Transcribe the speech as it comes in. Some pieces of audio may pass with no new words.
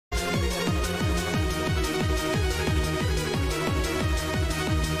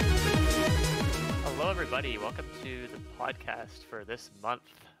everybody. Welcome to the podcast for this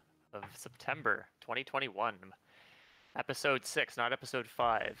month of September 2021. Episode 6, not episode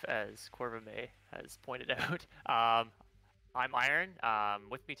 5, as Corvimae has pointed out. I'm Iron.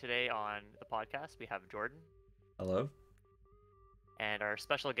 With me today on the podcast, we have Jordan. Hello. And our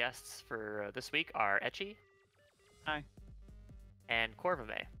special guests for this week are Etchy. Hi. And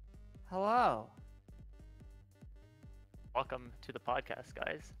Corvimae. Hello. Welcome to the podcast,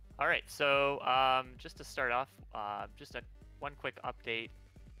 guys. All right, so just to start off, one quick update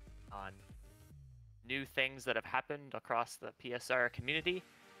on new things that have happened across the PSR community,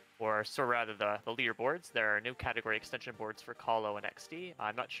 or so rather the leaderboards. There are new category extension boards for Colo and XD.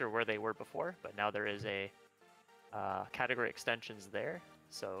 I'm not sure where they were before, but now there is a category extensions there.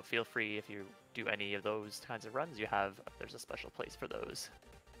 So feel free, if you do any of those kinds of runs, there's a special place for those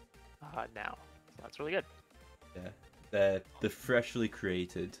now. So that's really good. Yeah, they're freshly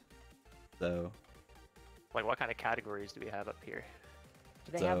created. So, like, what kind of categories do we have up here?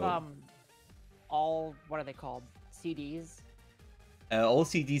 Do they have all, what are they called? CDs? All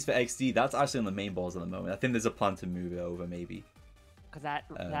CDs for XD. That's actually on the main boards at the moment. I think there's a plan to move it over, maybe. Because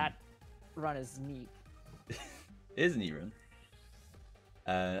that run is neat. It is a neat run.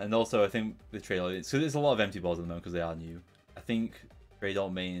 And also, I think the trade, so there's a lot of empty boards at the moment because they are new. I think trade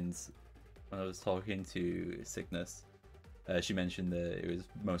alt mains, when I was talking to Sickness, she mentioned that it was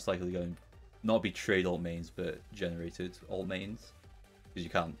most likely going to not be trade alt mains, but generated alt mains, because you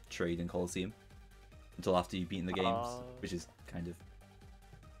can't trade in Coliseum until after you've beaten the games, which is kind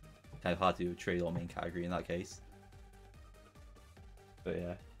of hard to do a trade alt main category in that case. But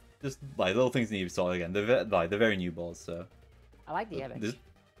yeah, just like little things need to be sorted again. They're very new boards, so I like the image.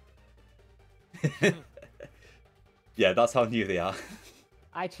 Yeah, that's how new they are.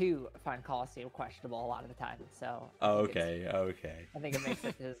 I too find Coliseum questionable a lot of the time, so. Okay. I think it makes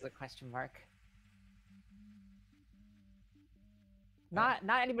it as a question mark. Not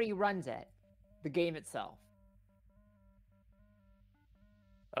anybody who runs it, the game itself.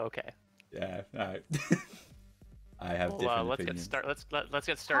 Okay. Yeah. All right. I have different opinions. Let's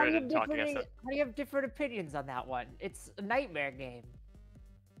get started and talk against that. How do you have different opinions on that one? It's a nightmare game.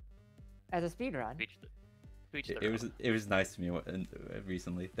 As a speedrun. It was nice to me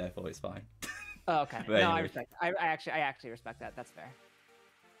recently, therefore it's fine. Oh, okay. But No, anyway. I respect. I actually respect that. That's fair.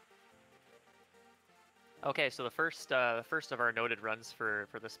 Okay, so the first of our noted runs for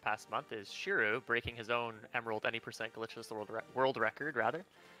this past month is Shiru breaking his own Emerald any percent glitchless world record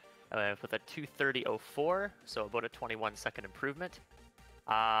with a 2:30.04, so about a 21-second improvement.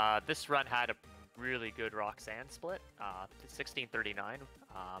 This run had a really good rock sand split, 16:39,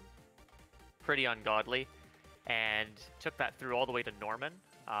 pretty ungodly, and took that through all the way to Norman,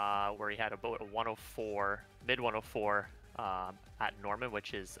 where he had about a 104, mid 104 at Norman,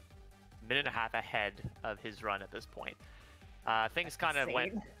 which is a minute and a half ahead of his run at this point. Things kind of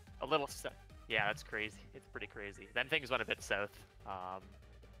went a little yeah, that's crazy. It's pretty crazy. Then things went a bit south.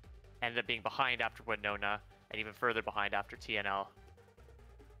 Ended up being behind after Winona, and even further behind after TNL.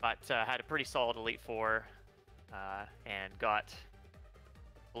 But had a pretty solid Elite Four, and got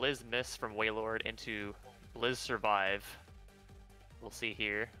Blizz Miss from Waylord into Blizz Survive. We'll see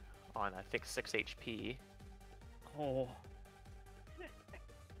here on, I think, 6 HP. Oh.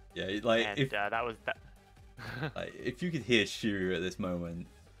 Yeah, like And if that was that. like, if you could hear Shiru at this moment,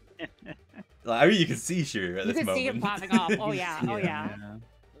 like I mean you can see Shiru at You this can moment. see him popping off. Oh yeah. Oh yeah.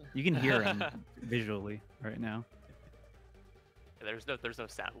 You can hear him visually right now. There's no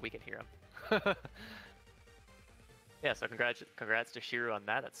sound. We can hear him. Yeah, so congrats to Shiru on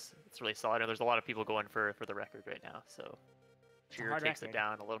that. It's really solid. And there's a lot of people going for the record right now. So Shiru takes it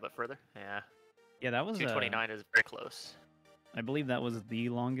down a little bit further. Yeah. Yeah, that was 229 is very close. I believe that was the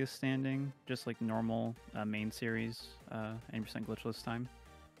longest standing, just like normal main series, 80% glitchless time.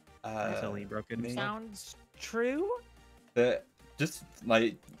 Until he broke it. and stuff. Sounds true. But just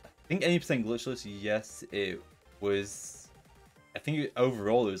like I think 80% glitchless, yes, it was. I think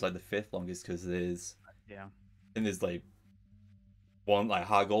overall it was like the 5th longest because there's. Yeah. I think there's like one like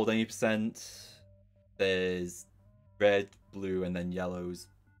hard gold 80%. There's red, blue, and then yellow's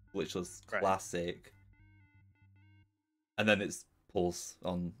glitchless Right. classic. And then it's Pulse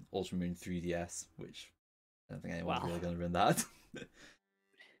on Ultramoon 3DS, which I don't think anyone's Wow. really going to run that.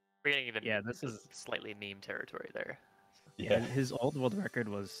 We're getting even this is slightly meme territory there. yeah. His old world record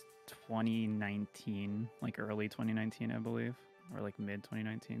was 2019, like early 2019, I believe, or like mid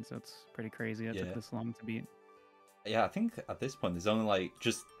 2019. So it's pretty crazy. It Yeah. took this long to beat. Yeah, I think at this point there's only like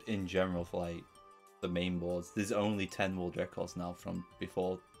just in general for like the main boards, there's only 10 world records now from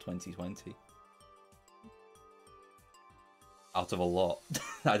before 2020. Out of a lot.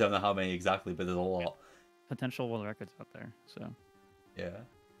 I don't know how many exactly, but there's a lot. potential world records out there. So Yeah.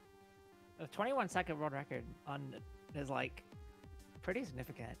 The 21-second world record on is like pretty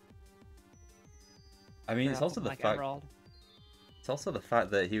significant. I mean, for it's also something the like fact. Emerald. It's also the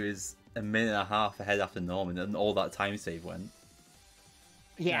fact that he was a minute and a half ahead after Norman, and all that time save went.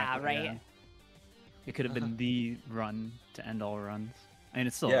 Yeah, Exactly, right. yeah. It could have been the run to end all runs. I mean,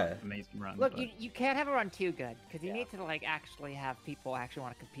 it's still Yeah. an amazing run. Look, but... you can't have a run too good because you Yeah. need to like actually have people actually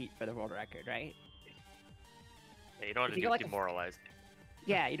want to compete for the world record, right? Yeah, you don't want If to you get, get like, a- demoralized.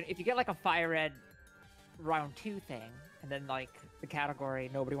 Yeah, if you get like a Fire Red round 2 thing, and then like the category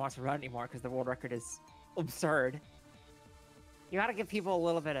nobody wants to run anymore because the world record is absurd, you got to give people a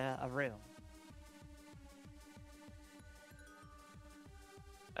little bit of room.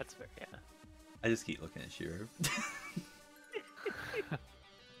 That's fair, yeah. I just keep looking at Shiro.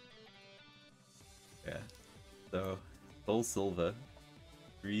 Yeah. So, full silver,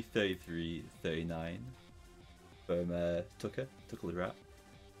 333.39 from Tucker the Rat.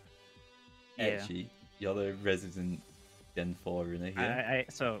 Yeah. Etchy, you're the resident Gen 4 runner here.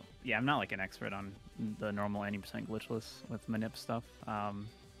 So yeah, I'm not like an expert on the normal 90% glitchless with manip stuff.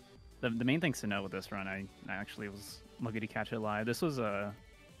 The main things to know with this run, I actually was lucky to catch it live. This was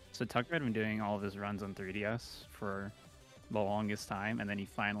so Tucker had been doing all of his runs on 3DS for the longest time, and then he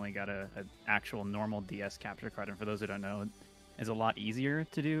finally got an actual normal DS capture card. And for those who don't know, it's a lot easier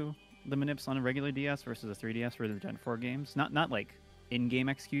to do the manips on a regular DS versus a 3DS for the Gen 4 games. Not like in-game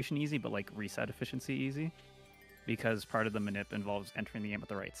execution easy, but like reset efficiency easy. Because part of the manip involves entering the game at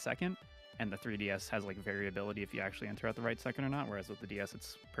the right second, and the 3DS has like variability if you actually enter at the right second or not, whereas with the DS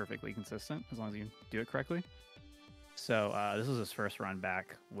it's perfectly consistent as long as you do it correctly. So this was his first run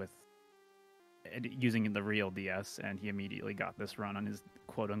back with using the real DS, and he immediately got this run on his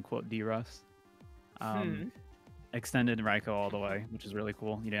quote-unquote D-Rust. Extended Raikou all the way, which is really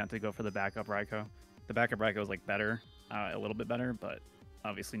cool. You didn't have to go for the backup Raikou. The backup Raikou was like better, a little bit better, but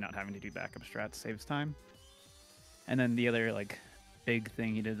obviously not having to do backup strats saves time. And then the other like big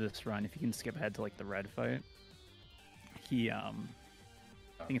thing he did this run, if you can skip ahead to like the red fight, he I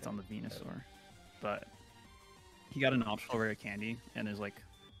think it's on the Venusaur, but he got an optional rare candy, and there's like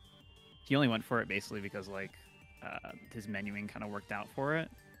he only went for it basically because like his menuing kind of worked out for it,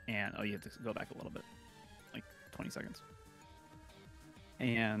 and you have to go back a little bit, like 20 seconds,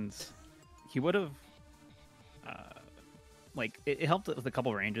 and he would have like it helped with a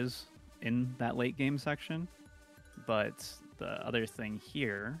couple ranges in that late game section. But the other thing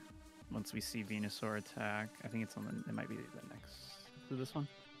here, once we see Venusaur attack, I think it's on the, it might be the next to this one.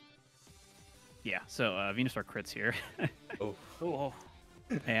 Yeah, so Venusaur crits here. Oh.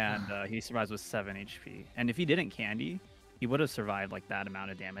 And he survives with 7 HP. And if he didn't candy, he would have survived like that amount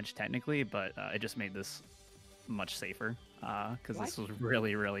of damage technically, but it just made this much safer because this was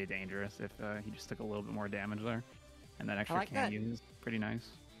really, really dangerous if he just took a little bit more damage there. And that extra candy is pretty nice.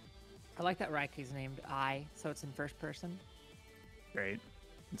 I like that Raikou's named I, so it's in first person. Great.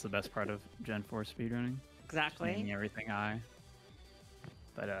 It's the best part of Gen 4 speedrunning. Exactly. Naming everything I.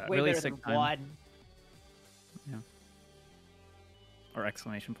 But Way really better sick than time. one. Yeah. Or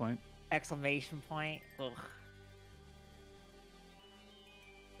exclamation point. Exclamation point. Ugh.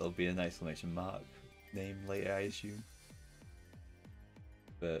 There'll be an exclamation mark name later, I assume.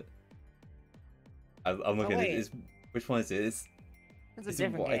 But I'm looking at it. Which one is it? It's a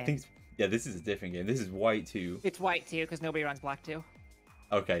different game. I think this is a different game. This is white 2. It's white too, because nobody runs black too.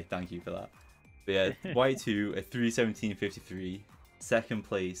 Okay, thank you for that. But yeah, white 2, a 3:17.53, second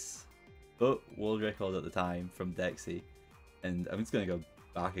place, but world record at the time from Dexy. And I'm just gonna go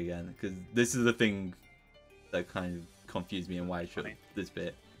back again because this is the thing that kind of confused me and why I chose this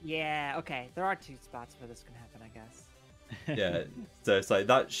bit. Yeah, okay. There are 2 spots where this can happen, I guess. Yeah, so it's like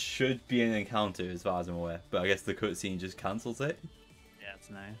that should be an encounter as far as I'm aware, but I guess the cutscene just cancels it. Yeah, it's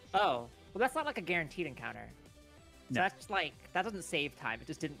nice. Oh, well, that's not like a guaranteed encounter. So No. that's like, that doesn't save time. It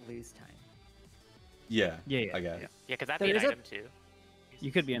just didn't lose time. Yeah, Yeah, I guess. yeah. Yeah, because that'd There be an is a- item too.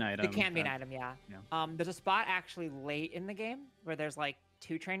 You could be an item. It can be an item, yeah. yeah. There's a spot actually late in the game where there's like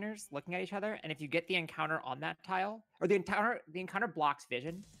 2 trainers looking at each other, and if you get the encounter on that tile, or the encounter blocks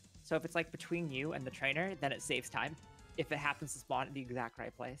vision. So if it's like between you and the trainer, then it saves time. If it happens to spawn in the exact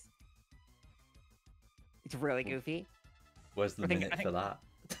right place. It's really goofy. Where's the minute for that?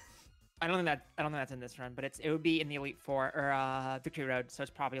 I don't think that's in this run, but it would be in the Elite 4 or Victory Road, so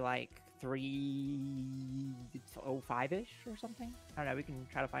it's probably like 3:05-ish or something. I don't know. We can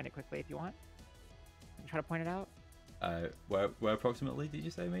try to find it quickly if you want. I can try to point it out. Where approximately did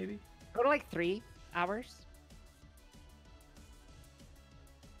you say maybe? Go to like 3 hours.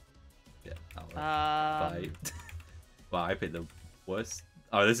 Yeah, hour. 5. Wow, I picked the worst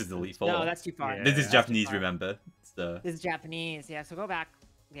Oh, this is the Elite Four. No, that's too far. Yeah, This is that's Japanese, far. remember? So This is Japanese. Yeah, so go back.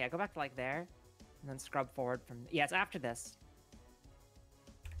 Yeah, go back to like there, and then scrub forward from. Yeah, it's after this.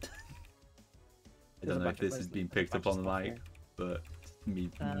 I There's a don't know if bunch of- this there's is being a picked bunch up of on the stuff mic, here. but me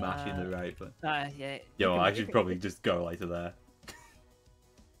mashing the right button. Yeah. Yo, I you should can- probably just go like to there.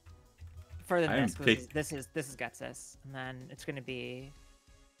 further I than am this. 'Cause picked- this is gets this, and then it's gonna be.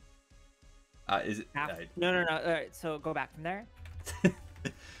 Is it? No. All right, so go back from there,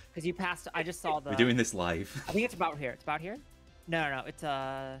 because you passed. I just saw the. We're doing this live. I think it's about here. It's about here. No. It's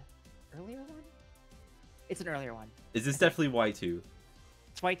a earlier one. It's an earlier one. Is this definitely white too?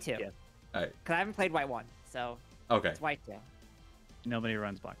 It's white 2. Yeah. Alright. Because I haven't played white 1, so Okay. it's white 2, Nobody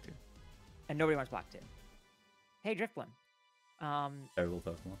runs black 2. and nobody wants black 2. Hey, Drifblim. Terrible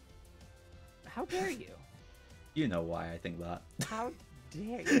Pokemon. How dare you? You know why I think that. How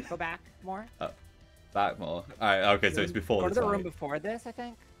dare you? Go back more. Back more. Alright, okay, so it's before Go to the the room time. before this, I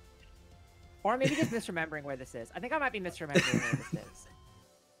think. Or maybe just misremembering where this is. I think I might be misremembering where this is.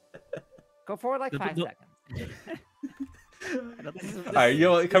 Go forward like 5 seconds. Alright, you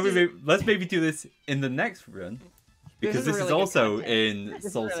know what? Can we let's maybe do this in the next run. Because this is really good also content. in This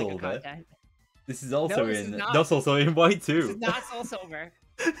is Soul really good Silver. content. This is also this is in not. no Soul Silver in white This too. is not Soul Silver.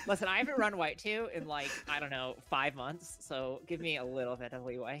 Listen, I haven't run white 2 in like, I don't know, 5 months, so give me a little bit of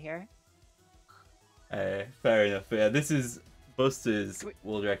leeway here. Fair enough. But yeah, this is Buster's Can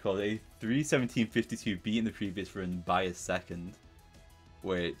world record, a 3:17:52, beating the previous run by a second,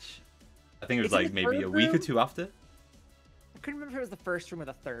 which I think it was Is it like the maybe third a week or room? 2 after. I couldn't remember if it was the first room or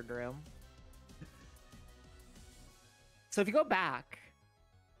the third room. So if you go back,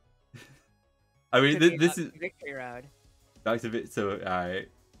 I mean, to the, this is Victory Road. back to it. So, alright.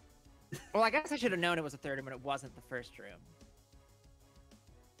 Well, I guess I should have known it was the third room, but it wasn't the first room.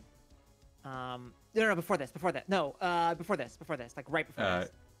 No, before this, no, before this, like right before this.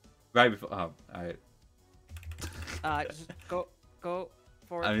 Right before. Oh, alright. Just go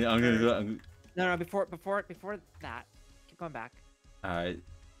forward. I'm gonna do it. No, before that. Keep going back. Alright.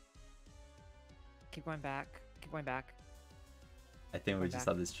 Keep going back. I think we Going just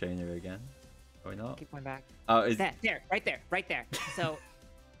back. have this trainer again. Or not? Keep going back. Oh, is There, right there. So,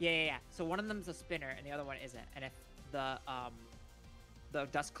 yeah. So one of them's a spinner and the other one isn't. And if the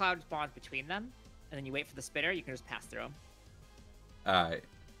dust cloud spawns between them, and then you wait for the spinner, you can just pass through them. alright.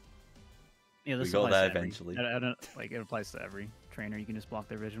 Yeah, this We got applies there to every- eventually. I don't like it applies to every trainer. You can just block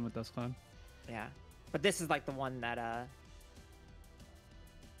their vision with Dust Cloud. Yeah, but this is like the one that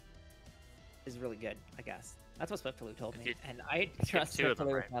is really good, I guess. That's what Swiftoloo told me, You- and I get trust 2 of them,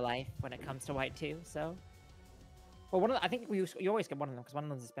 Swiftoloo right? with my life when it comes to white too. So, well, I think you always get one of them because one of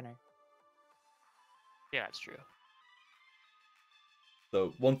them's a spinner. Yeah, that's true.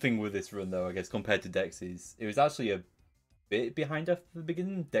 So one thing with this run though, I guess compared to Dex's, it was actually a bit behind after the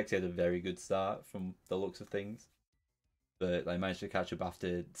beginning. Dex had a very good start from the looks of things, but I managed to catch up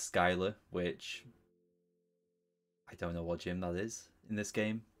after Skylar, which I don't know what gym that is in this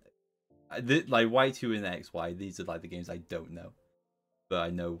game. Like White 2 and XY, these are like the games I don't know, but I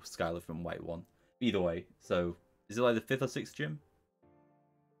know Skylar from White 1. Either way, so is it like the 5th or 6th gym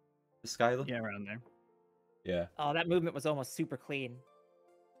for Skylar? Yeah, around there. Yeah. Oh, that movement was almost super clean.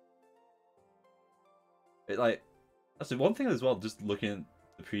 It like actually one thing as well, just looking at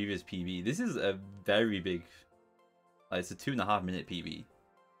the previous PB, this is a very big, like it's a 2.5 minute PB.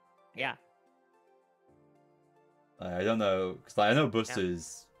 Yeah. I don't know, because like, I know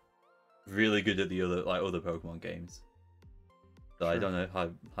Buster's really good at the other Pokemon games. So I Sure. don't know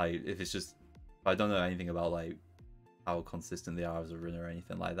how if it's just I don't know anything about like how consistent they are as a runner or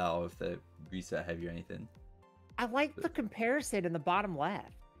anything like that, or if they're reset heavy or anything. I like the comparison in the bottom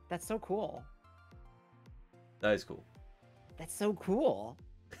left. That's so cool. That is cool. That's so cool.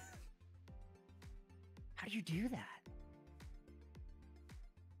 How do you do that?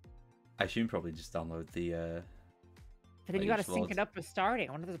 I assume probably just download the But then Like you got to each sync it load. up with starting.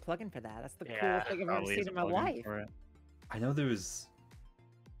 I wonder if there's a plugin for that. That's the Yeah, coolest thing I've ever Probably seen is in a my plugin life. for it. I know there was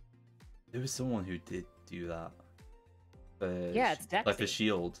someone who did do that. Yeah, it's like for Dexy.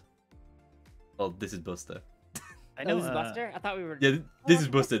 Shield. Well, this is Buster. I Oh, know this is Buster? I thought we were. Yeah, this Oh, is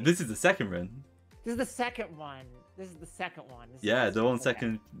Buster. Dexy. This is the second run. This is the second one. This is the second one. This is Yeah, Buster. the 1 Okay.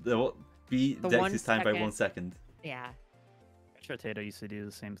 second. Beat The Dex's 1 time by second. 1 second. Yeah. Potato used to do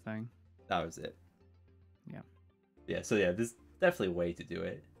the same thing. That was it. Yeah. Yeah. So yeah, there's definitely a way to do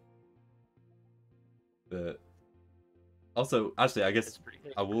it. But also, actually, I guess It's pretty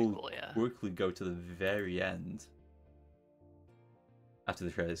I will cool, yeah. quickly go to the very end after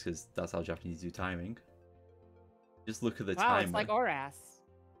the credits because that's how Japanese do timing. Just look at the Wow, timer. it's like Oras.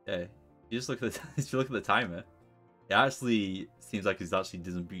 Yeah, you just look at the if you look at the timer, It actually seems like it actually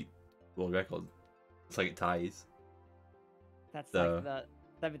doesn't beat world record. It's like it ties. That's So, like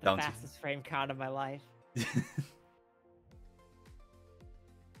that'd be the down to- fastest frame count of my life.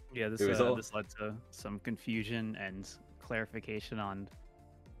 Yeah, this It was all- this led to some confusion and clarification on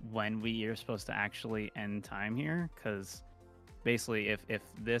when we are supposed to actually end time here, because basically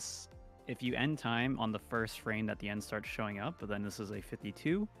if you end time on the first frame that the end starts showing up, then this is a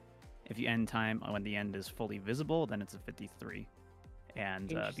 52. If you end time when the end is fully visible, then it's a 53.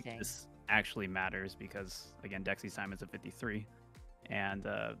 And Interesting. this actually matters because again, Dexy's time is a 53, and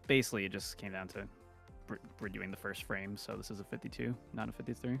basically it just came down to we're doing the first frame, so this is a 52, not a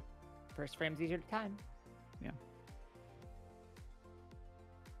 53. First frame's easier to time.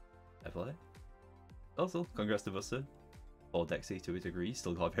 Definitely. Also, congrats to Buster. Or Dexy to a degree.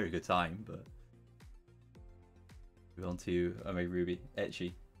 Still got a very good time, but... Move on to Ruby,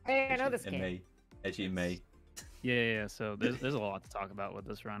 Etchy. Hey, I know Etchy this in game. May. Etchy in May. Yeah. So there's a lot to talk about with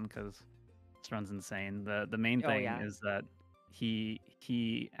this run because this run's insane. The main Oh, thing yeah. is that he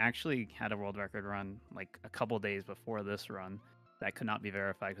actually had a world record run like a couple days before this run that could not be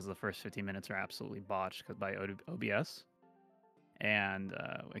verified because the first 15 minutes are absolutely botched by OBS. And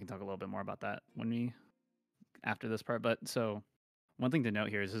we can talk a little bit more about that after this part. But so one thing to note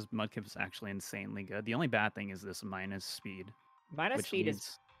here is his mudkip is actually insanely good. The only bad thing is this minus speed. Minus which speed needs-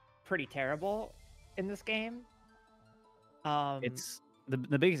 is pretty terrible in this game. It's the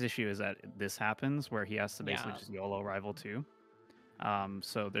biggest issue is that this happens where he has to basically Yeah. just YOLO rival 2.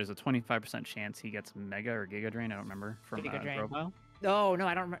 So there's a 25% chance he gets Mega or Giga Drain. I don't remember from Giga Drain. Profile. No, I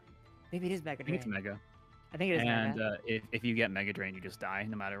don't remember. Maybe it is Mega I think it's Drain. Mega. I think it is And Mega. if you get Mega Drain, you just die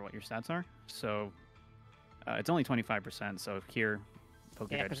no matter what your stats are. So it's only 25%. So here,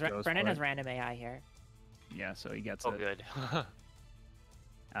 Pokédex Yeah, because goes Brennan for has it. random AI here. Yeah, so he gets Oh, it. good.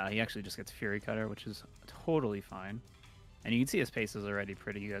 He actually just gets Fury Cutter, which is totally fine. And you can see his pace is already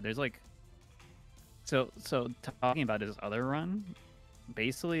pretty good. There's like, so talking about his other run,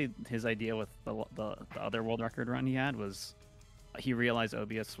 basically his idea with the other world record run he had was he realized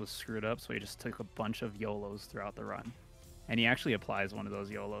OBS was screwed up, so he just took a bunch of YOLOs throughout the run. And he actually applies one of those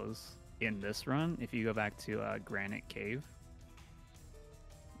YOLOs in this run. If you go back to Granite Cave,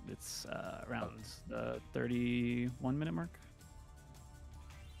 it's around the 31-minute mark.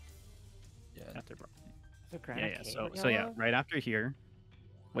 Yeah. After So yeah. So yeah, right after here,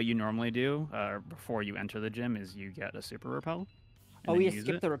 what you normally do before you enter the gym is you get a super repel. Oh, then you use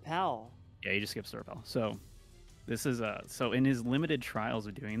skipped it. the repel. Yeah, he just skips the repel. So this is so in his limited trials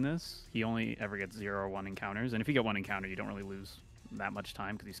of doing this, he only ever gets 0 or 1 encounters, and if you get 1 encounter, you don't really lose that much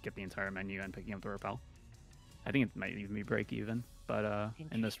time because you skip the entire menu and picking up the repel. I think it might even be break even, but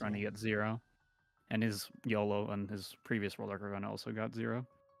in this run he gets 0, and his YOLO and his previous world record run also got 0.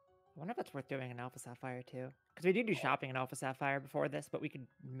 I wonder if it's worth doing an Alpha Sapphire too. Because we do shopping in Alpha Sapphire before this, but we could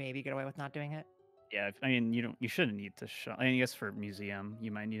maybe get away with not doing it. Yeah, I mean you shouldn't need to shop. I guess for museum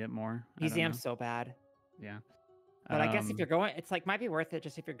you might need it more. I don't know. Museum's so bad. Yeah. But I guess if you're going, it's like might be worth it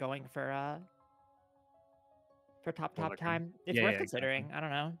just if you're going for top record. time. It's Yeah, worth yeah, considering. exactly. I don't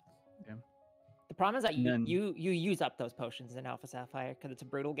know. Yeah. The problem is that And then- you use up those potions in Alpha Sapphire because it's a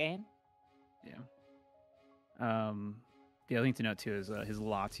brutal game. Yeah. The other thing to note too is his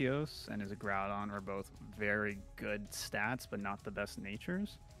Latios and his Groudon are both very good stats, but not the best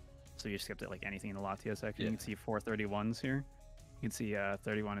natures. So you skipped it like anything in the Latios section. Yeah. You can see 431s here. You can see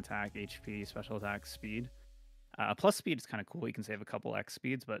 31 attack, HP, special attack, speed. Plus speed is kind of cool. You can save a couple X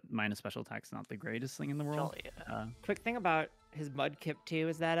speeds, but minus special attack's not the greatest thing in the world. Hell yeah. Quick thing about his Mudkip too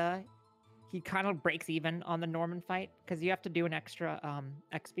is that he kind of breaks even on the Norman fight because you have to do an extra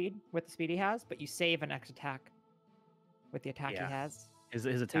X speed with the speed he has, but you save an X attack with the attack Yeah. he has. His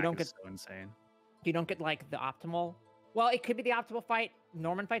attack don't is get- so insane. You don't get like the optimal. Well, it could be the optimal fight.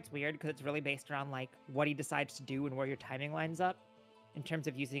 Norman fight's weird because it's really based around like what he decides to do and where your timing lines up in terms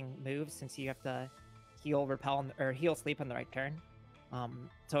of using moves, since you have to heal, repel, or heal, sleep on the right turn.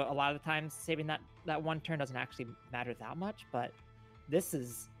 So a lot of the times saving that one turn doesn't actually matter that much, but this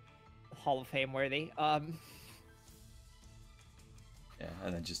is Hall of Fame worthy. Yeah,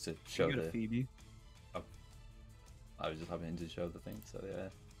 and then just to show You got a the... Phoebe. I was just having to show the thing, so yeah.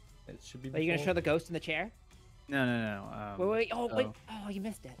 It should be Are you gonna before. show the ghost in the chair? No. Wait. Oh, wait. so- Oh, you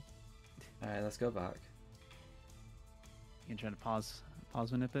missed it. Alright, let's go back. You can try to pause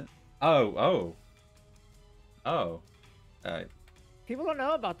manip it. Oh. Alright. People don't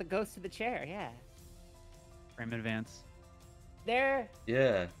know about the ghost of the chair. Yeah, Frame advance. they're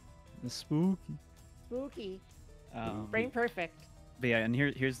Yeah. It's spooky. spooky. Um, Frame perfect. But yeah, and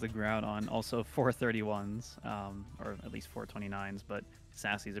here's the Groudon, also 431s, or at least 429s, but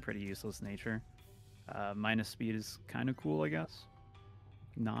Sassy's a pretty useless nature. Minus speed is kind of cool, I guess.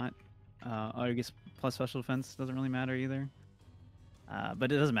 Not. I guess plus special defense doesn't really matter either.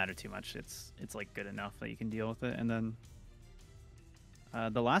 But it doesn't matter too much. It's like good enough that you can deal with it. And then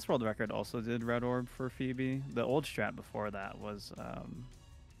the last world record also did red orb for Phoebe. The old strat before that was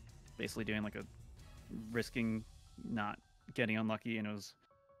basically doing like a risking not getting unlucky, and it was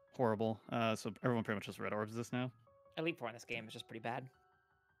horrible. So everyone pretty much just red orbs this now. Elite Four in this game is just pretty bad.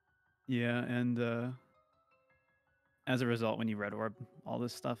 Yeah, and as a result, when you red orb all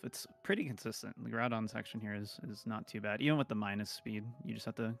this stuff, it's pretty consistent. The Groudon section here is not too bad. Even with the minus speed, you just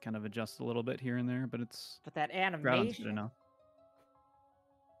have to kind of adjust a little bit here and there, but it's But that Groudon's good animation. enough.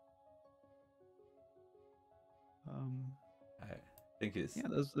 I think it's Yeah,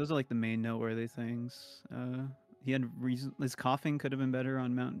 those are like the main noteworthy things. He had reason. His coughing could have been better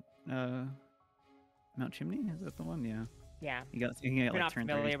on Mount Chimney. Is that the one? Yeah. Yeah. He got You're like not turn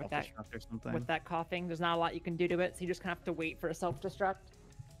familiar 30 with that- self-destruct or something. With that coughing, there's not a lot you can do to it, so you just kind of have to wait for a self-destruct.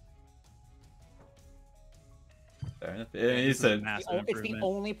 fair enough. Yeah, It's this is a a massive It's the improvement.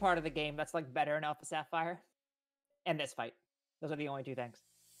 only part of the game that's like better in Alpha Sapphire, and this fight. Those are the only two things.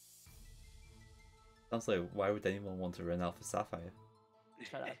 sounds like, why would anyone want to run Alpha Sapphire?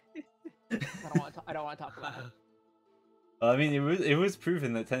 Shut up. I don't want to talk about it. Well, I mean, it was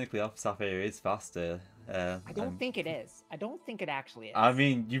proven that technically Alpha Sapphire is faster. I don't think it is. I don't think it actually is. I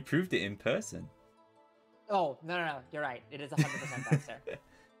mean, you proved it in person. Oh no! You're right. It is 100% faster.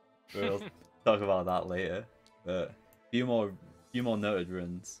 We'll talk about that later. But few more noted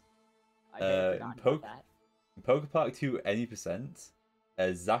runs. I had forgotten about that. Poke Park 2 any percent.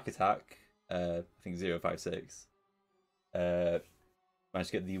 Zack Attack, I think 056. Managed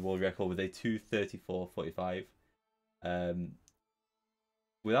to get the world record with a 2:34.45.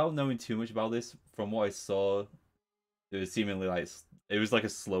 Without knowing too much about this, from what I saw, it was seemingly like it was like a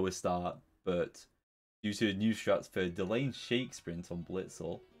slower start, but due to new strats for delaying shake sprint on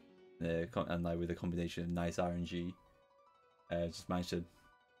Blitzel, and like with a combination of nice RNG, just managed to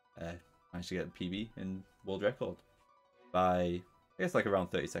get the PB and world record by I guess like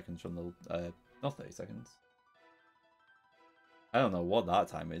around 30 seconds from the not 30 seconds. I don't know what that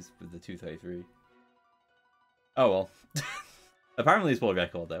time is with the 2:33. Oh well. Apparently it's world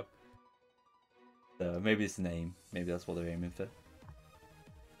record though. So maybe it's the name. Maybe that's what they're aiming for.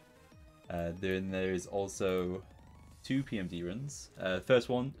 Then there is also 2 PMD runs. First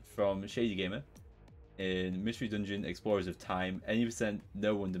one from Shady Gamer in Mystery Dungeon Explorers of Time. Any percent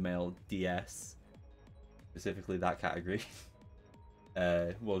no wonder mail DS. Specifically that category.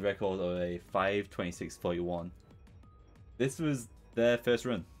 World record of a 5:26.41. This was their first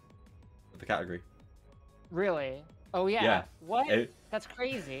run of the category. Really? Oh yeah. Yeah. What? That's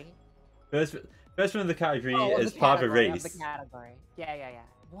crazy. First run of the category Oh, as part of a race. Of the category. Yeah.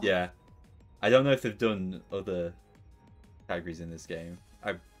 What? Yeah. I don't know if they've done other categories in this game.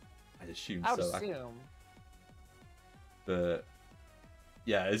 I'd assume I would so. assume. But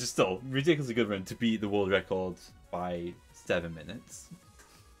yeah, it's just still ridiculously good run to beat the world record by 7 minutes.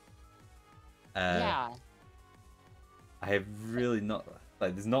 Yeah. I have really not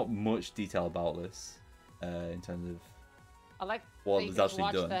there's not much detail about this in terms of I like what that you was just actually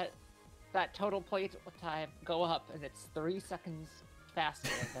watch done. that total play time go up, and it's 3 seconds faster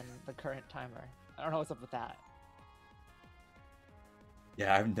than the current timer. I don't know what's up with that.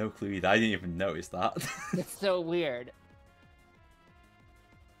 Yeah, I have no clue either. I didn't even notice that. It's so weird.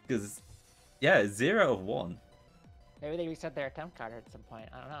 Because yeah, it's 0 out of 1. Maybe they reset their attempt counter at some point.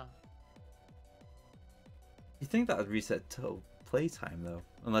 I don't know. You think that would reset total playtime though?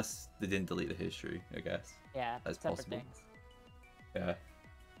 Unless they didn't delete the history, I guess. Yeah, That's separate possible. things. Yeah.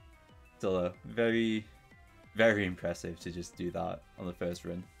 Still very, very impressive to just do that on the first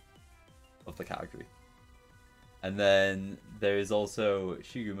run of the category. And then there is also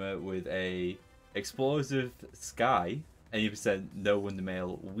Shiguma with a Explosive Sky, 80% no wonder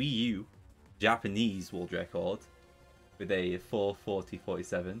mail Wii U Japanese world record with a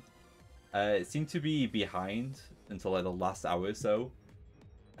 4:40.47. It seemed to be behind until like the last hour or so,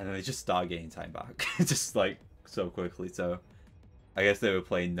 and then they just start getting time back just like so quickly. So I guess they were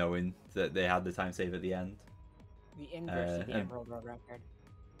playing knowing that they had the time save at the end. The inverse of the and- world record.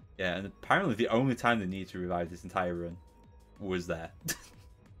 Yeah, and apparently the only time they need to revive this entire run was there. It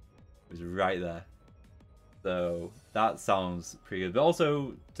was right there. So that sounds pretty good. But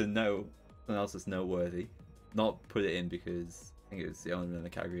also to note, something else that's noteworthy, not put it in because I think it was the only one in the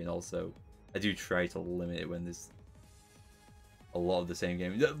category, and also I do try to limit it when there's a lot of the same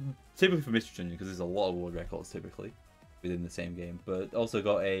game. Typically for Mystery Dungeon, because there's a lot of world records typically within the same game. But also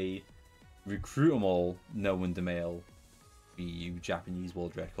got a Recruit 'em All No Wonder Mail Wii U Japanese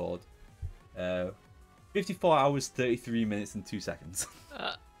world record 54 hours, 33 minutes, and 2 seconds.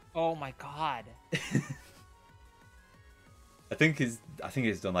 Oh my god. I think it's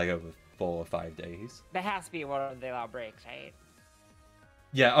done like over 4 or 5 days. That has to be one of the allow breaks, right?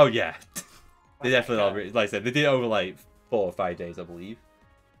 Yeah. Oh yeah. They Okay, definitely good. are. Like I said, they did it over like 4 or 5 days, I believe.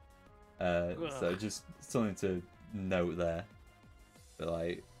 So just something to note there. But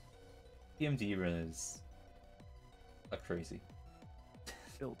like, PMD runners are crazy.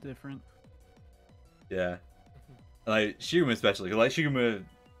 Built different. Yeah. Like Shiguma especially, 'cause like Shiguma,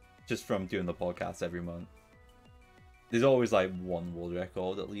 just from doing the podcast every month, there's always like one world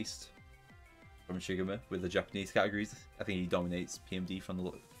record at least from Shiguma with the Japanese categories. I think he dominates PMD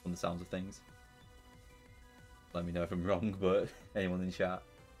from the sounds of things. Let me know if I'm wrong, but anyone in chat,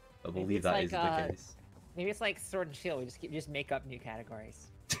 I believe it's that like, is the case. Maybe it's like Sword and Shield. We just make up new categories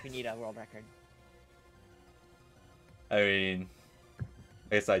if we need a world record. I mean,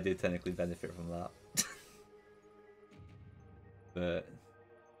 I guess I did technically benefit from that. But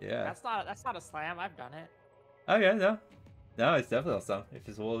yeah. That's not a slam. I've done it. Oh yeah, no, it's definitely awesome. If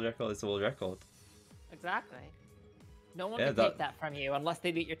it's a world record, it's a world record. Exactly. No one Yeah, can take that from you unless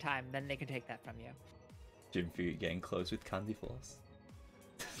they beat your time. Then they can take that from you. Jim Feet getting close with candy floss.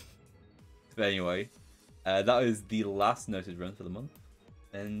 But anyway, that was the last noted run for the month,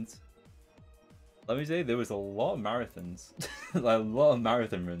 and let me say there was a lot of marathons, like a lot of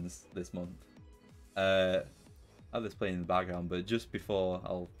marathon runs this month. I have this playing in the background, but just before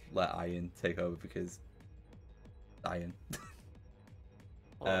I'll let Iron take over because Iron.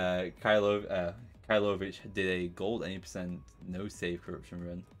 Kylovich did a gold 80% no save corruption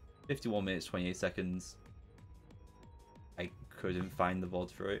run, 51 minutes 28 seconds. I couldn't find the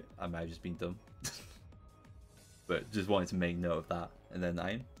VOD for it. I might have just been dumb. But just wanted to make note of that. And then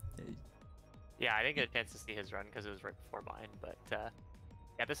Iron. Yeah, I didn't get a chance to see his run because it was right before mine, but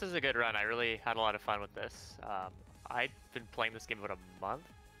yeah, this is a good run. I really had a lot of fun with this. I'd been playing this game about a month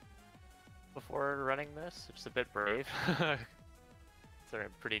before running this, which is a bit brave. So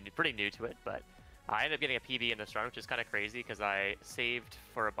I'm pretty new to it, but I ended up getting a PB in this run, which is kind of crazy because I saved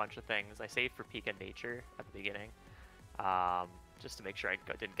for a bunch of things. I saved for Peak and Nature at the beginning, just to make sure I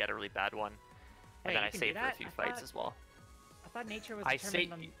didn't get a really bad one. And Wait, then you I can do saved for a that? few I fights thought- as well. I thought nature was I determined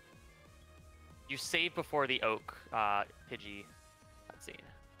saved. on... You save before the Oak Pidgey cutscene.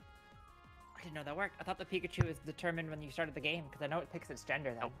 I didn't know that worked. I thought the Pikachu was determined when you started the game because I know it picks its gender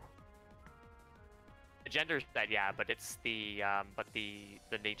then. Nope. The gender's that, yeah, but it's the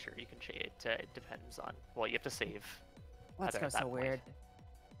nature you can change. It depends on. Well, you have to save. Let's at go that so point. weird.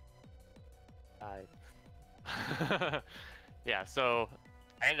 Yeah, so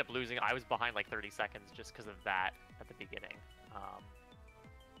I ended up losing. I was behind like 30 seconds just because of that at the beginning.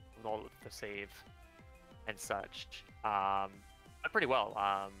 With all the save and such. But pretty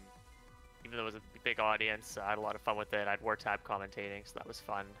well. Even though it was a big audience, I had a lot of fun with it. I had Wartab commentating, so that was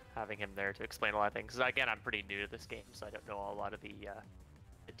fun having him there to explain a lot of things. Because again, I'm pretty new to this game, so I don't know a lot of the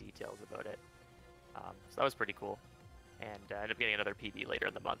details about it. So that was pretty cool. And I ended up getting another PB later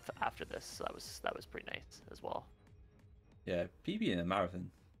in the month after this, so that was pretty nice as well. Yeah, PB in a marathon,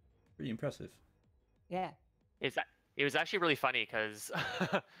 pretty impressive. Yeah. It was actually really funny because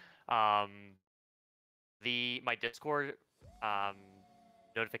my Discord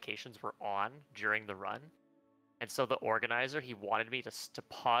notifications were on during the run, and so the organizer, he wanted me to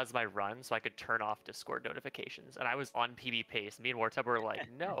pause my run so I could turn off Discord notifications, and I was on PB pace. Me and Wartub were like,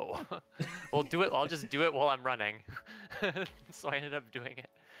 no, we'll do it. I'll just do it while I'm running. So I ended up doing it.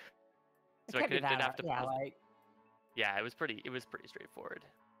 So I didn't have to. Yeah, pause. like. Yeah, it was pretty straightforward.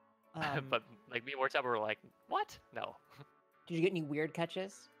 Um, But like me and Wartub were like, what? No. Did you get any weird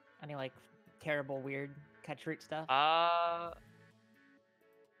catches? Any like terrible weird catch route stuff? I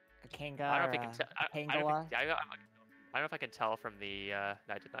A Kanga don't know or if I can tell. a Tangela? I don't know if I can tell from the. No,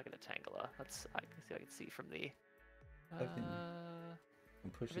 I did not get a Tangela. I can see if I can see from the. I can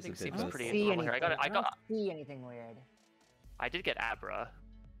push this a everything bit seems I don't further. pretty see normal here. anything. I don't got. see anything weird. I did get Abra,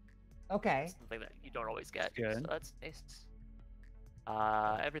 Okay. something that you don't always get. So Good. that's nice.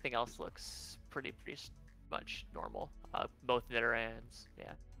 Everything else looks pretty much normal. Both Nidorans,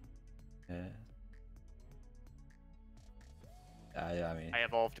 yeah. Yeah, I mean, I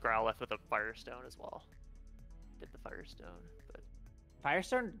evolved Growlithe with a Firestone as well. Did the Firestone, but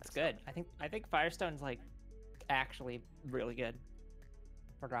Firestone, it's That's good. I think Firestone's like actually really good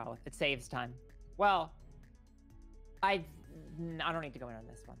for Growlithe. It saves time. Well, I don't need to go in on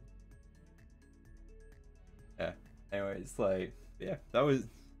this one. yeah. Anyway, it's like, yeah, that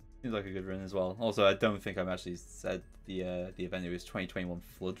seems like a good run as well. Also, I don't think I've actually said the event. It was 2021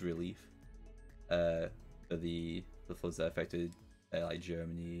 flood relief. For the floods that affected like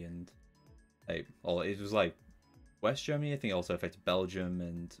Germany and like, or it was like West Germany. I think it also affected Belgium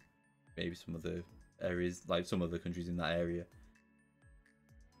and maybe some other areas, like some other countries in that area.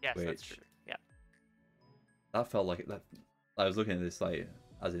 Yes, that's Which- true. Yeah. That felt like that. I was looking at this like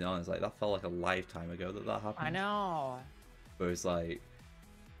as in honest, like that felt like a lifetime ago that happened. I know. But it's like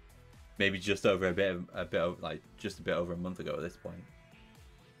maybe just over a bit of like just a bit over a month ago at this point,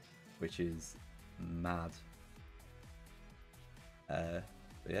 which is mad. But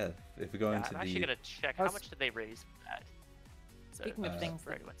yeah, if we go into I'm the actually gonna check how much did they raise for that. So, Speaking of things for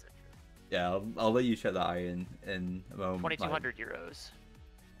that- anyone's interest. yeah, I'll let you check that Iron in a moment. 2,200 euros.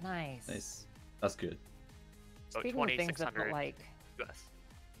 Nice. Nice, that's good. So Speaking of things that felt 2,600 like US.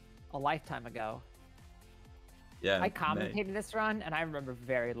 a lifetime ago, Yeah, I commentated this run, and I remember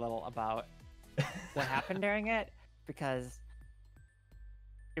very little about what happened during it because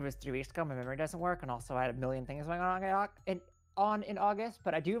it was 3 weeks ago. My memory doesn't work, and also I had a million things going on in August.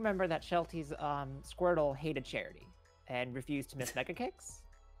 But I do remember that Shelty's Squirtle hated Charity and refused to miss Mega Kicks.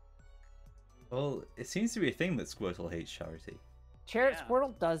 Well, it seems to be a thing that Squirtle hates Charity. Yeah.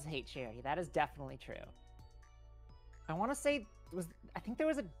 Squirtle does hate Charity. That is definitely true. I want to say I think there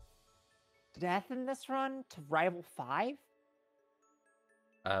was a death in this run to Rival 5.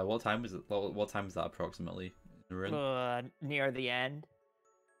 What time was it? What time was that approximately in the run? Near the end.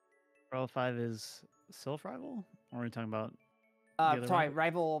 Roll 5 is Sylph Rival? Or are we talking about the other Sorry,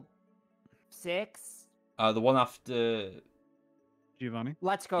 rival? Rival 6. The one after. Giovanni?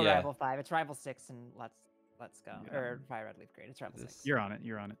 Let's go Yeah. Rival 5. It's Rival 6 and let's go. Yeah. Or Fire Red Leaf Grade. It's Rival 6. You're on it.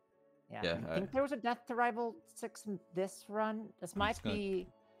 You're on it. Yeah. Yeah, I think there was a death to Rival 6 in this run. This might just gonna- be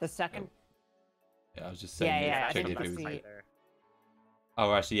the second. Yeah, I was just saying. Yeah, check I think if it that's was. the- there.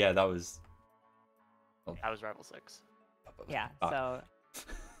 Oh, actually, yeah, that was. That was Rival 6. Yeah. Ah.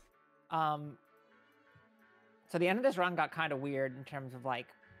 So the end of this run got kind of weird in terms of like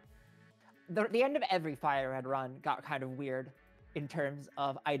the end of every Fire Red run got kind of weird in terms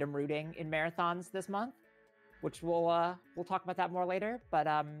of item routing in marathons this month, which we'll talk about that more later. But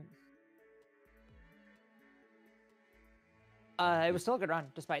it was still a good run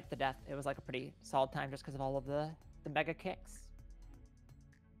despite the death. It was like a pretty solid time just because of all of the mega kicks.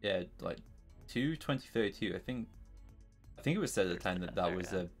 Yeah, like 2:20:32. I think it was said at the time that that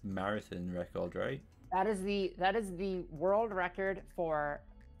was a marathon record, right? That is the world record for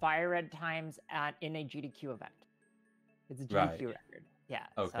Fire Red times in a GDQ event. It's a GDQ Right. record. Yeah.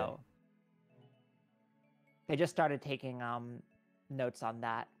 Okay. So they just started taking notes on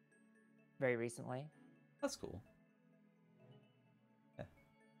that very recently. That's cool. Yeah.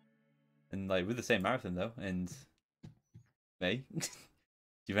 And like with the same marathon though, and May.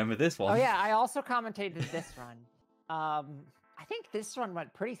 Do you remember this one? Oh yeah, I also commentated this run. I think this one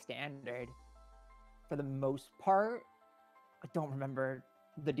went pretty standard for the most part. I don't remember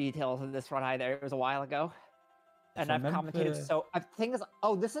the details of this run either. It was a while ago. If And I I've commentated remember- so I think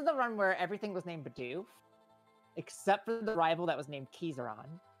this is the run where everything was named Bidoof, except for the rival that was named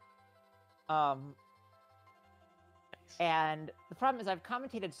Kizaron. And the problem is I've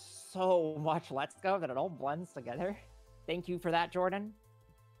commentated so much Let's Go that it all blends together. Thank you for that, Jordan.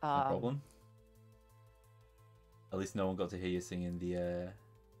 No problem. At least no one got to hear you singing the.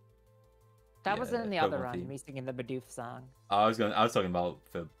 That was Yeah, in the other Pokemon run, theme. me singing the Bidoof song. I was talking about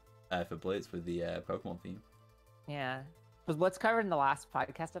for Blitz with the Pokemon theme. Yeah. Was Blitz covered in the last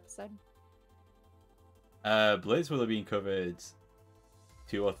podcast episode? Blitz would have been covered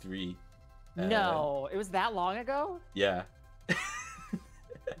 2 or 3. No, it was that long ago? Yeah.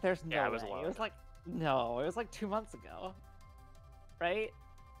 There's no Yeah, it was a way. while It was like no, it was like 2 months ago. Right?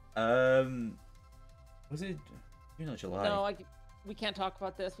 Was it? You're not July. No, we can't talk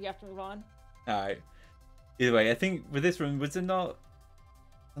about this. We have to move on. All right. Either way, I think with this one, was it not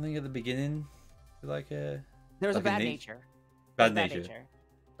something at the beginning, like a There's Like a a bad nat- nature. bad There's nature?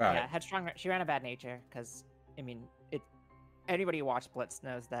 Right. Yeah, Headstrong. She ran a bad nature because I mean, anybody who watched Blitz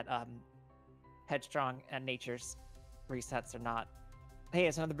knows that Headstrong and Nature's resets are not. Hey,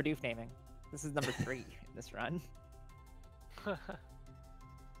 it's another Bidoof naming. This is number 3 in this run.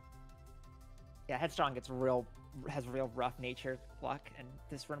 Yeah, Headstrong has real rough nature luck, and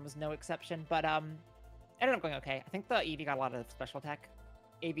this run was no exception. But ended up going okay. I think the Eevee got a lot of special attack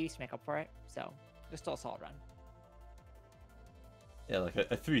ABs to make up for it, so it was still a solid run. Yeah, like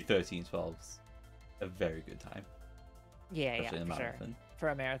a 3:13:12 's a very good time. Yeah, Especially in a for sure. marathon. For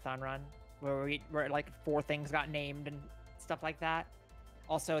a marathon run, where like 4 things got named and stuff like that.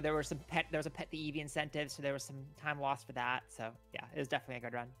 Also, there was a pet the Eevee incentive, so there was some time lost for that. So yeah, it was definitely a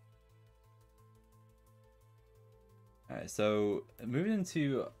good run. Alright, so moving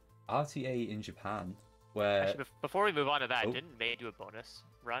into RTA in Japan, where Actually, before we move on to that, Oh. didn't May do a bonus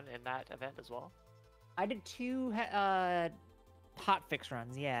run in that event as well? I did 2 hotfix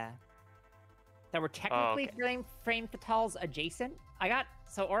runs, yeah. That were technically frame fatales adjacent.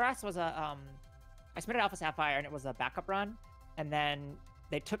 So Oras was a I submitted Alpha Sapphire and it was a backup run, and then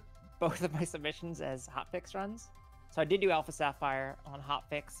they took both of my submissions as hotfix runs. So I did do Alpha Sapphire on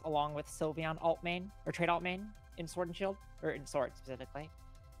hotfix along with Sylveon alt main or trade alt main in Sword and Shield, or in Sword specifically.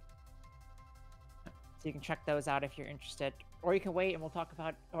 So you can check those out if you're interested, or you can wait and we'll talk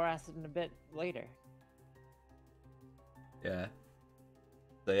about Oras in a bit later. Yeah.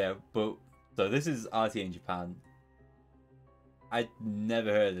 So yeah, so this is RTA in Japan. I'd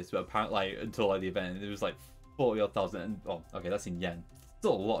never heard of this, but apparently, like, until like the event, it was like 40,000. Oh, okay, that's in yen.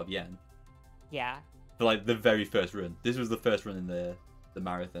 Still a lot of yen. Yeah. For like the very first run. This was the first run in the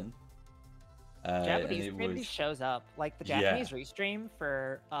marathon. Japanese really shows up. Like the Japanese restream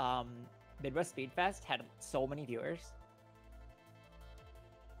for Midwest Speed Fest had so many viewers.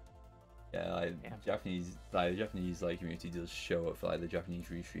 Yeah, like the Japanese like community does show up for like the Japanese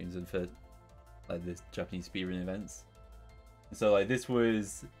restreams and for like the Japanese speedrun events. So like it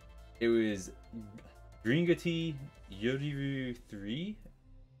was Green Gutty, Yoriru 3,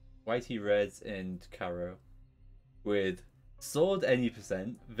 Whitey Reds, and Karo with Sword any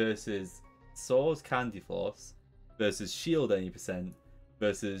percent versus Sword Candy Floss versus Shield any percent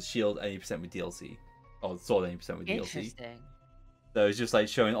versus Shield any percent with DLC, or Sword any percent with DLC. Interesting. So it's just like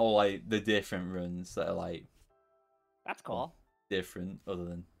showing all like the different runs that are like that's cool. Different other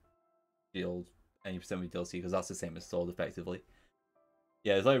than Shield any percent with DLC, because that's the same as Sword effectively.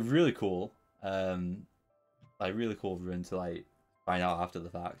 Yeah, it's like really cool. Like really cool run to like find out after the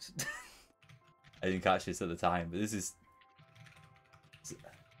fact. I didn't catch this at the time, but this is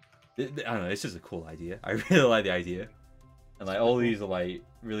I don't know, it's just a cool idea. I really like the idea. And like all these are like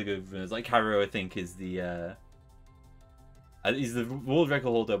really good runners. Like Karo, I think, is the he's the world record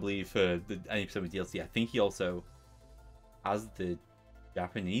holder, I believe, for the any percent with DLC. I think he also has the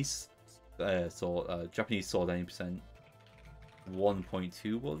Japanese Japanese Sword any percent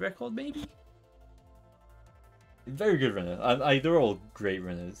 1.2 world record, maybe. Very good runner. They're all great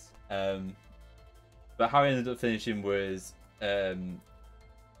runners. But how I ended up finishing was so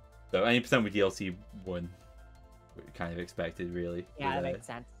any percent with DLC won. Kind of expected, really. Yeah, that makes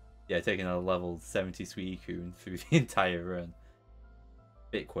sense. Yeah, taking a level 70 Suicune through the entire run.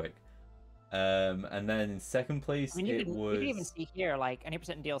 Bit quick. And then in second place, I mean, you can even see here, like, any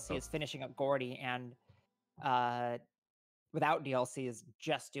percent DLC is finishing up Gordy, and without DLC is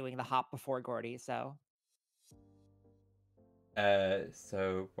just doing the hop before Gordy, so.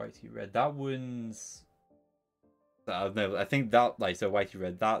 So Whitey Red, that one's. No, I think that, like, so Whitey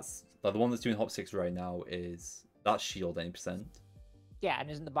Red, that's the one that's doing Hop 6 right now that's Shield any percent. Yeah, and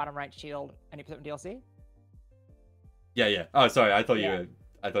isn't the bottom right Shield any percent DLC? Yeah. Oh, sorry, I thought you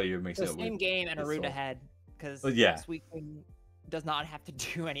were mixing it up with. Same game and a route ahead, because Suicune does not have to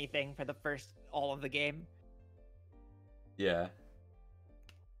do anything for the first all of the game. Yeah.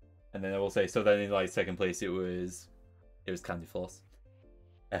 And then I will say, so then in like second place it was Candy Floss.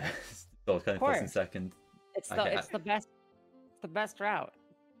 So Candy Floss in second. It's the best route.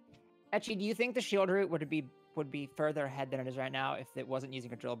 Actually, do you think the Shield route would be further ahead than it is right now if it wasn't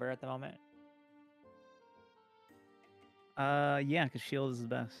using a drill burr at the moment? Yeah, because Shield is the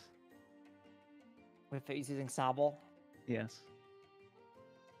best. If it's using Sobble? Yes.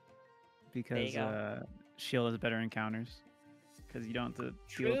 Because Shield has better encounters. Because you don't have to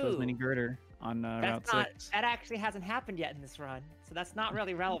deal with as many girder on Route 6. That actually hasn't happened yet in this run, so that's not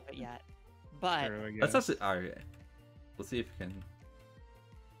really relevant yet. But true, that's actually alright. We'll see if we can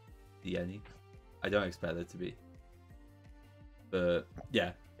see any. I don't expect there to be. But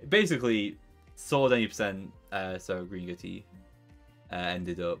yeah, basically, Sword 80%. So Green Gutty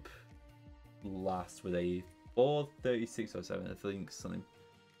ended up last with a 436.07. I think something.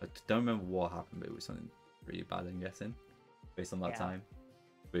 I don't remember what happened, but it was something really bad, I'm guessing, based on that time,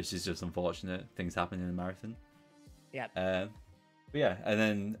 which is just unfortunate. Things happen in a marathon. Yeah. But yeah, and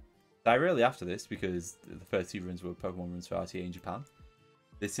then directly after this, because the first 2 runs were Pokemon runs for RTA in Japan.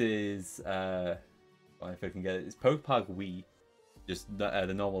 This is well, if I can get it, it's Pokepark Wii, just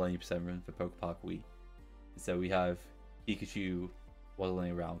the normal 90% run for Pokepark Wii. So we have Pikachu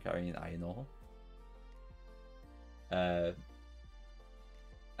waddling around carrying an Ionor.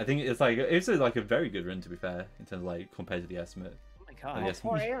 I think it's like a very good run, to be fair, in terms of like compared to the estimate. Oh my god!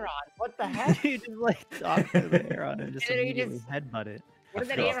 Poor Aeron, what the heck? You just like talked to the Aeron and just immediately headbutt it. What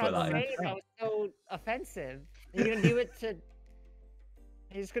did that Aeron say that was so offensive? Are you gonna do it to?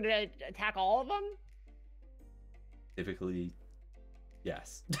 He's just gonna attack all of them? Typically,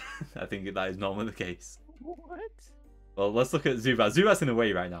 yes. I think that is normally the case. What? Well, let's look at Zubat. Zubat's in the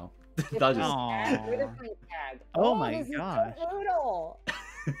way right now. It's That not just. Aw. tag, where is my tag? Oh my this gosh. is so brutal.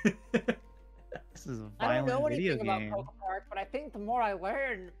 This is a I don't violent know video anything about game. Pokepark, but I think the more I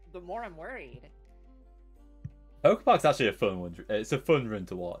learn, the more I'm worried. Pokepark's actually a fun one. It's a fun run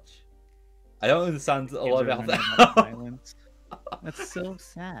to watch. I don't understand a Kids lot are about learning about that. violence. That's so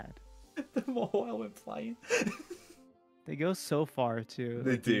sad. The more while we're playing. They go so far too.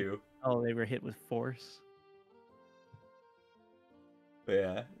 They like, you- do. Oh, they were hit with force. But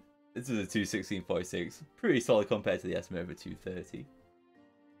yeah, this is a 216.46. Pretty solid compared to the estimate of a 230.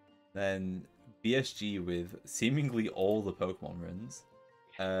 Then BSG with seemingly all the Pokemon runs.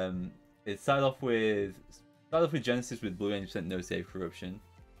 It started off with Genesis with Blue 80% no save corruption.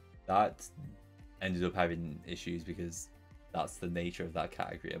 That ended up having issues because that's the nature of that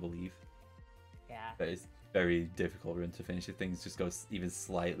category, I believe. Yeah. But it's very difficult run to finish if things just go even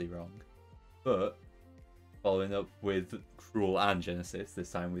slightly wrong. But following up with Cruel and Genesis,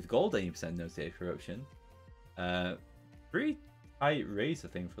 this time with Gold 80% no save corruption. Pretty tight race, I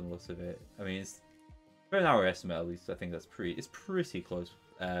think, from the looks of it. I mean, it's for an hour estimate at least. I think that's pretty close.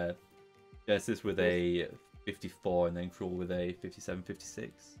 Genesis with a 54 and then Cruel with a 57,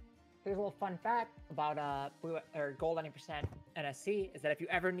 56. Here's a little fun fact about Blue or Gold 90% NSC is that if you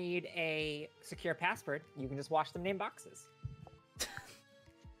ever need a secure password, you can just wash them name boxes.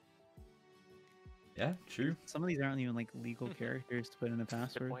 Yeah, true. Some of these aren't even like legal characters to put in a Good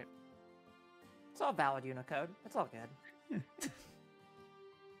password. point. It's all valid Unicode. It's all good. Can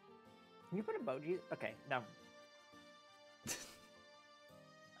you put emojis? Okay, no.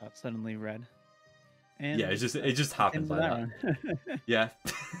 Suddenly red. And Yeah, it just happens into like that. that. Yeah.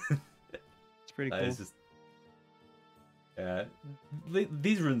 It's pretty That cool. is just. Yeah,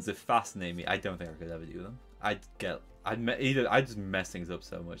 these runs are fascinating me. I don't think I could ever do them. I'd just mess things up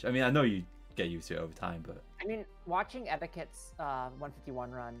so much. I mean, I know you get used to it over time, but I mean, watching Etiquette's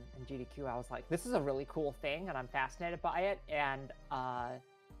 151 run in GDQ, I was like, this is a really cool thing, and I'm fascinated by it, and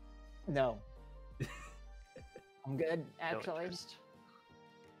no. I'm good, No actually. interest.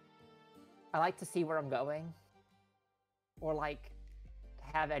 I like to see where I'm going, or like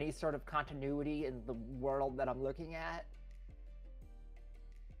have any sort of continuity in the world that I'm looking at.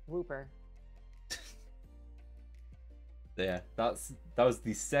 Whooper. yeah, that was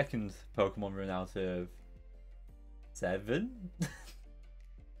the second Pokemon run out of 7.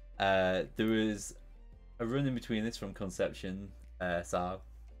 There was a run in between this from Conception Sav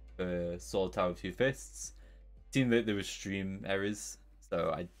for Sword Tower of Two Fists. It seemed that there was stream errors,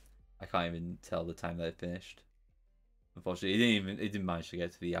 so I can't even tell the time that it finished. Unfortunately, it didn't manage to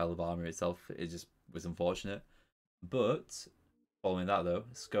get to the Isle of Armor itself. It just was unfortunate. But following that though,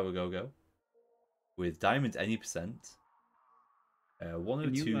 Go with Diamond any percent,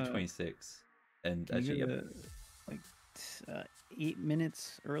 102.26, and Can you actually get it, like 8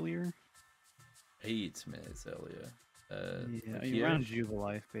 minutes earlier? 8 minutes earlier. Yeah, here-ish? around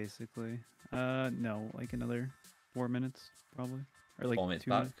Jubilife basically. No, like another 4 minutes probably, or like 4 minutes 2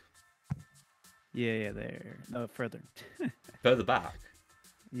 back. minutes. Yeah, there. No, further. Further back.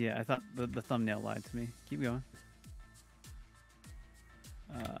 Yeah, I thought the thumbnail lied to me. Keep going.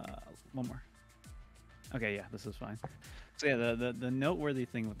 One more. Okay, yeah, this is fine. So yeah, the noteworthy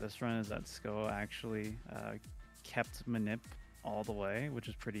thing with this run is that SCO actually kept Manip all the way, which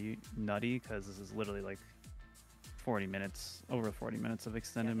is pretty nutty because this is literally like 40 minutes, over 40 minutes of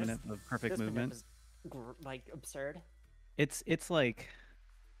extended this- minute of perfect This minute movement. was like absurd. It's like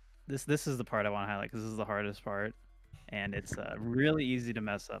this is the part I want to highlight because this is the hardest part, and it's really easy to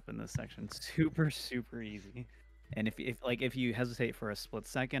mess up in this section. Super easy. And if you hesitate for a split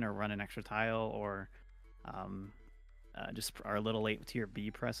second or run an extra tile or just are a little late to your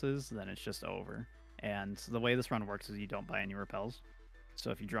B presses, then it's just over. And the way this run works is you don't buy any repels. So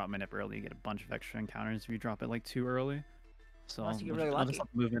if you drop Manip early, you get a bunch of extra encounters if you drop it like too early. So Unless you get I'll really just lucky. let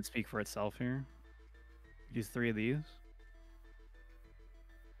the movement speak for itself here. Do 3 of these.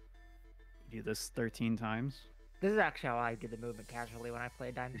 Do this 13 times. This is actually how I did the movement casually when I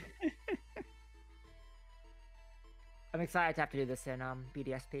played Diamond. I'm excited to have to do this in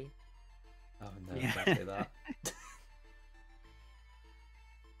BDSP. Oh no, Yeah. don't say that.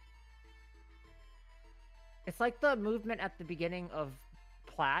 It's like the movement at the beginning of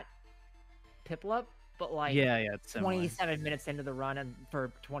Plat, Piplup, but like Yeah, it's similar. 27 minutes into the run and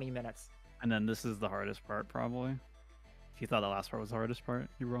for 20 minutes. And then this is the hardest part, probably. If you thought the last part was the hardest part,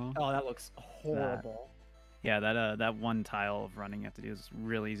 you're wrong. Oh, that looks horrible. Yeah, that one tile of running you have to do is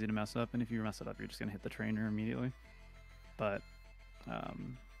really easy to mess up, and if you mess it up, you're just gonna hit the trainer immediately. But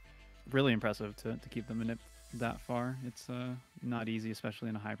really impressive to keep the Manip that far. It's not easy, especially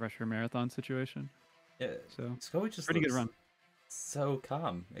in a high pressure marathon situation. Yeah, So Scour just pretty good looks run. so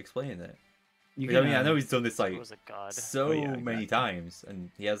calm explaining it. You I mean, can, I know he's done this like was a god. so Oh, yeah, many exactly. times,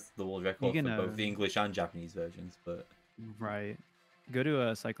 and he has the world record can, for both the English and Japanese versions. But right. Go to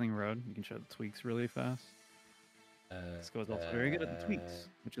a cycling road. You can show the tweaks really fast. Scour's also very good at the tweaks,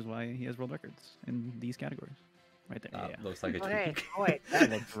 which is why he has world records in these categories. Right there. that Yeah. looks like a Okay. tweak. Oh, wait. That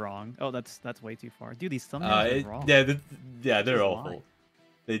looked wrong. Oh, that's way too far. Dude, these thumbnails are wrong. Yeah, they're Just awful. lie.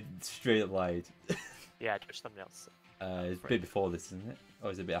 They straight lied. Yeah, Twitch thumbnails. It's a bit before this, isn't it? Or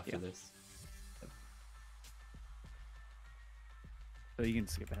is it a bit after Yeah. this? So you can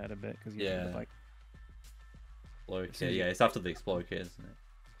skip ahead a bit because you Yeah. have like Explorer As soon kit. as Yeah, you- it's after the Explorer kit, isn't it?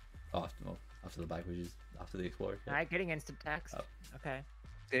 Oh, after the bag, which is after the Explorer kit. All right, getting instant text. Oh. Okay.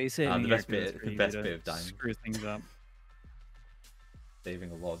 they say the best bit of time. screw things up.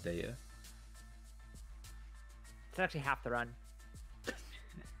 Saving a lot of data. It's actually half the run.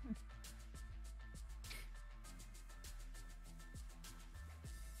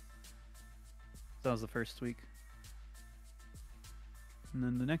 That was the first tweak. And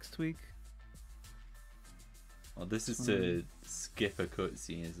then the next tweak, Well, this is to skip a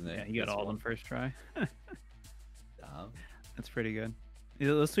cutscene, isn't it? yeah, you got This all of them one. first try. Damn. That's pretty good. Yeah,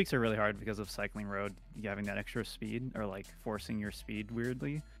 those tweaks are really hard because of cycling road. You having that extra speed or like forcing your speed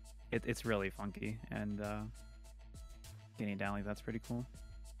weirdly. It's really funky, and getting it down like that's pretty cool.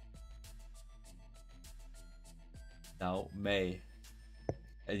 Now, May,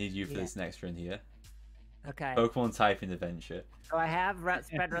 I need you for Yeah. this next run here. Okay. Pokemon typing adventure. So I have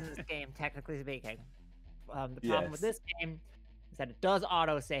sped run this game, technically speaking. The problem with Yes. this game is that it does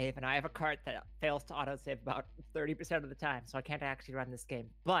autosave, and I have a cart that fails to autosave about 30% of the time, so I can't actually run this game.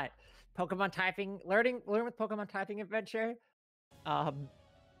 But Pokemon typing, learn with Pokemon typing adventure,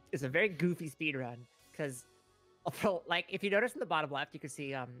 is a very goofy speed run because, like, if you notice in the bottom left, you can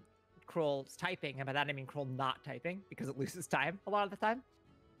see Kroll's typing, and by that I mean Kroll not typing because it loses time a lot of the time.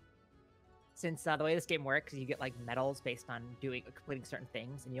 Since the way this game works, you get like medals based on completing certain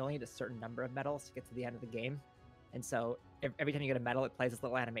things, and you only need a certain number of medals to get to the end of the game. And so every time you get a medal, it plays this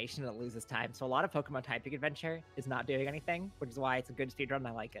little animation and it loses time. So a lot of Pokemon typing adventure is not doing anything, which is why it's a good speedrun and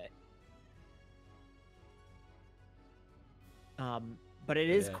I like it. But it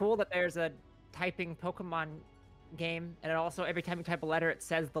is Yeah. cool that there's a typing Pokemon game, and it also every time you type a letter, it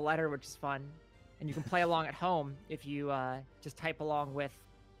says the letter, which is fun. And you can play along at home if you just type along with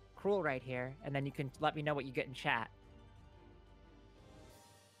Cruel right here, and then you can let me know what you get in chat.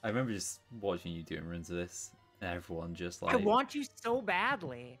 I remember just watching you doing runs of this, and everyone just I like. want you so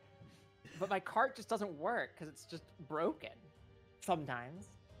badly, but my cart just doesn't work because it's just broken sometimes.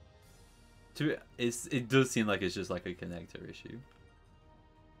 It does seem like it's just like a connector issue.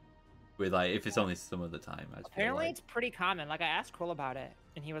 With like, if it's only some of the time, I feel Apparently, like. it's pretty common. Like I asked Cruel about it,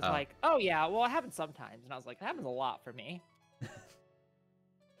 and he was Oh. like, "Oh yeah, well it happens sometimes," and I was like, "It happens a lot for me."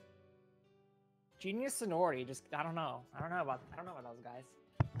 Genius Sonority, just I don't know about those guys.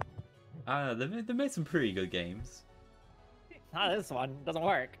 I don't know, they made some pretty good games. Not this one, doesn't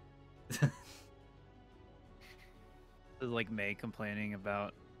work. This is like May complaining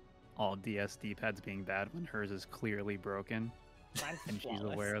about all DS D-pads being bad when hers is clearly broken, Mine's and she's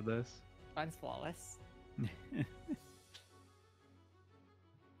flawless. aware of this. Mine's flawless.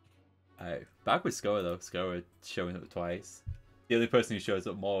 Alright, back with Scour though. Scour showing up twice. The only person who shows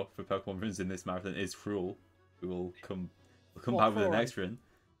up more for Pokemon runs in this marathon is Cruel, who will come Well, back with the Cruel next run.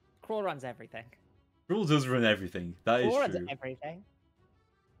 Cruel runs everything. Cruel does run everything. That is Cruel runs true. everything.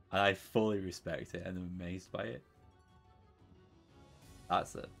 And I fully respect it and I'm amazed by it.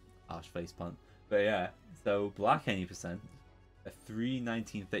 That's a harsh face plant. But yeah, so black any percent, a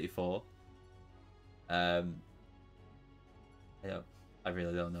 3:19:34. I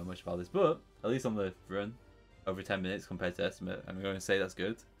really don't know much about this, but at least on the run, over 10 minutes compared to estimate, I'm going to say that's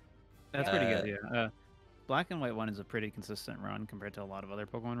good. That's pretty good, yeah. Black and White 1 is a pretty consistent run compared to a lot of other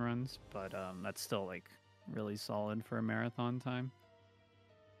Pokemon runs, but that's still like really solid for a marathon time.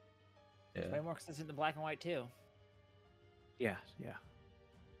 It's Yeah. way more consistent than Black and White too. Yeah.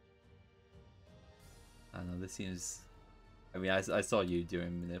 I know this seems. I mean, I saw you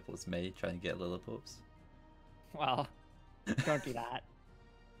doing Manipulus May trying to get Lillipups. Well, don't do that.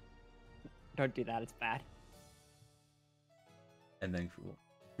 Don't do that. It's bad. And then Cruel.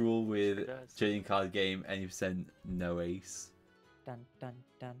 Cruel with Sure does. trading card game, any percent, no ace. Dun dun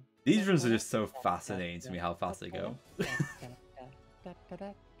dun. These runs are just so fascinating to me how fast they go.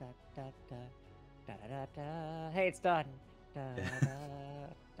 Hey, it's done.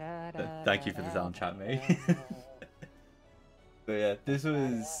 Thank you for the sound chat, mate. But yeah, this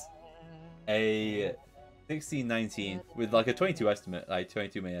was a 16:19 with like a 22 estimate, like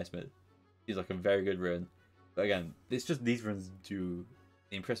 22 minute estimate. Seems like a very good run. But again, it's just these runs do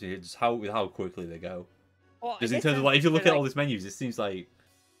impress me. Just with how quickly they go. Well, Just in terms of like, if you look at all these menus, it seems like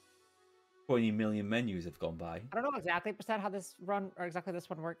 20 million menus have gone by. I don't know exactly percent how this run or exactly this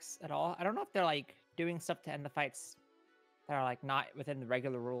one works at all. I don't know if they're like doing stuff to end the fights that are like not within the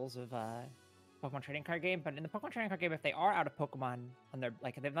regular rules of Pokemon trading card game. But in the Pokemon trading card game, if they are out of Pokemon on their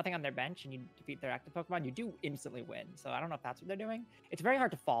if they have nothing on their bench and you defeat their active Pokemon, you do instantly win. So I don't know if that's what they're doing. It's very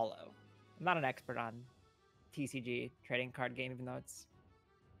hard to follow. I'm not an expert on TCG trading card game, even though it's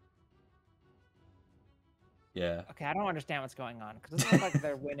Yeah. okay. I don't understand what's going on because it doesn't look like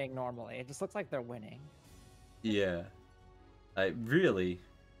they're winning normally. It just looks like they're winning. Yeah. Like, really,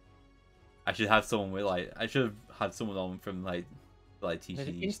 I should have someone with like, I should have had someone on from like There's an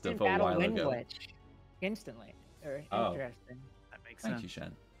TCG instant stuff a battle while win ago. glitch. Instantly. Oh. Interesting. That makes Thank sense. you,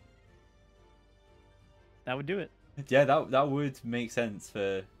 Shen. That would do it. Yeah, that would make sense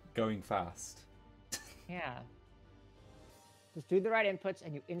for going fast. Yeah. Just do the right inputs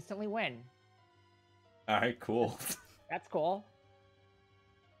and you instantly win. Alright, cool. That's cool.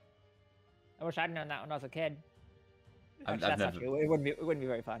 I wish I'd known that when I was a kid. I've Actually, that's not never- true. It wouldn't be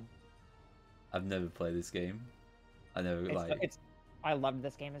very fun. I've never played this game. I never I loved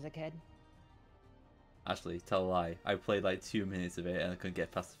this game as a kid. Actually, tell a lie. I played like 2 minutes of it and I couldn't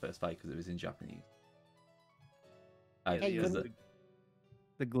get past the first fight because it was in Japanese. Hey, you because couldn't-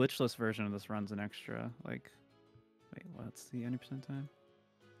 The glitchless version of this runs an extra, like, wait, what's the 90% time?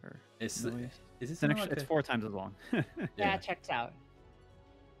 Or it's no, is this it's, an not extra, like it's a- 4 times as long. Yeah, it checks out.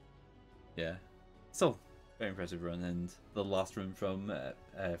 Yeah. So very impressive run, and the last run from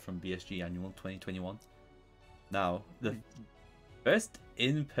BSG Annual 2021. Now the first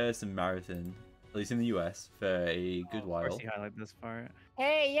in-person marathon, at least in the US, for a good Of while. course you highlight this part.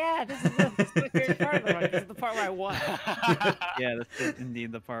 Hey, yeah, this is my favorite part of the run. This is the part where I won. Yeah, this is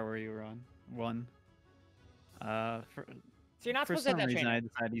indeed the part where you won. For, So you're not for supposed to some have that reason, trainer. I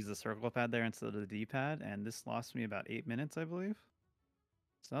decided to use the circle pad there instead of the D-pad, and this lost me about 8 minutes, I believe.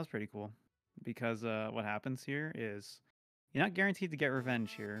 So that was pretty cool. Because what happens here is you're not guaranteed to get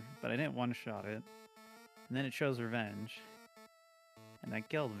revenge here, but I didn't one-shot it. And then it shows revenge. And that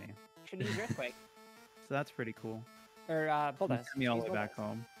killed me. Should use Earthquake. So that's pretty cool. Or It Bulldoze. took me all the Use way back Bulldoze.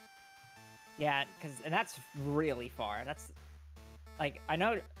 home. Yeah, and that's really far. That's like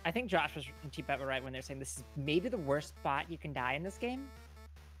I think Josh was and Cheap Bet were right when they're saying this is maybe the worst spot you can die in this game.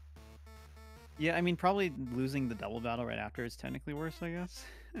 Yeah, I mean, probably losing the double battle right after is technically worse, I guess.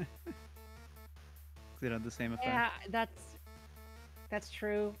 'Cause it had the same effect. Yeah, that's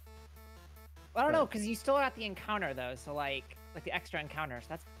true. I don't know, because you still got the encounter though, so like the extra encounters.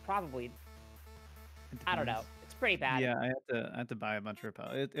 That's probably I don't know. Depends. It's pretty bad. Yeah, I had to buy a bunch of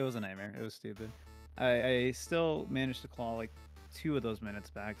repel. It was a nightmare. It was stupid. I still managed to claw like 2 of those minutes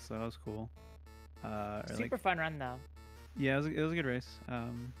back, so that was cool. Or, like, Super fun run though. yeah, it was a good race.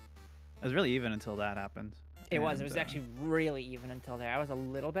 It was really even until that happened. It was And, actually really even until there. I was a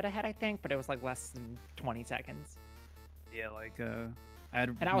little bit ahead, I think, but it was like less than 20 seconds. yeah, like I had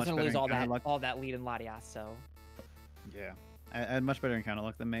And I was much gonna better lose encounter luck. all that lead in Latias, so Yeah, I had much better encounter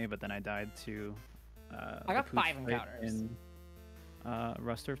luck than May, but then I died to. I got the pooch 5 fight encounters. in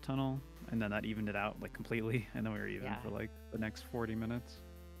Rusturf Tunnel, and then that evened it out like completely, and then we were even Yeah. for like the next 40 minutes.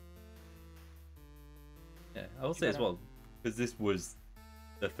 Yeah, I will say as well, because this was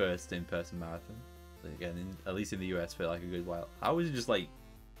the first in-person marathon. Like, again, at least in the US for like a good while. How was it just like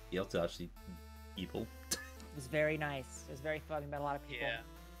be able to actually people? it was very nice. It was very fun. We met a lot of people.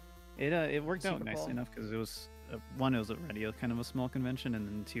 It worked out Super nicely cool. enough because it was one, it was already a kind of a small convention, and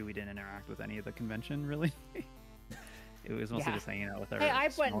then 2, we didn't interact with any of the convention really. It was mostly Yeah. just hanging out with our. Hey, I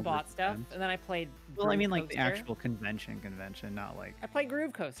went small and group bought of stuff, friends. and then I played. Well, I Groove mean, like the Coaster. actual convention, not like I played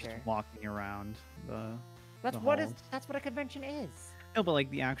Groove just Coaster. walking around the. That's the what halls. that's what a convention is. No, but like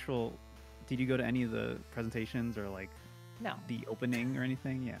the actual. Did you go to any of the presentations or like No, the opening or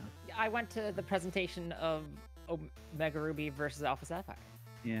anything? Yeah. I went to the presentation of Omega Ruby versus Alpha Sapphire.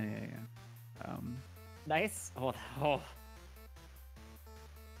 Yeah. Nice. Oh.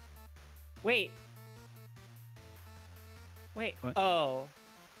 Wait. What? Oh.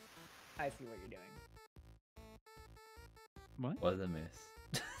 I see what you're doing. What? What did I miss?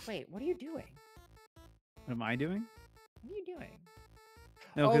 Wait, what are you doing? What am I doing? What are you doing?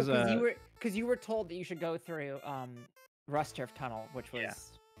 No, because you were told that you should go through Rusturf Tunnel, which was Yeah.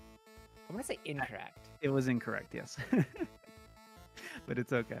 I'm gonna say incorrect. it was incorrect. Yes. But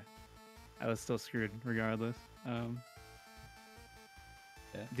it's okay. I was still screwed regardless. Yeah.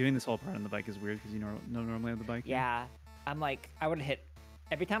 Doing this whole part on the bike is weird because you normally have the bike. here. Yeah, I'm like I would hit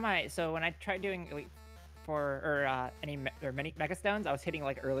every time so when I tried doing Elite any many Mega Stones, I was hitting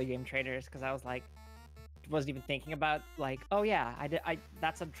like early game trainers because I was like, wasn't even thinking about like, oh yeah,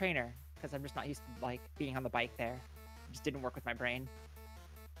 that's a trainer because I'm just not used to like being on the bike there. It just didn't work with my brain.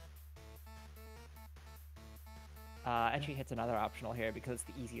 Etchy hits another optional here because it's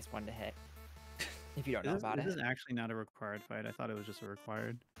the easiest one to hit. If you don't know about it. This is actually not a required fight. I thought it was just a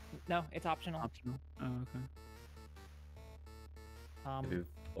required. No, it's optional. Optional. Oh, okay.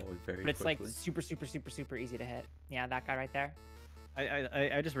 Very But it's quickly. like super easy to hit. Yeah, that guy right there.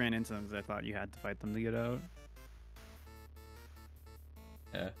 I just ran into them because I thought you had to fight them to get out.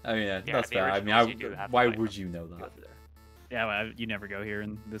 Yeah, I mean, Yeah, that's the fair. I originals, mean, you do have to why fight would them. you know Go that? through there. Yeah, well, you never go here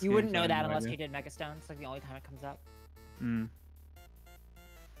in this You game, wouldn't so I know that have no unless idea. you did Mega Stones. It's like the only time it comes up. Mm.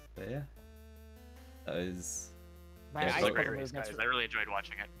 But yeah, that is. My Yeah, ice so- Great puzzle race, movement's guys. I really enjoyed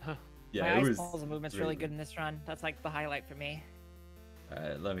watching it. Yeah, my it ice was. puzzle movement's really really good in this run. That's like the highlight for me.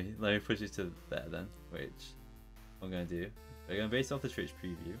 Alright, let me push you to there then. Which I'm gonna do. We're gonna base off the Twitch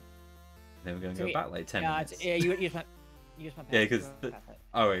preview. Then we're gonna So go we- back like 10 Yeah, minutes. yeah, you just went. Yeah, 'cause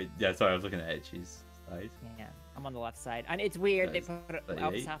Oh wait, yeah. Sorry, I was looking at Etchy's side. Yeah, I'm on the left side, and it's weird. They Nice. put Alpha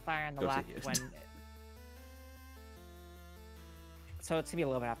 38. Sapphire on the Go to left you. when. So it's gonna be a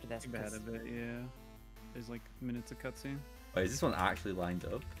little bit after this. Too bad 'cause- of it, yeah. There's like minutes of cutscene. Wait, is this one actually lined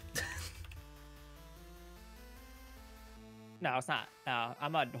up? No, it's not. No,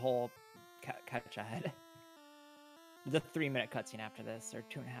 I'm a whole catch ahead. The 3-minute cutscene after this, or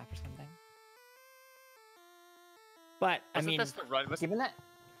 2.5 or something. But I Wasn't mean, this the run? given that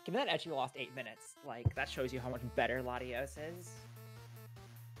Etchy lost 8 minutes, like that shows you how much better Latios is.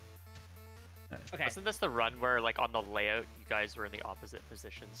 Okay, Wasn't this the run where, like, on the layout, you guys were in the opposite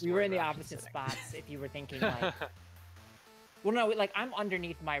positions? we were where in the you're actually opposite sitting? spots. If you were thinking like, well, no, like I'm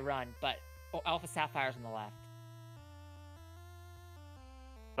underneath my run, but Alpha Sapphire's on the left.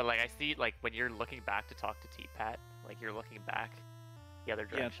 But like, I see, like, when you're looking back to talk to T-Pat, like, you're looking back the other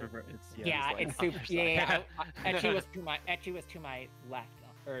Yeah, it's, direction. it's Yeah, he's, like, it's on super. your Yeah, side. Etchy was to my left,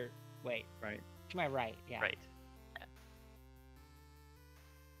 or wait, right. to my right. Yeah. Right.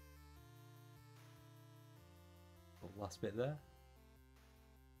 The last bit there.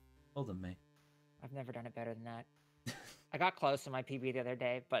 Well done, mate. I've never done it better than that. I got close to my PB the other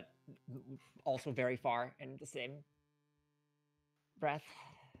day, but also very far in the same breath.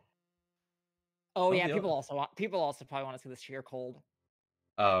 Oh Well, yeah, the people also probably want to see the sheer cold.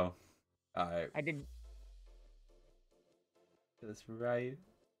 Oh, alright. I did. That's right.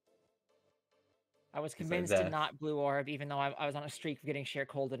 I was like convinced to that. not blue orb, even though I was on a streak of getting sheer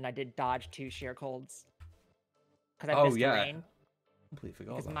cold, and I did dodge 2 sheer colds because I Oh, missed yeah. the rain Completely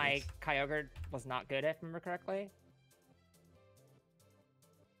forgot because about my this. Kyogre was not good, if I remember correctly.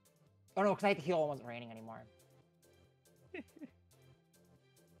 Oh no, because I had to heal and it wasn't raining anymore. I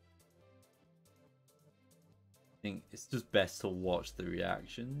think it's just best to watch the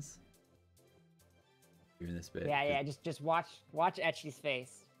reactions during this bit. Yeah, 'cause- yeah. Just watch Etchy's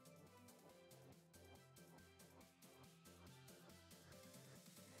face.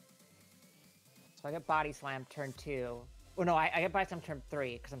 So I get body slam turn 2. Oh no, I get body slam turn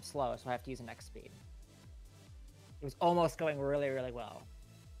 3 because I'm slow, so I have to use an X speed. It was almost going really, really well.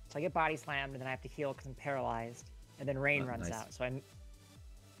 So I get body slammed, and then I have to heal because I'm paralyzed, and then rain Oh, runs nice. out. So I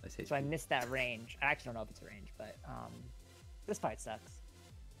HP. missed that range. I actually don't know if it's a range, but this fight sucks.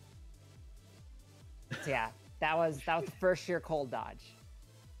 So yeah, that was the first sheer cold dodge.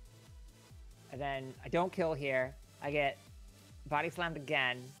 And then I don't kill here. I get body slammed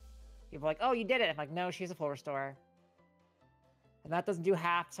again. People are like, "Oh, you did it!" I'm like, "No, she's a full restore." And that doesn't do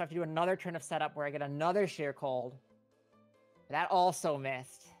half, so I have to do another turn of setup where I get another sheer cold. That also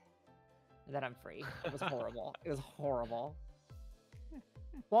missed. And then I'm free. It was horrible. It was horrible.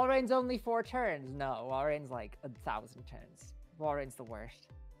 Walreign's only 4 turns. No, Walreign's like 1,000 turns. Walreign's the worst.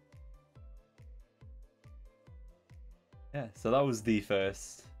 Yeah, so that was the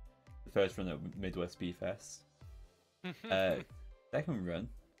first run at Midwest B Fest. Second run,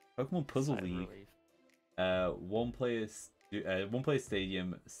 Pokemon Puzzle Sigh of League. relief. One player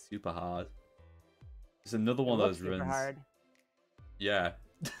stadium, super hard. It's another one It of looks those super runs. hard. Yeah,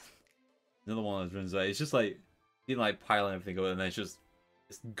 another one of those runs. Where it's just like you can like piling everything up, and then it's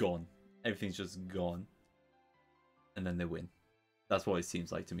gone. Everything's just gone, and then they win. That's what it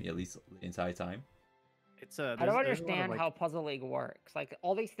seems like to me, at least the entire time. It's I don't there's a lot of, understand like- how Puzzle League works. Like,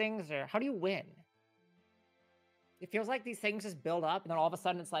 all these things are... How do you win? It feels like these things just build up, and then all of a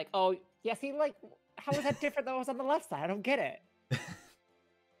sudden it's like, oh, yeah, see, like, how is that different than what was on the left side? I don't get it.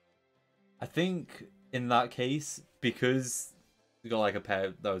 I think in that case, because we got like a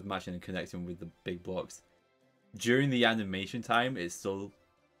pair that was matching and connecting with the big blocks, during the animation time, it's still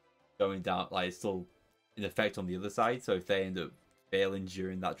going down, like it's still an effect on the other side. So if they end up failing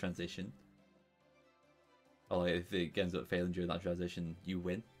during that transition, or like if it ends up failing during that transition, you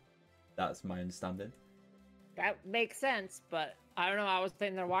win. That's my understanding. That makes sense, but I don't know. I was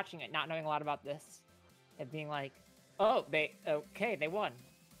sitting there watching it, not knowing a lot about this, and being like, "Oh, they won."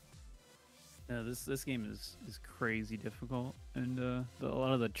 Yeah, this game is crazy difficult, and a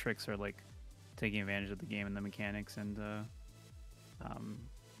lot of the tricks are like taking advantage of the game and the mechanics, and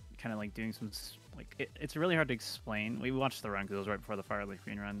kind of like doing some it's really hard to explain. We watched the run because it was right before the Firelight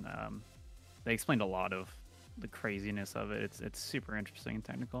Green run. They explained a lot of the craziness of it. It's super interesting and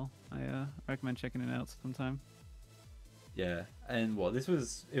technical. I recommend checking it out sometime. Yeah, and it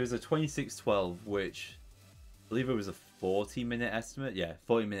was a 26-12, which I believe it was a 40-minute estimate. Yeah,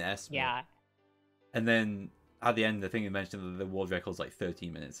 40-minute estimate. Yeah. And then at the end, I think it mentioned that the world record's like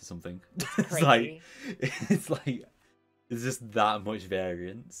 13 minutes or something. Crazy. it's like there's just that much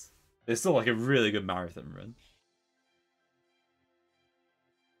variance. It's still like a really good marathon run.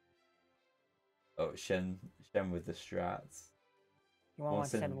 Oh, Shen with the strats. You want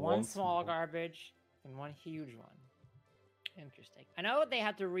to send one small garbage and one huge one. Interesting. I know they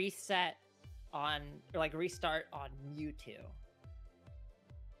had to reset on, or like restart on Mewtwo.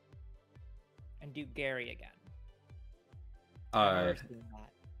 And do Gary again. I've never seen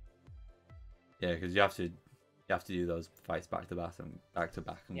that. Yeah, because you have to do those fights back to back.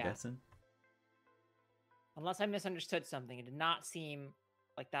 I'm guessing. Unless I misunderstood something, it did not seem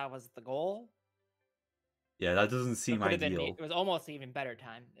like that was the goal. Yeah, that doesn't seem ideal. It was almost even better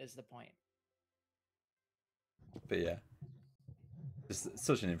time, is the point. But yeah, just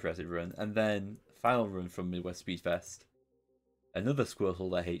such an impressive run. And then final run from Midwest Speedfest. Another Squirtle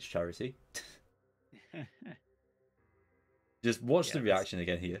that hates charity. Just watch the reaction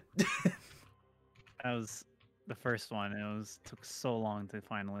again here. That was the first one. It took so long to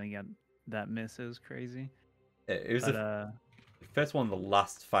finally get that miss. It was crazy. It was the first one, the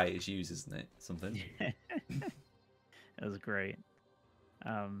last fight is used, isn't it? Something. It was great.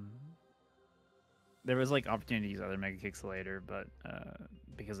 There was like opportunity to use other Mega Kicks later, but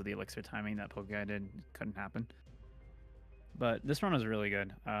because of the elixir timing that Pokeguy did, couldn't happen. But this run was really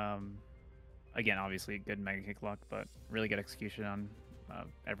good. Again, obviously good Mega Kick luck, but really good execution on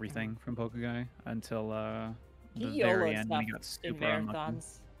everything from Pokeguy until the very end when he got super unlucky.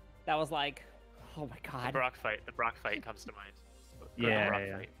 That was like, oh my god. The Brock fight comes to mind. Yeah,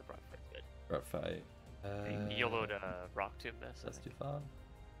 the Brock fight's good. Brock fight. He YOLO'd Rock Tomb this. That's too far.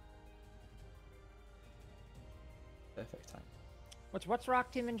 Perfect time. What's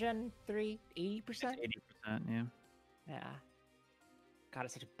Rock Tomb in Gen 3? 80%? 80%, yeah. Yeah. God,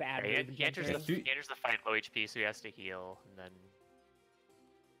 it's such a bad Yeah, move in he Gen enters 3. the fight low HP, so he has to heal, and then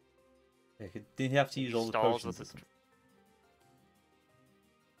Yeah, didn't he have to use all the stalls potions? with his...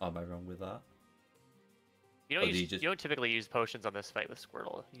 Oh, am I wrong with that? You Or don't, did he you just- don't typically use potions on this fight with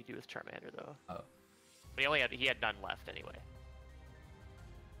Squirtle. You do with Charmander, though. Oh. But he had none left anyway.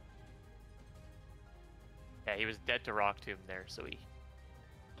 Yeah, he was dead to Rock Tomb there, so he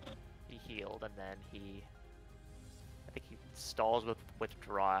healed, and then I think he stalls with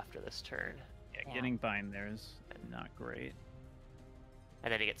withdraw after this turn. Yeah, getting bind there is not great.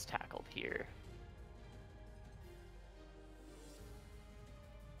 And then he gets tackled here.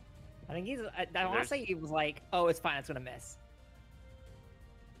 I think I want to say he was like, oh, it's fine, it's going to miss.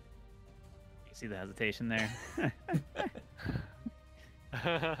 You see the hesitation there?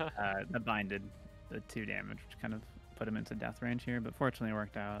 That binded the 2 damage, which kind of put him into death range here, but fortunately it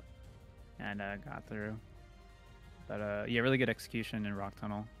worked out and got through. But yeah, really good execution in Rock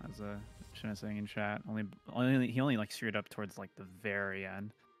Tunnel, as Shin was saying in chat. He only like screwed up towards like the very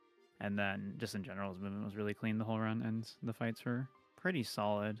end, and then just in general his movement was really clean the whole run, and the fights were pretty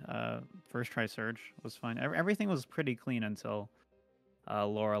solid. First try surge was fine. Everything was pretty clean until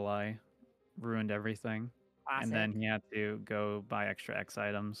Lorelei ruined everything. Classic. And then he had to go buy extra X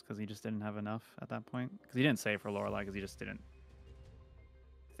items because he just didn't have enough at that point. Because he didn't save for Lorelei because he just didn't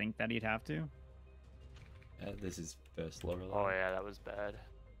think that he'd have to. This is first Lorelei. Oh yeah, that was bad.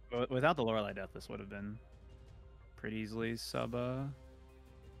 But without the Lorelei death, this would have been pretty easily sub,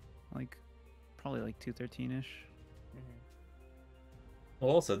 like, probably like 213-ish. Well,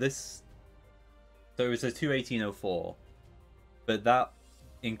 also this, so it was a 218.04, but that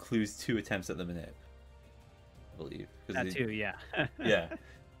includes 2 attempts at the manip, I believe. That too, yeah. Yeah.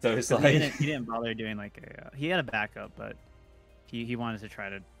 So it's 'Cause like he didn't bother doing like he had a backup, but he wanted to try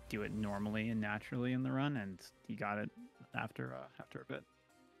to do it normally and naturally in the run, and he got it after a bit.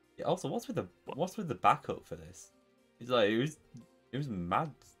 Yeah, also, what's with the backup for this? It's like it was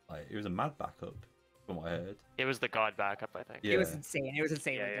mad. Like it was a mad backup from what I heard. It was the god backup, I think. Yeah. It was insane. It was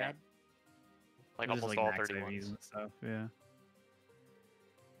insanely Yeah. good. like Just, almost like, all max 31s. IVs and stuff. Yeah.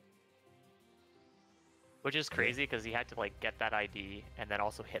 Which is crazy because he had to like get that ID and then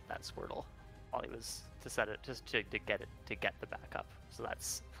also hit that Squirtle while he was to set it just to get it to get the backup. So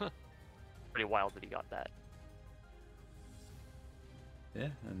that's pretty wild that he got that. Yeah,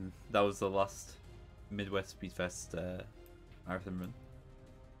 and that was the last Midwest Speedfest marathon run.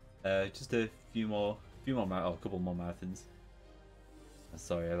 Just a couple more marathons.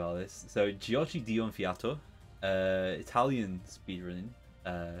 Sorry about this. So Giorgi Dion Fiato, Italian speedrunning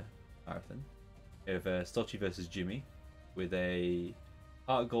marathon. We have Stocci versus Jimmy with a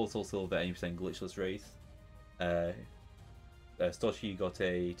heart gold soul silver 80% glitchless race. Stocci got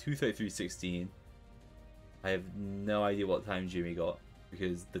a 2:33.16. I have no idea what time Jimmy got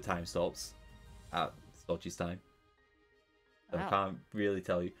because the time stops at Stocci's time. So I can't really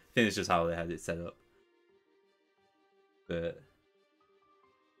tell you. I think it's just how they had it set up. But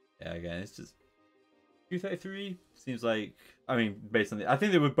yeah, again, it's just 2:33 seems like. I mean, based on I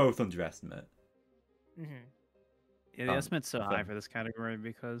think they were both underestimate. Yeah, the estimate's so high for this category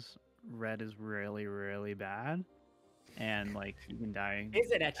because red is really, really bad, and like you can die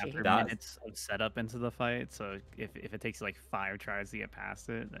Is it Etchy? after minutes of setup into the fight. So if it takes like 5 tries to get past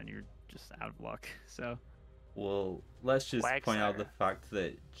it, then you're just out of luck. So well, let's just point out the Wagsire. fact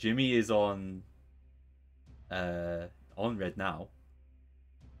that Jimmy is on red now,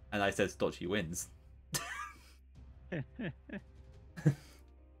 and I said Stocci wins.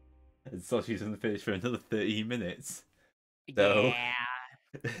 And Stocci's on the finish for another 30 minutes. So, Yeah.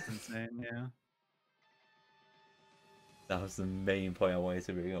 it's insane. Yeah. that was the main point I wanted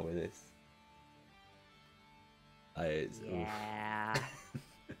to bring up with this. Yeah.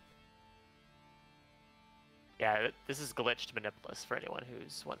 Yeah, this is glitched Manipulus for anyone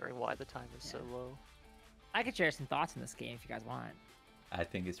who's wondering why the time is so low. I could share some thoughts on this game if you guys want. I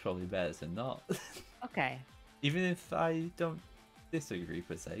think it's probably better than not. Okay. Even if I don't disagree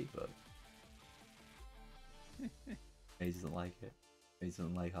per se, but he doesn't like it. He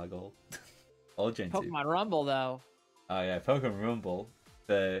doesn't like our goal. Or Gen 2. Pokemon Rumble, though. Oh yeah, Pokemon Rumble.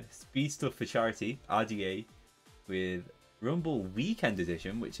 The Speed Stuff for Charity, RDA, with Rumble Weekend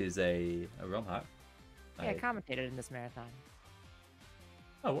Edition, which is a ROM hack. Yeah, I commentated in this marathon.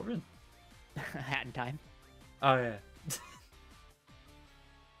 Oh, what run? Hat in time. Oh yeah.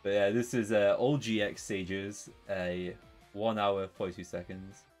 But yeah, this is all GX stages, a 1 hour 42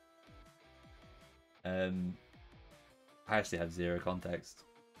 seconds. I actually have zero context,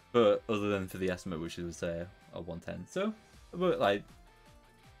 but other than for the estimate, which was a 110, so about like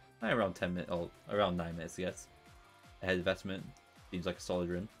around 10 minutes or around 9 minutes, I guess, ahead of estimate. Seems like a solid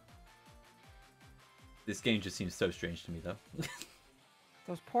run. This game just seems so strange to me, though.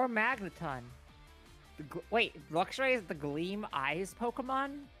 Those poor Magneton. Wait, Luxray is the Gleam Eyes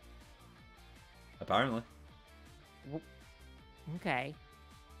Pokemon? Apparently. Okay.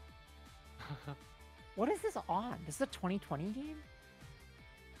 What is this on? This is a 2020 game?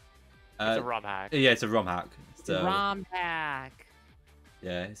 It's a ROM hack. Yeah, it's a ROM hack. So, ROM hack.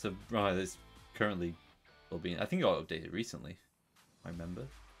 yeah, it's a ROM hack that's currently still being. I think it got updated recently. I remember,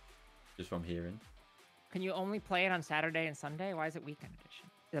 just from hearing. Can you only play it on Saturday and Sunday? Why is it weekend edition?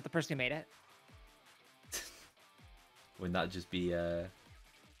 Is that the person who made it? Wouldn't that just be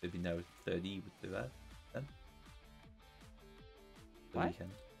maybe no 30 would do that then? The What? weekend.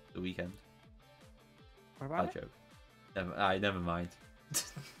 The weekend. What Bad about it? joke. Never mind.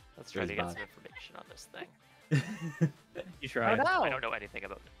 Let's try to It get was some information on this thing. You try. Oh no! I don't know anything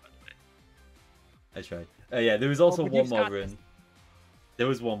about it, by the way. I tried. Yeah, there was also but one you've more got run. this. There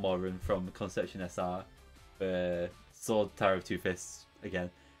was one more run from Conception SR for Sword Tower of Two Fists again.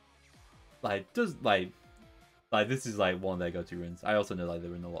 Like this is like one of their go-to runs. I also know like they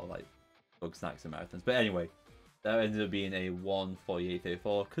run a lot of like bug snacks and marathons. But anyway, that ended up being a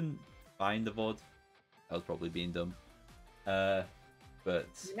 1:48.34. Couldn't find the VOD. That was probably being dumb. But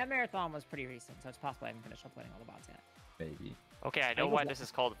That marathon was pretty recent, so it's possible I haven't finished uploading all the bots yet. maybe. Okay, I know why this is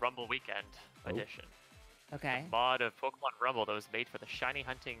called Rumble Weekend Edition. Okay. Mod of Pokemon Rumble that was made for the shiny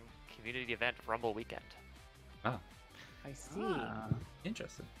hunting community event Rumble Weekend. Ah, I see.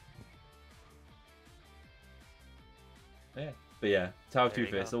 interesting. Yeah, but yeah, Tower of There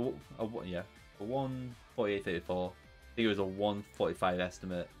Two you Fists. A 1:48.34. I think it was a 1:45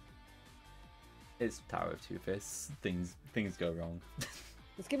 estimate. It's Tower of Two Fists. Things go wrong.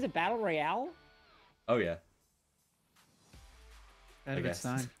 This game's a battle royale? Oh yeah, That's a I good guess.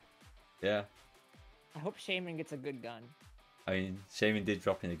 sign. yeah. I hope Shaman gets a good gun. I mean, Shaman did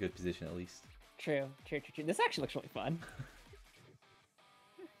drop in a good position at least. True. This actually looks really fun.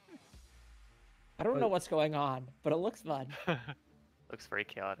 I don't know what's going on, but it looks fun. Looks very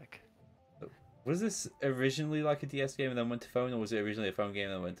chaotic. Was this originally like a DS game and then went to phone, or was it originally a phone game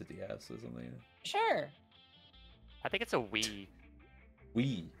and then went to DS or something? Sure. I think it's a Wii.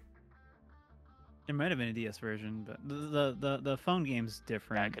 Wii. There might have been a DS version, but the phone game's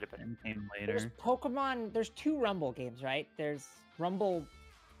different. Yeah, it could have been. And came There's later. Pokemon. There's 2 Rumble games, right? There's Rumble,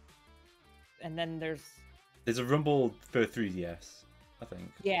 and then there's There's a Rumble for 3DS, I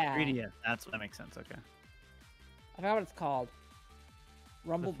think. yeah. 3DS. That makes sense. Okay. I forgot what it's called.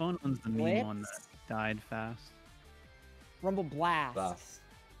 Rumble The phone one's the mean one that Blitz? died fast. Rumble Blast. That's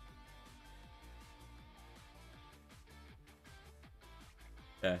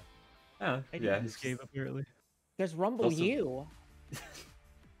yeah. Oh, yeah. This game apparently. There's Rumble Also- U.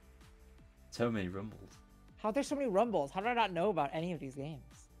 So many Rumbles. How are there so many Rumbles? How did I not know about any of these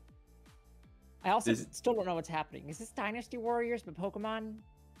games? I also Is- still don't know what's happening. Is this Dynasty Warriors but Pokemon?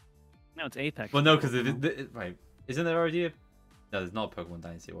 No, it's Apex. Well, no, because right, isn't there already a? No, there's not Pokemon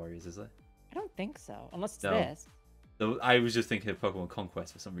Dynasty Warriors, is there? I don't think so. Unless it's No. this. No, I was just thinking of Pokemon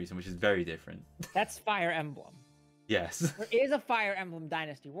Conquest for some reason, which is very different. That's Fire Emblem. Yes. There is a Fire Emblem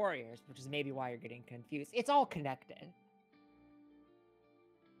Dynasty Warriors, which is maybe why you're getting confused. It's all connected.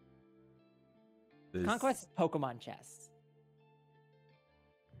 There's, Conquest is Pokemon chess.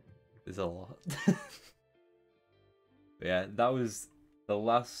 There's a lot. But yeah, that was the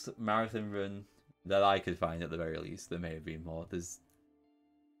last marathon run that I could find at the very least. There may have been more. There's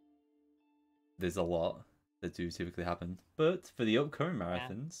a lot that do typically happen. But for the upcoming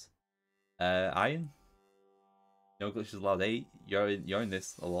marathons, Iron, No Glitches Allowed 8, you're in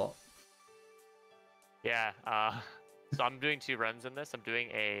this a lot. Yeah. So I'm doing 2 runs in this. I'm doing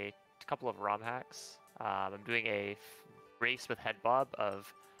a couple of ROM hacks. I'm doing a race with head bob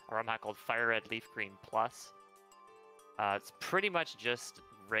of a ROM hack called Fire Red Leaf Green Plus. It's pretty much just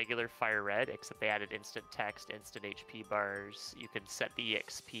regular Fire Red, except they added instant text, instant HP bars. You can set the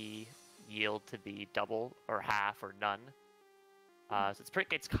EXP yield to be double or half or none. So it's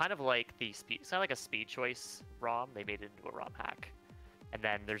kind of like it's kind of like a speed choice ROM. They made it into a ROM hack. And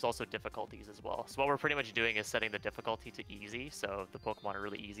then there's also difficulties as well. So what we're pretty much doing is setting the difficulty to easy. So if the Pokemon are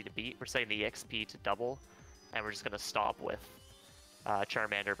really easy to beat, we're setting the EXP to double, and we're just gonna stop with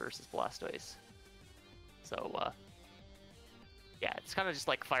Charmander versus Blastoise. So yeah, it's kind of just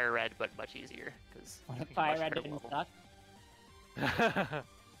like Fire Red, but much easier because Fire Red didn't suck.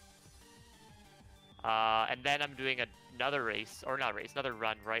 And then I'm doing another another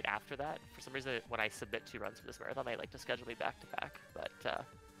run right after that. For some reason, when I submit 2 runs for this marathon, I like to schedule me back to back. But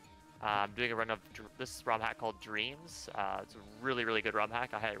I'm doing a run of this ROM hack called Dreams. It's a really, really good ROM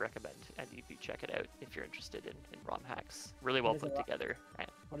hack. I highly recommend, and you do check it out if you're interested in ROM hacks. Really well What is put it, together. And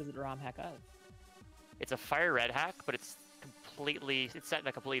What is it a ROM hack of? it's a Fire Red hack, but it's set in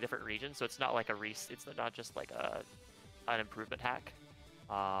a completely different region, so it's not like it's not just like an improvement hack.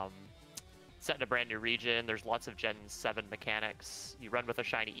 Set in a brand new region. There's lots of Gen 7 mechanics. You run with a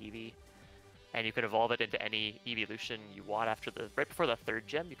shiny Eevee, and you can evolve it into any evolution you want right before the 3rd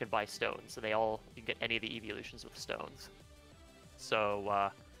gym. You can buy stones, and you can get any of the evolutions with stones. So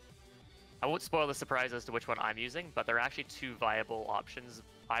I won't spoil the surprise as to which one I'm using, but there are actually 2 viable options.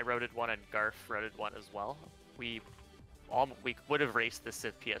 I roaded one, and Garf roaded one as well. We would have raced this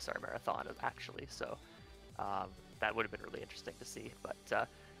at PSR marathon actually, so that would have been really interesting to see. But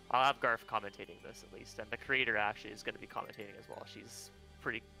I'll have Garf commentating this at least, and the creator actually is going to be commentating as well. She's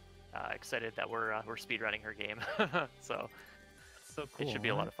pretty excited that we're speedrunning her game, so So cool. it should be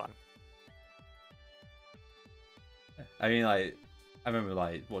a lot of fun. I mean, like, I remember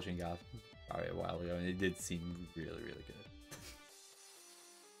like watching Gav a while ago, and it did seem really, really good.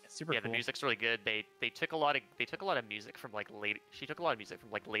 Super Yeah, cool. the music's really good. They took a lot of music from like she took a lot of music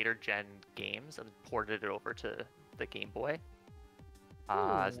from like later gen games and ported it over to the Game Boy.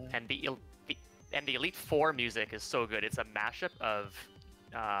 Ooh. And the Elite Four music is so good. It's a mashup of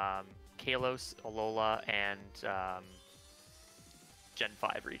Kalos, Alola, and Gen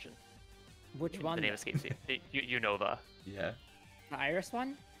 5 region. Which one? The name escapes me. Unova. Yeah. The Iris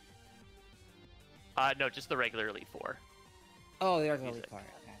one? No, just the regular Elite Four. Oh, there's a Music. part.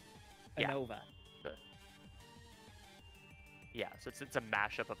 Okay. Yeah. Unova. Yeah, so it's a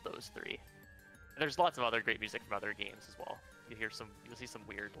mashup of those 3. And there's lots of other great music from other games as well. You'll see some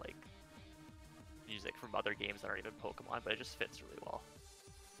weird like music from other games that aren't even Pokemon, but it just fits really well.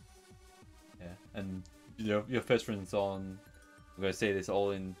 Yeah, and your first run's on. I'm gonna say this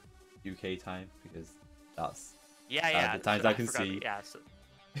all in UK time because that's Yeah. the times so I can forgot- see. Yeah, so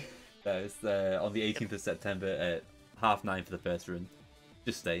it's on the 18th of September at 9:30 for the first run.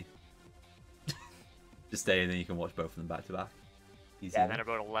 Just stay. Just stay, and then you can watch both of them back to back. Easy. and then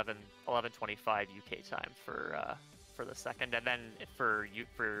about 11:25 UK time for the second, and then for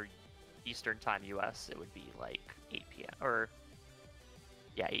Eastern time US, it would be like 8 p.m. or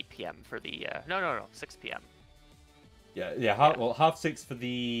yeah, 8 p.m. for the no, 6 p.m. Yeah, Yeah. well, 6:30 for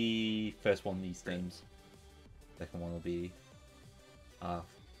the first one Eastern. Second one will be half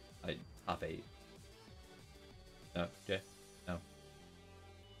 8. No, yeah, no,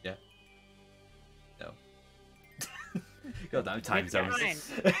 yeah, no. God damn time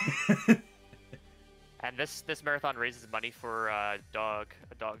zones. And this marathon raises money for a dog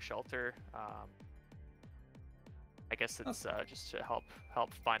shelter. I guess it's just to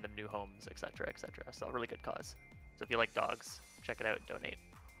help find them new homes, etc., etc. So a really good cause. So if you like dogs, check it out and donate.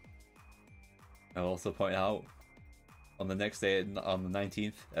 I'll also point out on the next day, on the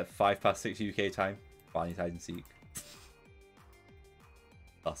 19th at 6:05 UK time, Barney's hide and seek.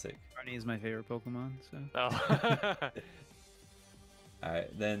 Classic. Barney is my favorite Pokemon, so. Oh.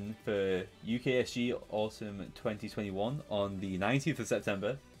 Alright, then for UKSG Autumn 2021 on the 19th of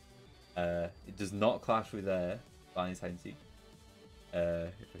September, it does not clash with Barney's hide and seek.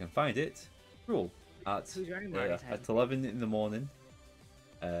 If I can find it, rule at Who's running Barney's hide and at seek? 11 in the morning.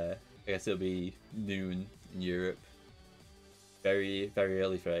 I guess it'll be noon in Europe. Very, very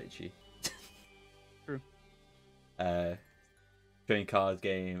early for Etchy. True. Trading card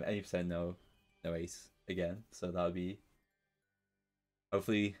game, 80% no ace again. So that'll be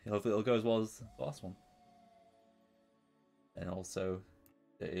hopefully it'll go as well as the last one. And also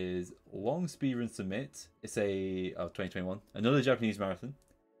there is long speedrun submit. It's 2021, another Japanese marathon.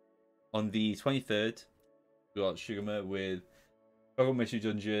 On the 23rd, we got Sugarma with Pokemon Mystery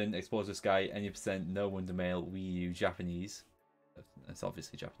Dungeon, Explore the Sky, 80% no Wonder Mail, Wii U, Japanese. That's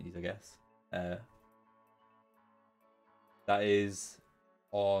obviously Japanese, I guess. That is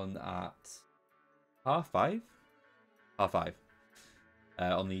on at 5:30. 5:30.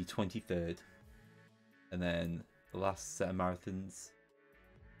 On the 23rd. And then the last set of marathons.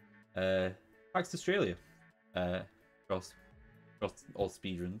 Back to Australia. Across all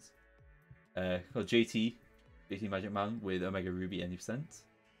speedruns. Got JT Magic Man with Omega Ruby 80%.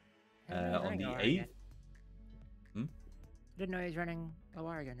 On the 8th. Didn't know he was running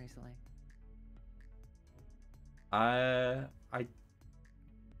Oregon recently. I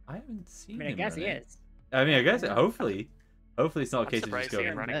haven't seen I mean, I him guess he running. is. I mean, I guess hopefully it's not a I'm case of just surprised he going.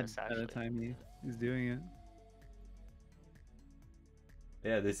 ain't running Dead this, by the actually. time he's doing it.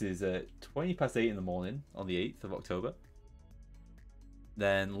 Yeah, this is 8:20 in the morning on the 8th of October.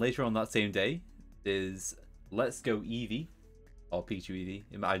 Then later on that same day is Let's Go Eevee or Pikachu Eevee.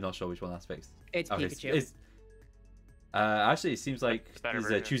 I'm not sure which one aspects. It's Pikachu. It's actually it seems like It's better it's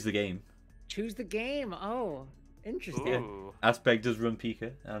version. choose the game. Choose the game. Oh, interesting. Ooh. Aspect does run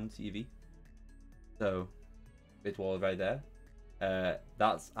Pika and Eevee, so bit wall right there.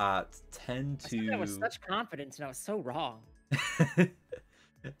 That's at 10 I said that with to. such confidence, and I was so wrong.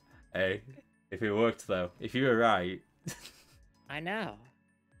 Hey, if it worked though, if you were right. I know.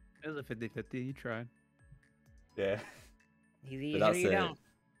 It was a 50-50. You tried. Yeah. He's But that's easy, you it. don't.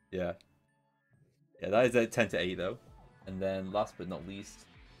 Yeah. Yeah, that is at 10 to 8 though. And then last but not least,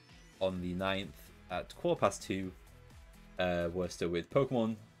 on the 9th at 2:15, we're still with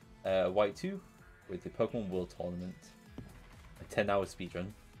Pokemon White 2 with the Pokemon World Tournament. A 10-hour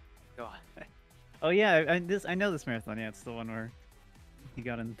speedrun. God. Oh yeah, I know this marathon. Yeah, it's the one where he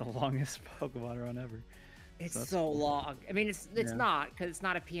got in the longest Pokemon run ever. It's that's so cool. long. I mean, it's Yeah. not, because it's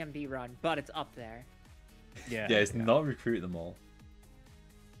not a PMB run, but it's up there. Yeah. Yeah, it's not recruit them all.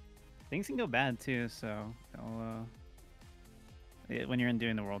 Things can go bad too, so when you're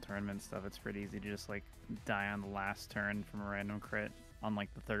doing the world tournament stuff, it's pretty easy to just like die on the last turn from a random crit on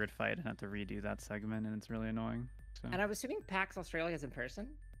like the third fight and have to redo that segment, and it's really annoying. So And I'm assuming PAX Australia is in person.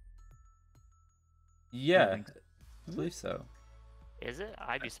 Yeah, think I believe so. Is it?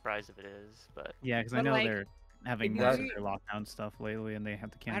 I'd be surprised if it is, but yeah, because I But, know like, they're having if more you- severe lockdown stuff lately, and they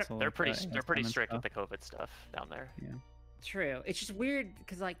have to cancel. they're pretty like, they're pretty and strict with stuff. the COVID stuff down there. True. It's just weird,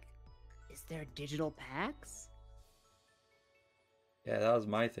 because, like, is there digital PAX? Yeah, that was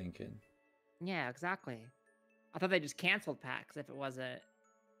my thinking. Yeah, exactly. I thought they just canceled PAX if it wasn't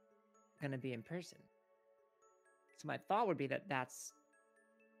going to be in person. So my thought would be that that's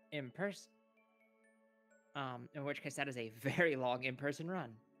in person. In which case that is a very long in-person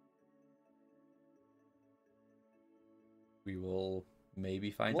run. We will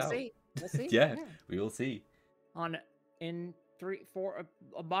maybe find We'll out. see. We'll see. Yeah, we will see. In 3, 4,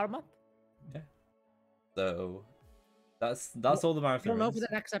 about a month. So that's all the marathon We'll know runs. for the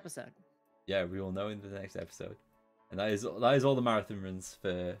next episode. Yeah, we will know in the next episode. And that is all the marathon runs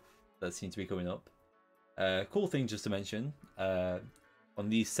that seem to be coming up. Cool thing just to mention, on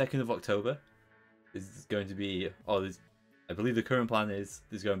the 2nd of October is going to be I I believe the current plan is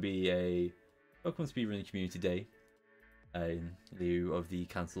there's going to be a Pokemon Speedrunning Community Day in lieu of the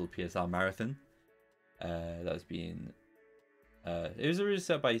cancelled PSR Marathon. That's been... it was originally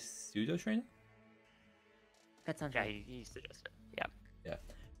set by Pseudo Trainer? That sounds Yeah, right. he suggested. Yeah. Yeah.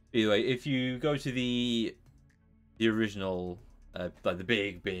 Either way, if you go to the original, like the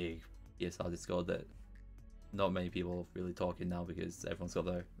big PSR Discord that not many people really talking now because everyone's got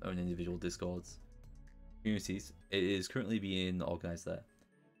their own individual Discords communities, it is currently being organized there.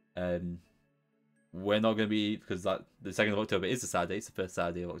 We're not going to be, because the 2nd of October is a Saturday, it's the first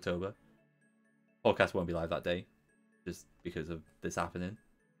Saturday of October. Podcast won't be live that day, just because of this happening.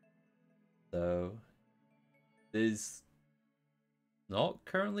 So, there's not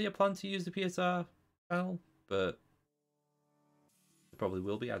currently a plan to use the PSR channel, but it probably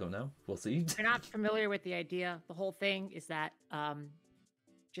will be, I don't know. We'll see. If you're not familiar with the idea, the whole thing is that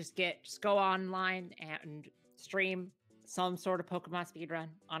just go online and stream some sort of Pokemon speedrun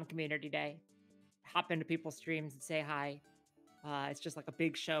on Community Day. Hop into people's streams and say hi. It's just like a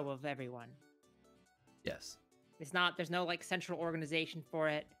big show of everyone. Yes. There's no like central organization for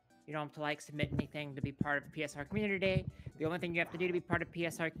it. You don't have to like submit anything to be part of PSR Community Day. The only thing you have to do to be part of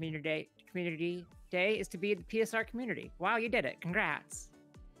PSR Community Day is to be in the PSR community. Wow, you did it. Congrats.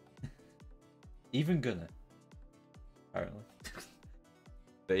 Even gonna. Apparently.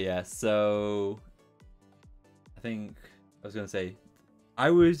 But yeah, so I think I was gonna say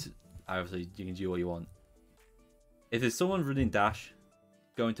obviously you can do what you want. If there's someone running Dash,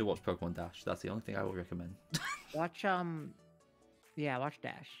 going to watch Pokemon Dash. That's the only thing I will recommend. Watch watch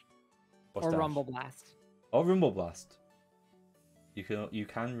Dash. Watch Or Dash. Rumble Blast. Or Rumble Blast. You can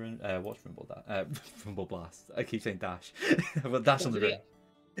run watch Rumble Blast. I keep saying Dash. But Dash on the ring.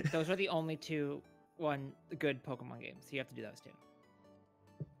 Those are the only two good Pokemon games. So you have to do those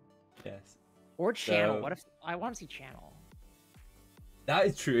two. Yes. Or Channel. So- What if I want to see Channel? That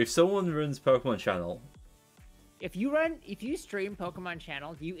is true. If someone runs Pokemon Channel, If you stream Pokemon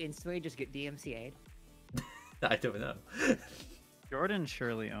Channel, do you instantly just get DMCA'd? I don't know. Jordan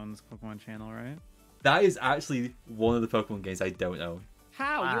surely owns Pokemon Channel, right? That is actually one of the Pokemon games I don't own.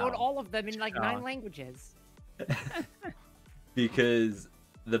 How? You own Wow. all of them in like 9 Shock. languages. Because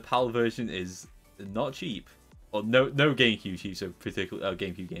the PAL version is not cheap. Well, no GameCube cheap, so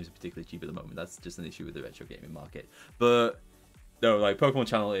GameCube games are particularly cheap at the moment. That's just an issue with the retro gaming market. But no, like Pokemon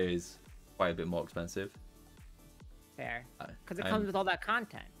Channel is quite a bit more expensive. Fair. Because it I'm- comes with all that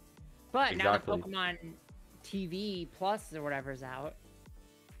content. But Exactly. now that Pokemon TV Plus or whatever's out,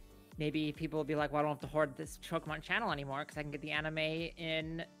 maybe people will be like, well, I don't have to hoard this Pokemon Channel anymore because I can get the anime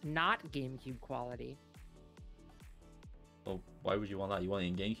in not GameCube quality. Well, why would you want that? You want it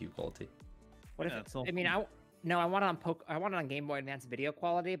in GameCube quality. What if Yeah, it's, it's all I mean, I want it on Game Boy Advance video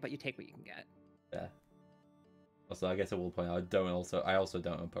quality, but you take what you can get. Yeah. Also, I guess I will point out I also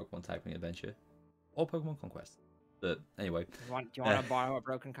don't own Pokemon Typing Adventure or Pokemon Conquest. But anyway. Do you want to borrow a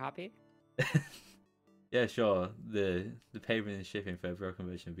broken copy? Yeah, sure. The payment and shipping for a broken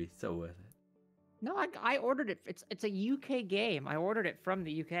version would be so worth it. No, I ordered it. It's a UK game. I ordered it from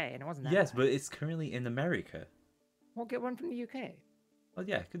the UK, and it wasn't that Yes, bad. but it's currently in America. We'll get one from the UK. Well,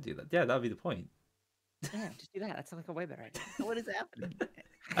 yeah, could do that. Yeah, that'd be the point. Yeah, just do that. That's like a way better idea. What is happening?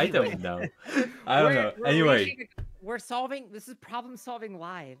 I don't know. I don't know. Anyway, we're solving. This is problem solving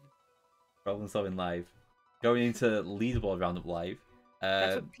live. problem solving live. Going into leaderboard roundup live.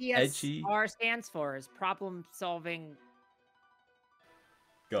 That's what Etchy, PSR stands for. Is problem solving.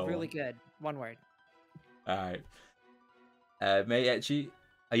 go Really on. good. One word. All right. Mate Etchy,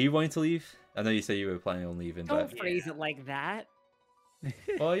 are you wanting to leave? I know you said you were planning on leaving, Don't but phrase it like that.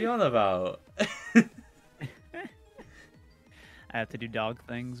 what are you on about? I have to do dog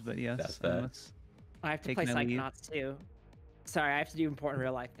things, but yes. That's fair. unless- I have to Take play my leave. Psychonauts too. Sorry, I have to do important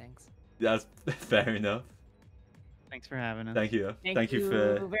real life things. That's fair enough. Thanks for having us. Thank you. Thank you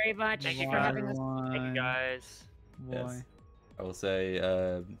for. very much. Thank you for for having us. Thank you guys. Boy. Yes. I will say.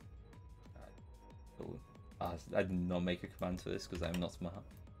 I did not make a command for this because I'm not smart.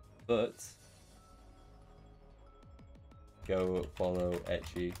 But go follow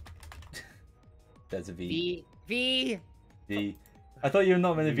Etchy. There's a V. V. V. I thought you were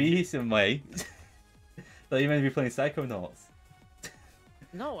not meant to be here some way. I thought you were meant to be playing Psychonauts.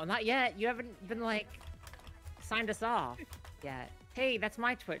 No, not yet. You haven't even like signed us off yet. Hey, that's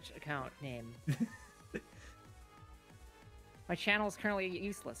my Twitch account name. My channel is currently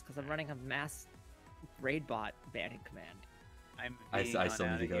useless because I'm running a mass raid bot banning command. I'm I being still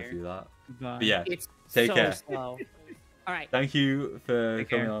on need to go outta here. through that. Goodbye. But yeah, It's Take so care. slow. All right. thank you for Take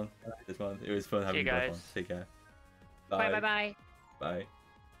coming care. on this one. It was fun See having you you both on. guys. Take care. Bye. Bye. Bye. Bye.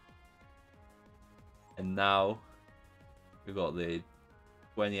 And now, we've got the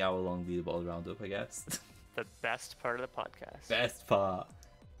 20-hour-long leaderboard roundup, I guess. The best part of the podcast. Best part.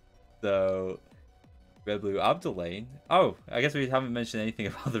 So, Red Blue Abdelane. Oh, I guess we haven't mentioned anything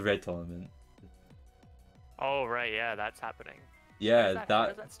about the Red tournament. Oh right, yeah, that's happening. Yeah, When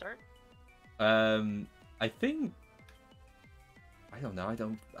does that start? I think. I don't know. I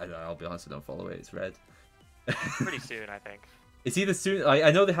don't. I'll be honest. I don't follow it. It's Red. Pretty soon, I think. It's either soon. I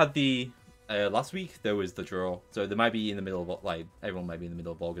know they had the last week. There was the draw, so they might be in the middle of like everyone might be in the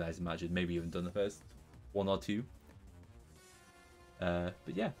middle of organizing matches. Maybe even done the first one or two. But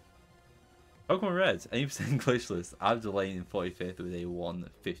yeah, Pokemon Red 80% glitchless. Abdelane in 45th with a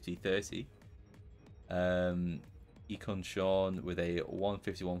 150.30. Econ Sean with a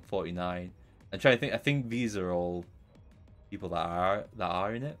 151.49. I'm trying to think. I think these are all people that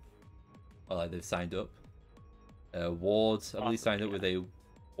are in it, or like they've signed up. Ward, I believe, signed up with a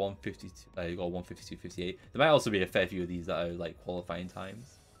 152. Got 152.58. There might also be a fair few of these that are like qualifying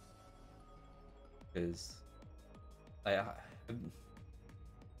times, because I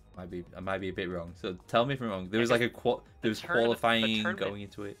might be a bit wrong. So tell me if I'm wrong. There was like there was qualifying going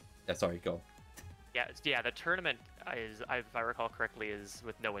into it. Yeah, sorry, go. Yeah. The tournament is, if I recall correctly, is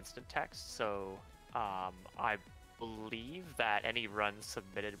with no instant text. So I believe that any runs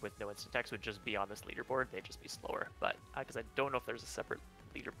submitted with no instant text would just be on this leaderboard. They'd just be slower. But because I don't know if there's a separate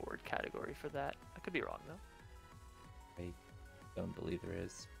leaderboard category for that. I could be wrong though. I don't believe there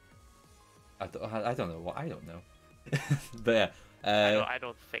is. I don't know what I don't know. But yeah. I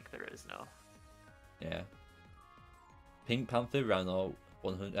don't think there is, no. Yeah. Pink Panther ran out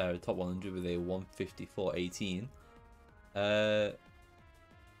top 100 with a 154.18.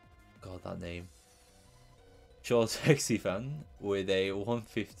 God, that name. Short Sexy Fan with a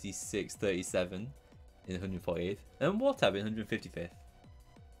 156.37 in 148th. And Wartab in 155th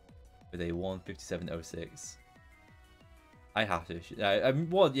with a 157.06. I have to.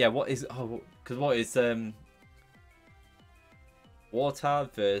 What is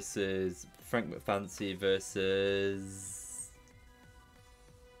Wartab versus Frank McFancy versus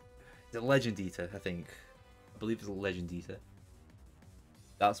the Legend Eater, I think. I believe it's a Legend Eater.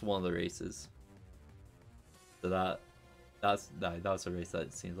 That's one of the races. So that's a race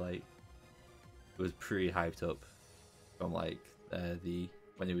that seems like it was pretty hyped up from like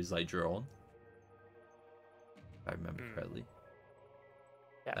when it was like drawn. If I remember correctly.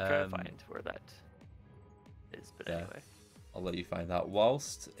 Yeah, I'm trying to find where that is, but anyway. I'll let you find that.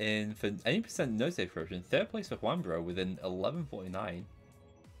 Whilst in for any percent no save corruption, third place for Juanbro with an 11.49,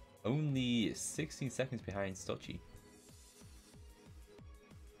 only 16 seconds behind Stochy.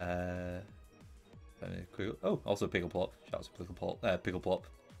 Also Pickle Plop. Shout out to Pickle Plop.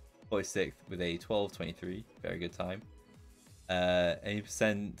 46th with a 12.23, very good time. Any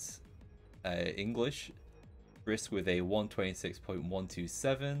percent English, Brisk with a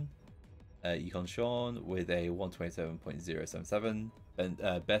 126.127. Econ Sean with a 127.077, and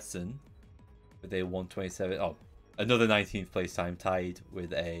Besson with a 127. Oh, another 19th place time, tied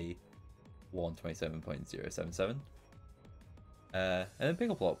with a 127.077. And then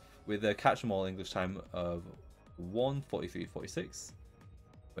Pickle Plop with a catch 'em all English time of 1:43.46,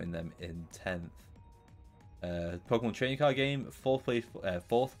 putting them in 10th. Pokemon Training Card Game, fourth place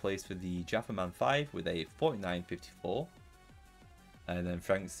for the Jaffa Man 5 with a 49.54, and then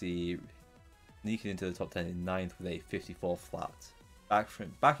Frank C sneaking into the top 10 in 9th with a 54 flat.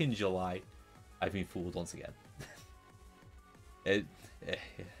 Back in July, I've been fooled once again.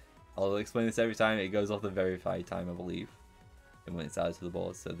 I'll explain this every time. It goes off the verified time, I believe, and when it's added to the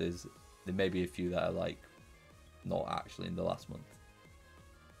board. So there may be a few that are like not actually in the last month.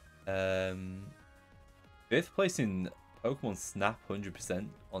 5th place in Pokemon Snap 100%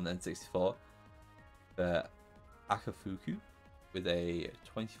 on N64 for Akafuku with a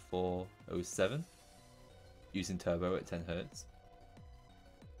 24.07 using turbo at 10 Hz.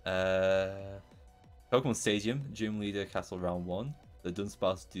 Pokemon Stadium, Gym Leader Castle Round 1, the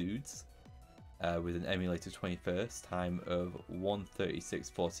Dunsparce Dudes with an emulated 21st time of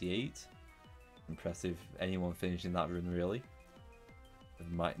 1:36.48. Impressive, anyone finishing that run really.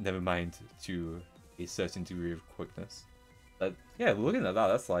 Never mind to a certain degree of quickness. But yeah, looking at that,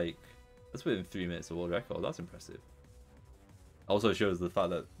 that's within 3 minutes of world record. That's impressive. Also shows the fact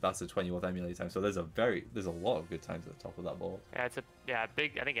that that's a 20-watt emulator time, so there's a lot of good times at the top of that board. Yeah, it's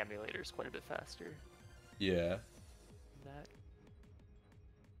big. I think emulator is quite a bit faster. Yeah.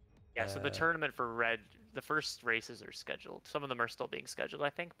 Yeah, so the tournament for Red, the first races are scheduled. Some of them are still being scheduled,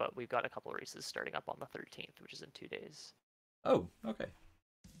 I think, but we've got a couple races starting up on the 13th, which is in 2 days. Oh, okay.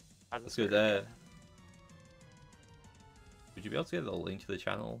 That's good. Would you be able to get the link to the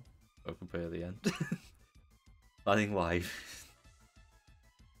channel? Or can put it at the end. Planning live.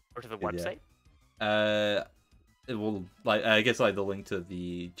 Or to the Yeah. website? It will like I guess like the link to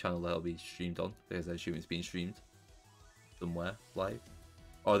the channel that'll be streamed on, because I assume it's being streamed somewhere live,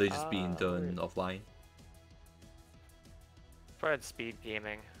 or are they just being done offline? Probably on Speed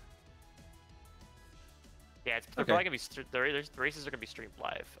Gaming. Yeah, they're Okay. probably gonna be the races are gonna be streamed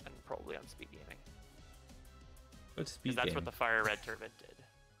live and probably on Speed Gaming. Go to Speed Because that's Gaming. what the Fire Red tournament did.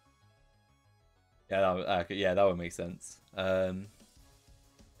 Yeah, that would make sense. Anyway,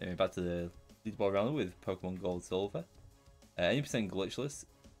 back to the leaderboard round with Pokemon Gold Silver. 80% glitchless.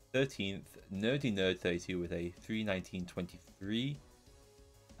 13th, Nerdy Nerd 32 with a 319.23.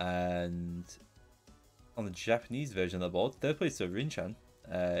 And on the Japanese version of the board, third place to Rinchan,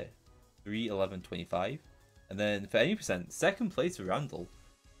 311.25. And then for 80%, second place to Randall,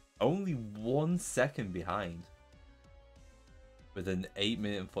 only 1 second behind. With an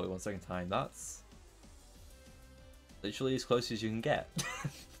 8-minute and 41-second time. That's literally as close as you can get.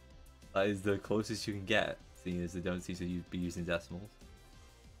 That is the closest you can get, seeing as they don't seem to be using decimals.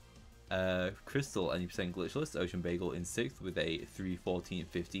 Crystal, 80% glitchless. Ocean Bagel in 6th with a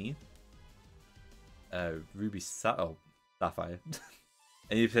 314.15. Ruby Sapphire,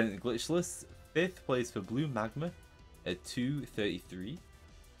 80% glitchless. 5th place for Blue Magma at 2:33.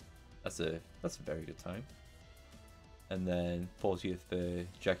 That's a very good time. And then 40th for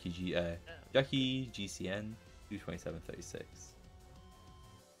Jackie GCN 227.36.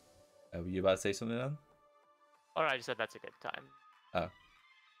 Were you about to say something, Dan? Oh, I just said that's a good time. Oh,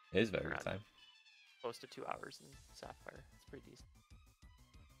 it is a very good Around time. Close to 2 hours in Sapphire. It's pretty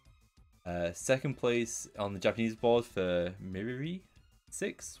decent. Second place on the Japanese board for Miriri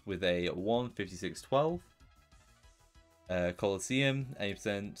 6 with a 156.12. Coliseum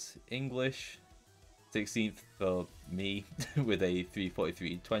 80% English. 16th for me with a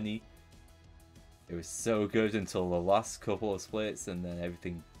 343.20. It was so good until the last couple of splits, and then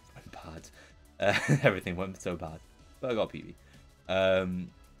everything went bad. Everything went so bad, but I got PB.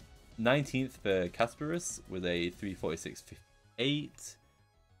 19th for Casparus with a 346.58.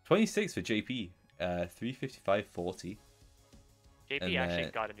 26th for JP, 355.40. JP And actually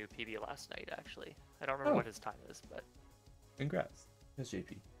then- got a new PB last night, actually. I don't remember Oh. what his time is, but Congrats. Here's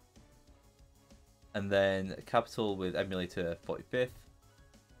JP. And then Capital with Emulator 45th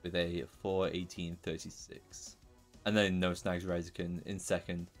with a 418.36. And then No Snags Ryzican in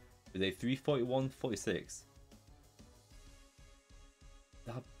second with a 341.46.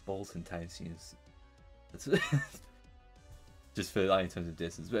 That Bolton time seems... just for like in terms of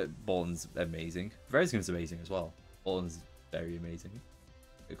distance, but Bolton's amazing. Ryzican's amazing as well. Bolton's very amazing.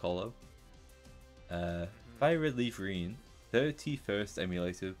 Good call though. Fire Red Leaf Green, 31st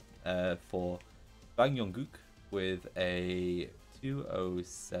emulator for Bang Yongguk with a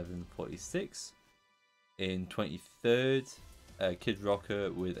 207.46. In 23rd, Kid Rocker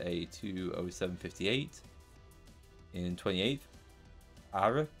with a 207.58. In 28th,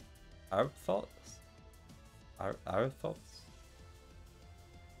 Arabthoughts?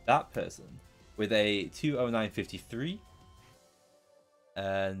 That person with a 209.53.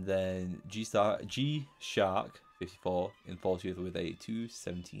 And then G Shark 54 in 40th with a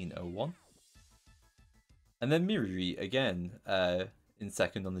 217.01. And then Miriri again in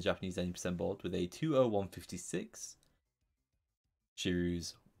second on the Japanese 90% board with a 201.56.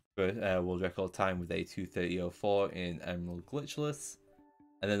 Shiru's world record time with a 230.04 in Emerald Glitchless.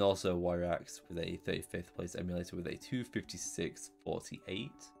 And then also Wyrax with a 35th place emulator with a 256.48.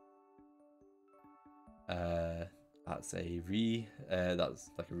 That's a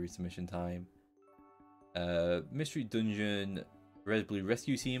that's like a resubmission time. Mystery Dungeon Red Blue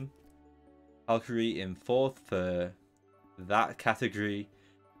Rescue Team. Valkyrie in 4th for that category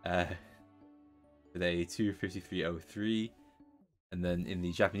with a 253.03. And then in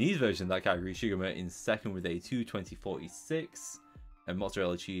the Japanese version of that category, Shigama in 2nd with a 220.46. And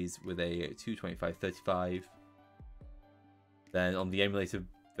Mozzarella Cheese with a 225.35. Then on the emulator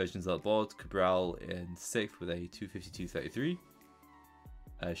versions of that board, Cabral in 6th with a 252.33.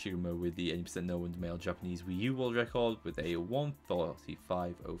 Shigama with the 80% no one male Japanese Wii U world record with a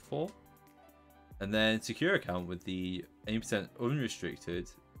 145.04. And then Secure Account with the 80% unrestricted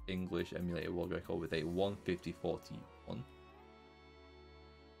English emulator world record with a 150.41.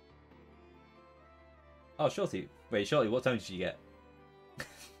 Oh, Shorty. Wait, Shorty, what time did you get?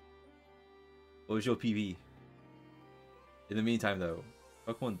 What was your PB? In the meantime, though,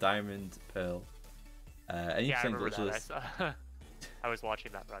 Pokemon Diamond, Pearl, any yeah, I percent remember glitchless. that. I was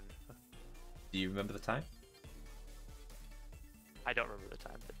watching that run. Do you remember the time? I don't remember the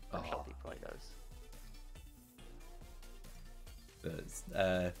time, but Oh. Shelby probably does.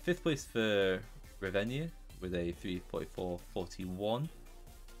 Fifth place for Ravenia with a 344.41.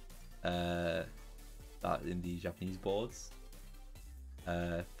 That in the Japanese boards.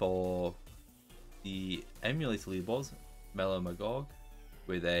 For the emulator leaderboards, Mellow Magog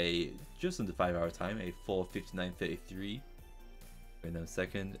with a just under 5 hour time, a 4:59.33. Going down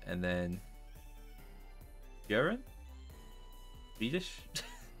second, and then Kieran? Swedish?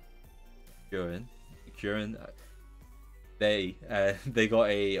 Kieran. They got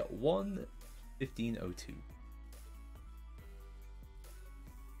a 1:15.02.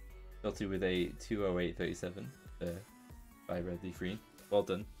 Guilty with a 2:08.37 by Redley Free. Well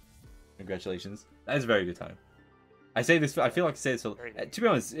done. Congratulations. That is a very good time. I say this, I feel like I say this, to be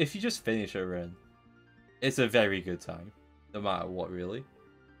honest, if you just finish a run, it's a very good time. No matter what, really.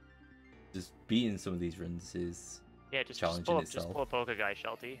 Just beating some of these runs is challenging itself. Just pull a Poke Guy,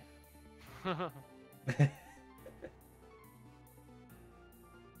 Shelty.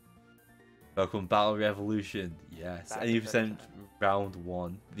 Pokemon Battle Revolution, yes. 80% round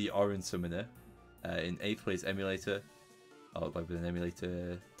 1. The Orange Summoner. In 8th place emulator. With an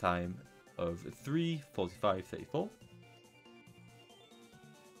emulator time of 3:45.34.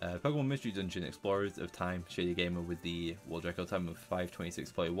 Pokemon Mystery Dungeon Explorers of Time, Shady Gamer with the world record time of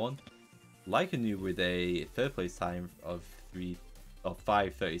 5:26.1. Lycanu with a 3rd place time of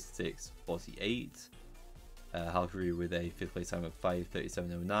 5:36.48. Halkari with a 5th place time of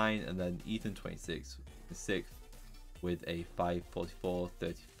 5:37.09, and then Ethan26 6th with a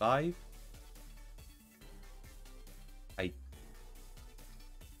 5:44.35.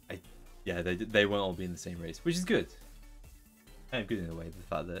 Yeah, they won't all be in the same race, which is good. Kind of good in a way, the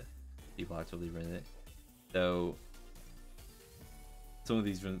fact that people actually run it. So some of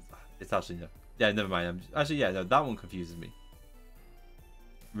these runs, it's actually no. Yeah, never mind. No, that one confuses me.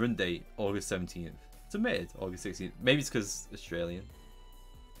 Run date August 17th. Submitted August 16th. Maybe it's because Australian.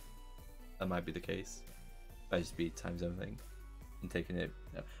 That might be the case. Might just be a time zone thing. And taking it.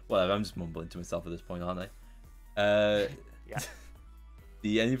 Whatever. I'm just mumbling to myself at this point, aren't I? Yeah.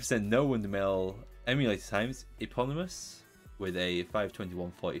 The 80% no Wonder Mail emulator times, Eponymous with a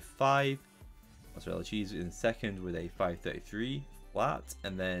 5:21.45. Mozzarella Cheese in 2nd with a 5:33 flat,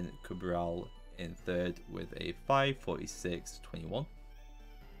 and then Cabral in 3rd with a 5:46.21.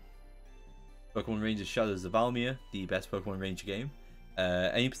 Pokemon Ranger Shadows of Almia, the best Pokemon Ranger game.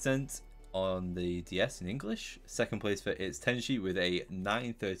 80% on the DS in English. 2nd place for its Tenshi with a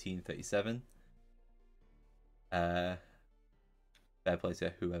 9:13.37. Fair play to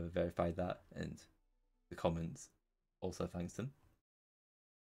whoever verified that, and the comments also thanks them.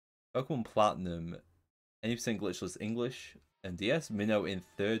 Pokemon Platinum, 80% glitchless English and DS. Minnow in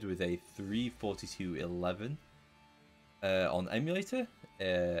 3rd with a 3:42.11. On emulator,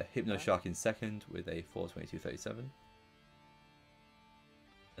 Hypnoshark in 2nd with a 4:22.37.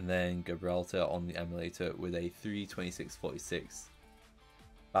 And then Gibraltar on the emulator with a 3:26.46.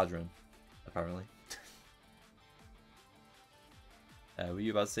 Bad run, apparently. Were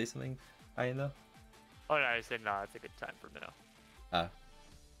you about to say something, Ian, though? Oh no, I said no. It's a good time for Minnow. I'm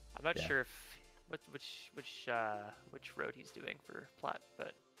not sure if which road he's doing for Plat,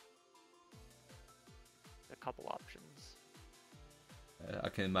 but a couple options. I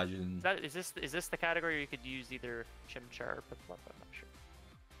can imagine. Is this the category where you could use either Chimchar or Piplup? I'm not sure.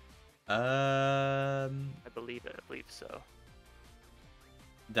 I believe so.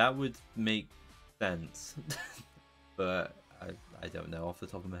 That would make sense, but I don't know off the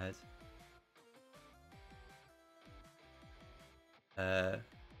top of my head.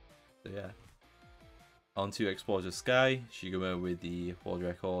 So yeah. On to Explorers of Sky, Shiguma with the world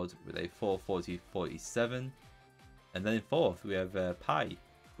record with a 4:40.47. And then in 4th we have Pi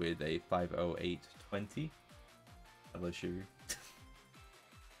with a 5:08.20. Hello Shuru.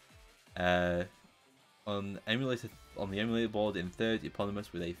 On the emulator board in 3rd,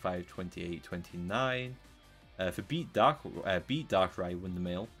 Eponymous with a 5:28.29. For Beat Darkrai won the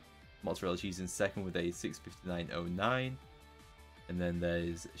mail. Mozzarella Cheese in 2nd with a 6:59.09. And then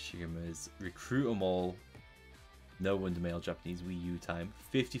there's Shiguma's Recruit 'em All, no Wonder Mail Japanese Wii U time,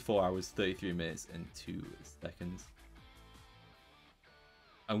 54 hours, 33 minutes, and 2 seconds.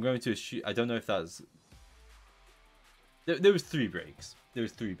 I'm going to assume, I don't know if that's... There was 3 breaks. There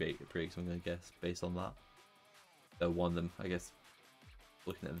was 3 breaks, I'm going to guess, based on that. So one of them, I guess,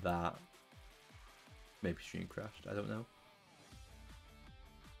 looking at that, maybe stream crashed, I don't know.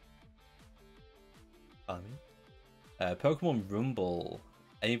 Pokemon Rumble,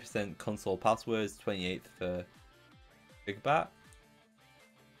 80% console passwords, 28th for Big Bat,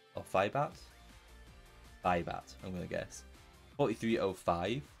 or Fibat? Fibat, I'm going to guess.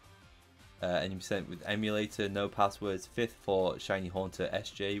 43.05, 80% with emulator, no passwords, 5th for Shiny Haunter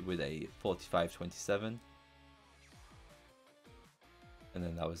SJ with a 45.27. and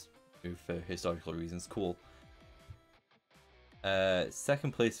then that was moved for historical reasons. Cool.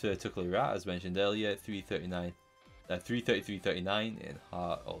 Second place for Tuckly Rat, as mentioned earlier, 333.39 in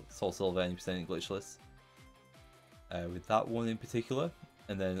Heart or Soul Silver, any percent glitchless. With that one in particular,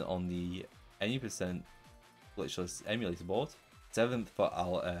 and then on the any percent glitchless emulator board, 7th for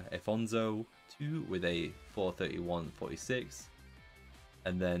Alfonso 2 with a 431.46,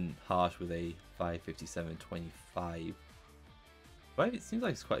 and then Harsh with a 557.25. But it seems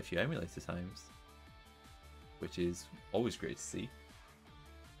like it's quite a few emulator times, which is always great to see.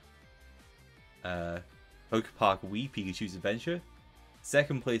 Pokepark Wii Pikachu's Adventure,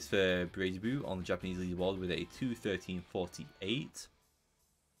 2nd place for Brady Boo on the Japanese leaderboard with a 213.48.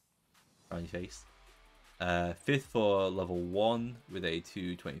 Round your face. 5th for Level 1 with a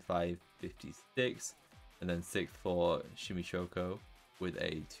 225.56, and then 6th for Shimichoko with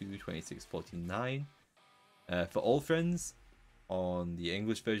a 226.49. For All Friends, on the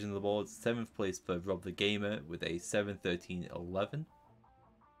English version of the board, 7th place for Rob the Gamer with a 713.11.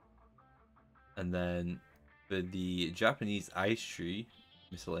 And then for the Japanese Ice Tree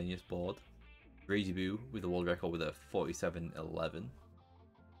miscellaneous board, Brady Boo with the world record with a 47.11.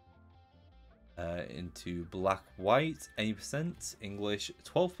 Into Black White, any percent English,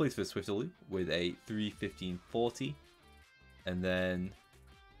 12th place for Swiftaloo with a 315.40. And then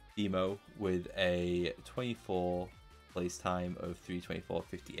Demo with a 24 place time of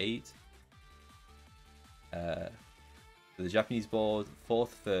 324.58. For the Japanese board,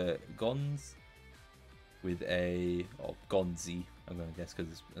 4th for Gons with a, or Gonzi, I'm going to guess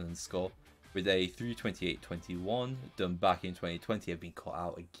because it's an score, with a 328.21, done back in 2020, have been cut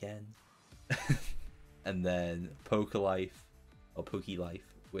out again. And then Poke Life, or Poke Life,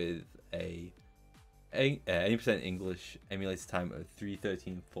 with a 80% English emulator time of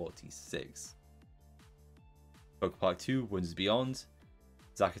 313.46. Pokepark 2, Wonders Beyond,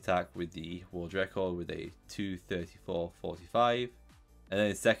 Zack Attack with the world record with a 234.45, and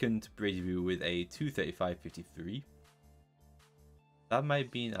then 2nd, Brady Boo with a 235.53. That might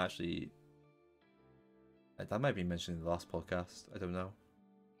be mentioned in the last podcast. I don't know.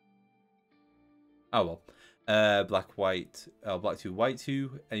 Oh well. Black 2 White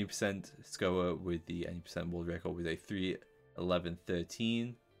 2, any percent Scoa with the any percent world record with a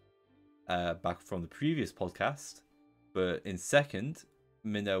 311.13. Back from the previous podcast, but in 2nd,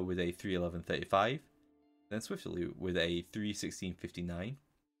 Minnow with a 311.35, then Swiftaloo with a 316.59,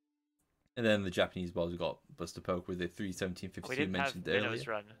 and then the Japanese board we got Buster Poke with a 317.52 mentioned earlier. Minnow's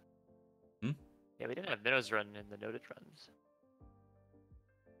run. Yeah, we didn't have Minnow's run in the noted runs.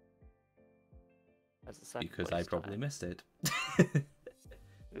 Because I probably missed it.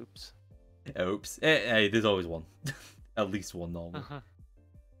 Oops. Oops. Hey, there's always one. At least one normal.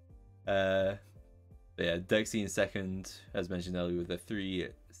 But yeah, Dexy in 2nd, as mentioned earlier, with a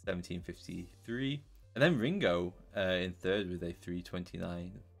 317.53. And then Ringo in 3rd with a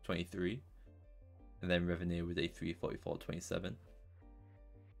 329.23. And then Revenue with a 344.27.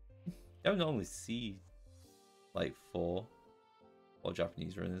 I don't normally see like 4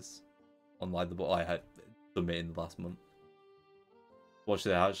 Japanese runners online the board. I had submitted in the last month. Watched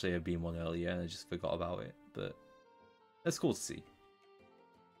there actually had been one earlier and I just forgot about it, but that's cool to see.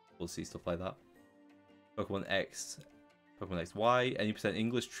 Cool to see stuff like that. Pokemon XY, any percent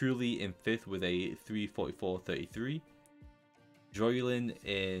English, Truly in 5th with a 344.33. Joylin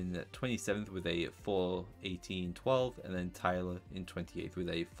in 27th with a 418.12, and then Tyler in 28th with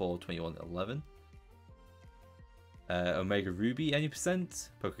a 421.11. Omega Ruby, any percent.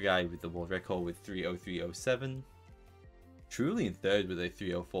 Pokeguy with the world record with 303.07. Truly in 3rd with a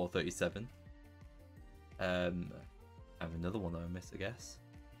 304.37. I have another one that I missed, I guess.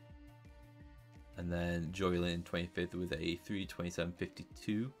 And then Joylin in 25th with a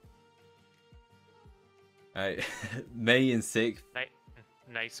 327.52. Alright, May in 6th.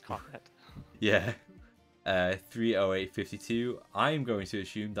 Nice comment. Yeah. 308.52. I'm going to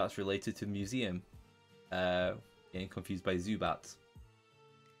assume that's related to the museum. Getting confused by Zubat.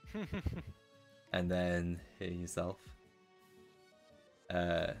 And then hitting yourself.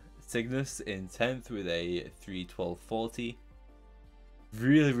 Cygnus in 10th with a 312.40.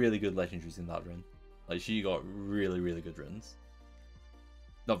 Really, really good legendaries in that run. Like, she got really, really good runs.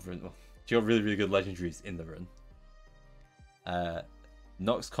 Not run, well, she got really, really good legendaries in the run.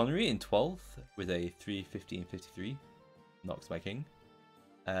 Nox Connery in 12th with a 315.53. Nox my king.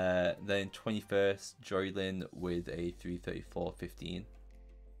 Then 21st, Joylin with a 334.15.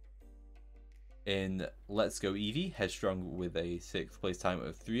 In Let's Go Eevee, Headstrong with a 6th place time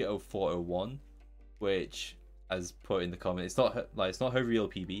of 304.01, which, as put in the comment, it's not her real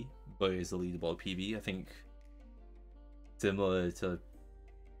PB, but it is a leaderboard PB. I think similar to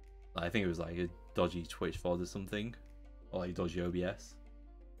I think it was like a dodgy Twitch VOD or something, or like dodgy OBS.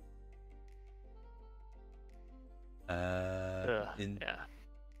 Yeah.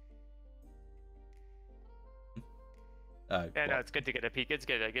 Yeah, no, it's good to get a peek. It's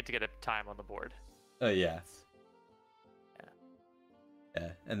good to get a time on the board. Oh yeah.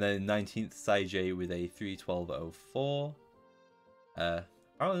 Yeah, and then 19th Saijay with a 3:12.04.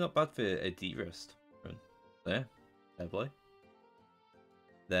 Apparently not bad for a D-Rust run. Yeah, fair play.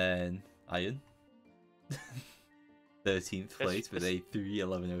 Then Iron, 13th place with a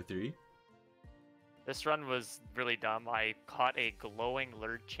 3:11.03. This run was really dumb. I caught a glowing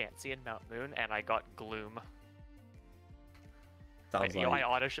Lured Chansey in Mount Moon, and I got Gloom. Sounds I like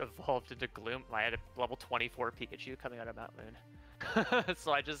Oddish evolved into Gloom. I had a level 24 Pikachu coming out of Mount Moon.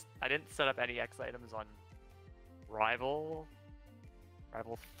 So I didn't set up any X items on Rival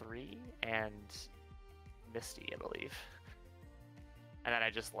 3 and Misty, I believe. And then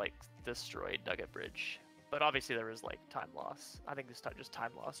I just like destroyed Nugget Bridge. But obviously there was like time loss. I think this time just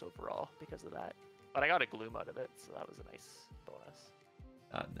time loss overall because of that. But I got a Gloom out of it, so that was a nice bonus.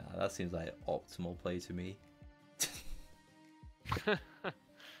 nah, that seems like optimal play to me.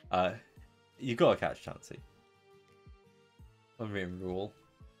 You gotta catch Chansey. Unwritten rule.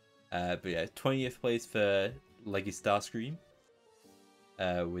 But yeah, 20th place for Leggy Starscream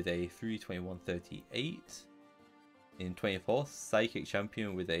with a 3:21.38. In 24th, Psychic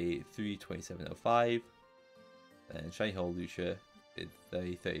Champion with a 3:27.05. And Shiny Hole Lucia with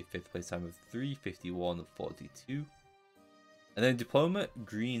a 35th place time of 3:51.42. And then Diploma,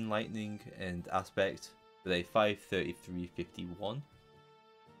 Green Lightning, and Aspect with a 5:33.51.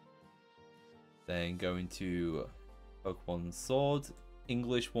 Then going to Pokemon Sword,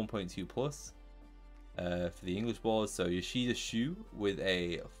 English 1.2 plus for the English board. So Yoshida Shu with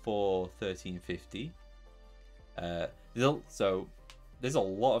a 4:13.50. So there's a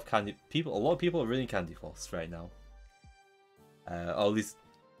lot of people. A lot of people are running Candy Floss right now. Or at least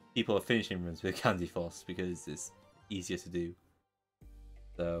people are finishing runs with Candy Floss because it's easier to do.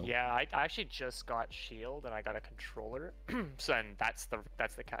 So yeah, I actually just got Shield and I got a controller, so and that's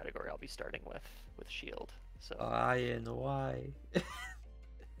the category I'll be starting with Shield. So Iron, why?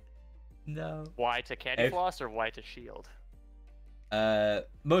 No. Why to Candy Floss or why to Shield?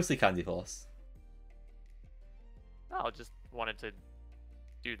 Mostly Candy Floss. No, I just wanted to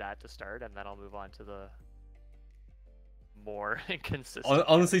do that to start, and then I'll move on to the more inconsistent.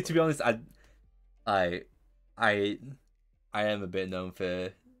 Honestly, to be honest, I am a bit known for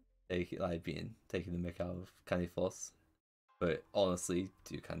taking the mick out of Candy Floss, but honestly,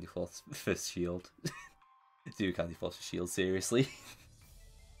 do Candy Floss for Shield. Do Candy Floss for Shield, seriously.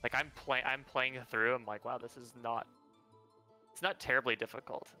 Like I'm playing through. I'm like, wow, this is not. It's not terribly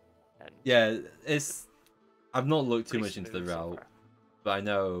difficult. And yeah, I've not looked too pretty much into the smooth so route, far. but I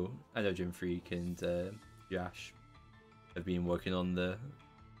know Jim Freak and Josh have been working on the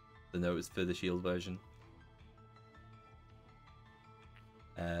notes for the Shield version.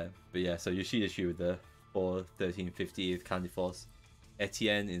 But yeah, so Yoshida Shu with the 4:13.50 with Candy Floss.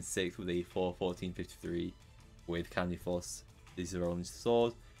 Etienne in 6th with a 4:14.53 with Candy Floss. These are on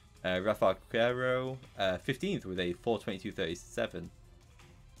sword. Rafael Quero 15th with a 4:22.37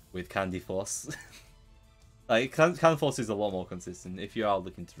 with Candy Floss. Like Candy Floss is a lot more consistent. If you are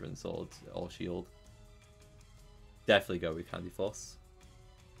looking to run sword or shield, definitely go with Candy Floss.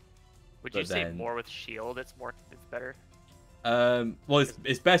 Would you say more with Shield? It's better. Well,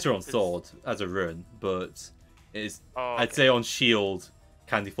 it's better on sword as a run, but I'd say on shield,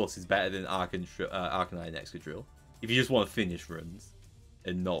 Candy Floss is better than Arcanine and Excadrill. If you just want to finish runs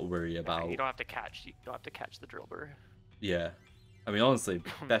and not worry about, you don't have to catch the Drillbur. Yeah, I mean honestly,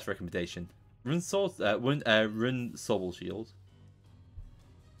 best recommendation: run sword, run Sobble Shield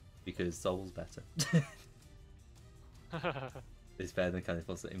because Sobble's better. It's better than Candy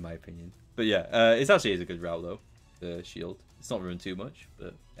Floss in my opinion. But yeah, it actually is a good route though. The Shield. It's not ruined too much,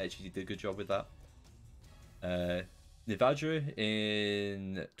 but Etchy did a good job with that. Nivadra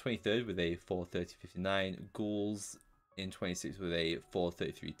in 23rd with a 4:30.59. Ghouls in 26th with a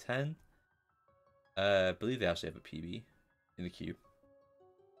 4:33.10. I believe they actually have a PB in the queue.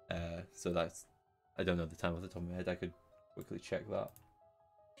 So that's, I don't know the time off the top of my head. I could quickly check that.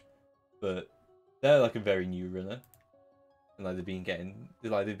 But they're like a very new runner, and like they've been getting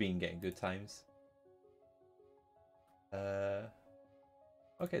good times.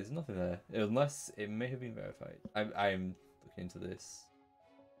 Okay, there's nothing there. Unless it may have been verified. I'm looking into this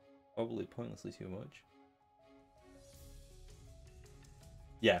probably pointlessly too much.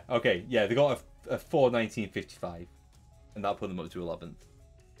 Yeah, okay, yeah, they got a 4:19.55, and that put them up to 11th.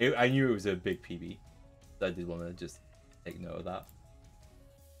 I knew it was a big PB, so I did want to just take note of that.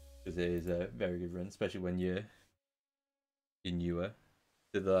 because it is a very good run, especially when you're newer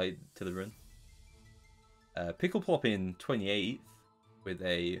to the run. Pickle Plop in 28th with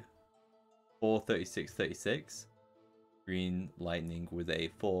a 4:36.36. Green Lightning with a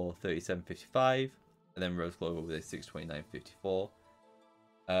 4:37.55, and then Rose Clover with a 6:29.54.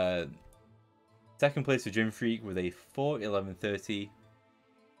 Second place for Gym Freak with a 4:11.30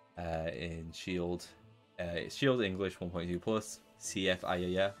 in Shield. Shield English 1.2 plus CF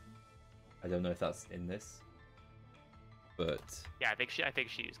IAF. I don't know if that's in this, but Yeah, I think she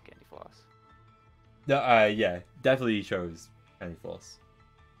used Candy Floss. no, yeah, definitely chose Candy Floss,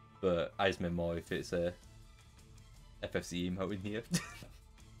 but I just meant more if it's a FFC emote in here.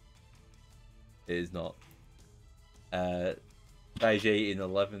 It is not. Daijay in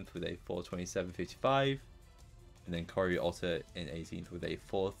 11th with a 4:27.55, and then Corey Otter in 18th with a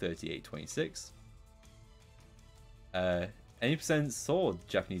 4:38.26. Any percent saw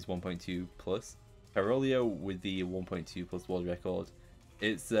Japanese 1.2 plus. Carolio with the 1.2 plus world record.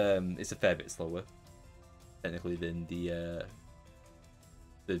 It's a fair bit slower, technically, than the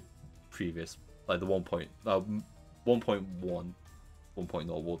previous, like the 1.1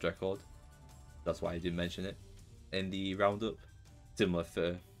 1.0 world record. That's why I didn't mention it in the roundup. Similar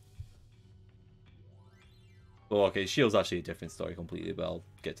for. Well, okay, Shield's actually a different story completely, but I'll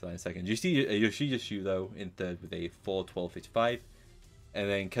get to that in a second. You see Yoshida Shu, though, in third with a 4:12.55. And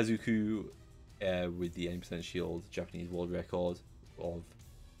then Kazuku with the 80% Shield Japanese world record of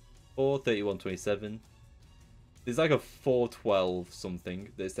 4:31.27. There's like a 4:12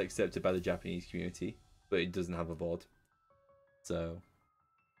 something that's accepted by the Japanese community, but it doesn't have a board. So.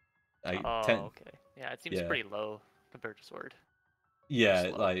 Okay. Yeah, it seems pretty low compared to Sword. Yeah,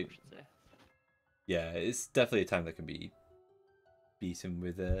 Slow, like. I should say. Yeah, it's definitely a time that can be beaten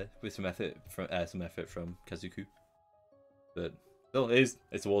with some effort from Kazuku, but still, it's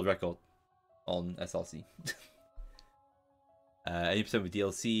a world record on SRC. 80% with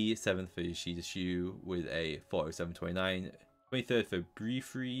DLC, 7th for Yoshida Shu with a 4:07.29, 23rd for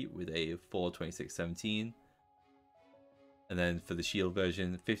Briefree with a 4:26.17, and then for the Shield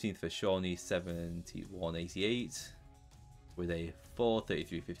version, 15th for Shawnee 71.88 with a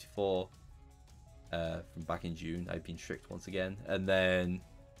 4:33.54. From back in June. I've been tricked once again. And then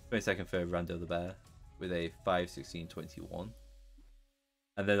 22nd for Rando the Bear with a 5:16.21.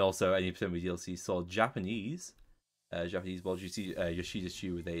 And then also 80% with DLC saw Japanese world Yoshida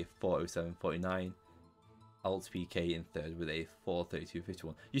Shu with a 4:07.49. Alt PK in third with a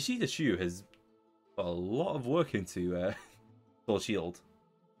 4:32.51. Yoshida Shu has put a lot of work into Sword Shield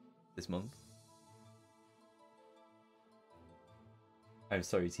this month. I'm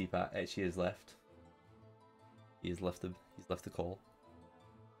sorry, T-Pat. Etchy has left. He's left the call.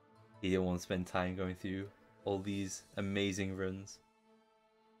 He didn't want to spend time going through all these amazing runs.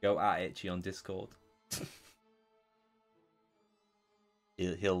 Go at Etchy on Discord.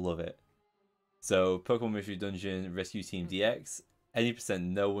 he'll love it. So Pokemon Mystery Dungeon Rescue Team DX, 80%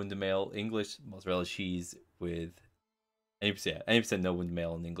 no Wonder Mail English mozzarella cheese with 80% no Wonder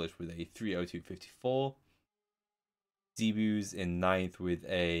Mail in English with a 3:02.54. Zebu's in 9th with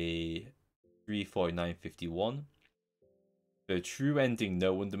a 3:49.51. The True Ending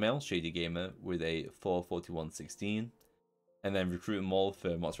No Wonder Mail Shady Gamer with a 4:41.16. And then Recruit 'em All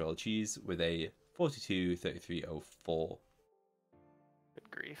for Mozzarella Cheese with a 42.33.04. Good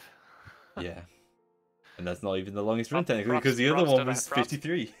grief. Yeah. And that's not even the longest run technically, Props- because the other props one to was that- props-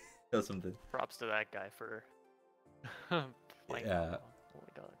 53 or something. Props to that guy for playing. Yeah. Oh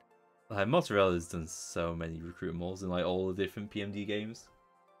my god. Like, Mozzarella's done so many Recruit 'em Alls in like all the different PMD games.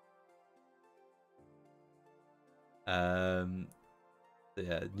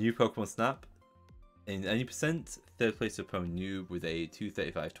 Yeah, new Pokemon Snap in 80%. Third place for Pokemon Noob with a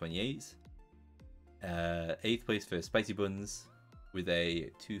 2:35.28. 8th place for Spicy Buns with a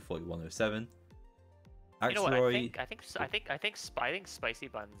 2:41.07. You know what? Axeroy, I think Spicy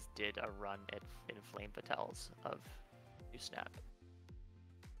Buns did a run in Flame Fatales of New Snap,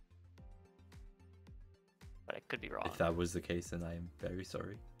 but I could be wrong. if that was the case, then I am very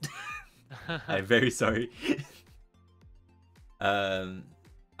sorry. I'm very sorry.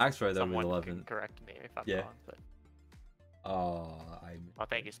 Axeroy though Someone with can 11. correct me if I'm Yeah. wrong, but well,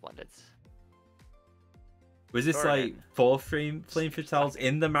 thank you, Splendids. Was this Jordan. like 4 Flame Fatales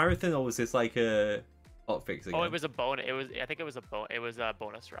in the marathon, or was this like a hotfix again? Oh, it was a bonus. I think it was a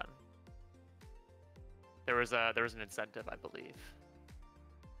bonus run. There was an incentive, I believe.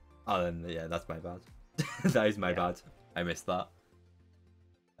 Oh, then yeah, that's my bad. That is my bad. I missed that.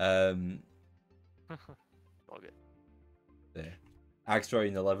 All good. There. Axeroy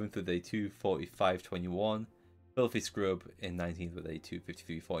in 11th with a 2:45.21. Filthy Scrub in 19th with a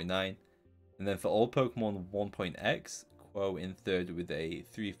 253.49. And then for all Pokemon 1.X, Quo in 3rd with a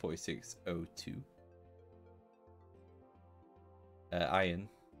 346.02. Iron.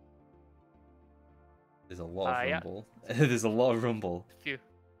 There's a lot of rumble. Yeah. There's a lot of rumble. Few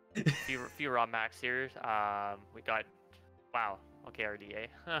raw max here. We got okay, RDA.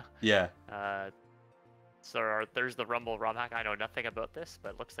 Yeah. So there's the Rumble ROM hack. I know nothing about this, but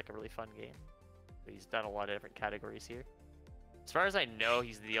it looks like a really fun game. He's done a lot of different categories here. As far as I know,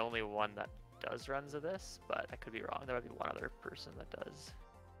 he's the only one that does runs of this, but I could be wrong. There might be one other person that does.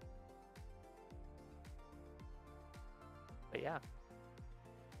 But yeah.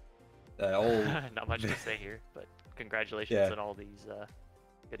 Not much to say here, but congratulations on all these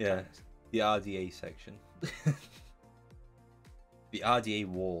good times. The RDA section. The RDA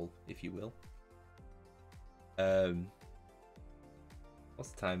wall, if you will.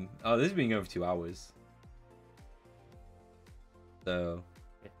 What's the time? Oh, this has been over 2 hours. So,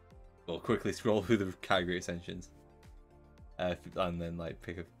 we'll quickly scroll through the category extensions. And then, like,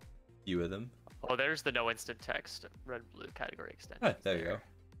 pick a few of them. Oh, there's the no instant text red-blue category extension. Oh, there you go.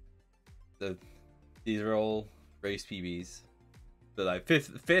 So, these are all race PBs. But, like,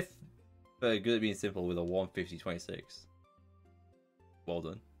 fifth, but good at being simple with a 150.26. Well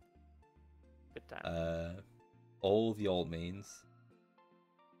done. Good time. All the alt mains.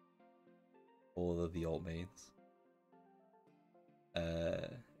 All of the alt mains.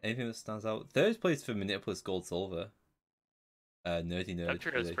 Anything that stands out? Third place for Manipulus Gold Silver. Nerdy Nerd.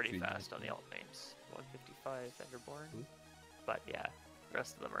 Doctor is pretty fast on the alt mains. 155 Enderborn. Ooh. But yeah, the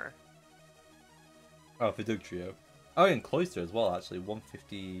rest of them are. Oh, for Doug Trio. Oh, and Cloister as well, actually.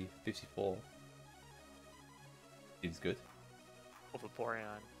 150.54. Seems good.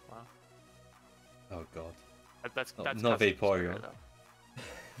 Vaporeon. Wow. Oh god. That's not Vaporeon.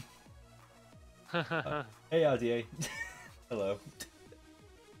 Hey RDA. Hello.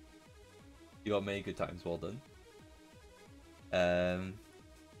 You got many good times, well done.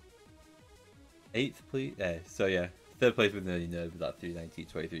 8th place. So yeah, 3rd place with Nerdy Nerd with that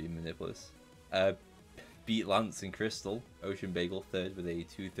 390.23 Manipulus. Beat Lance and Crystal. Ocean Bagel 3rd with a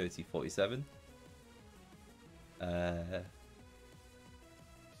 230.47.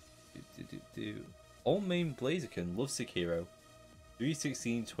 All main Blaziken, Love Sekiro,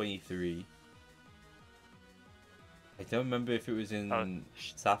 316.23. I don't remember if it was in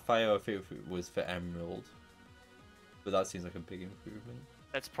Sapphire or if it was for Emerald, but that seems like a big improvement.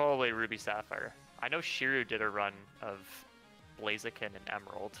 That's probably Ruby Sapphire. I know Shiru did a run of Blaziken and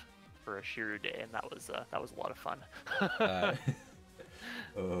Emerald for a Shiru day, and that was a lot of fun.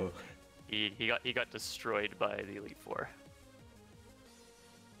 Oh. He got destroyed by the Elite Four.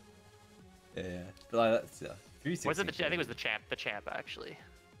 Yeah, but like, that's 360. Was it I think it was the champ actually.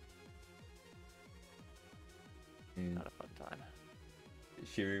 Not a fun time.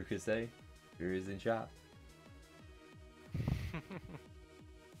 Shiru could say, Shiru's in chat. And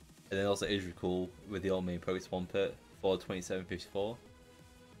then also Israel Cool with the old main Pokemon Pit for 27.54.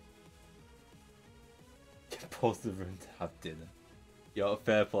 Pause the run to have dinner. Yo,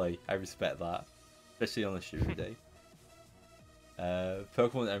 fair play. I respect that, especially on a Shiru day.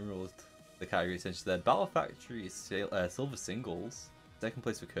 Pokemon Emerald, the category extension there. Battle Factory Silver Singles, 2nd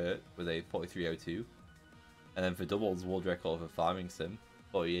place for Kurt with a 43.02. And then for doubles, world record for Farming Sim,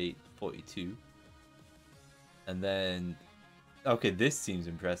 48.42. And then, okay, this seems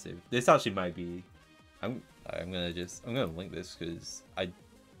impressive. This actually might be. I'm gonna link this because I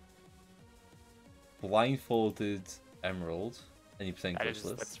blindfolded Emerald, 90%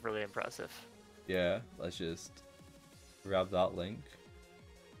 glitchless. That's really impressive. Yeah, let's just grab that link.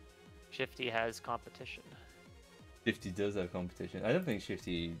 Shifty has competition. Shifty does have competition. I don't think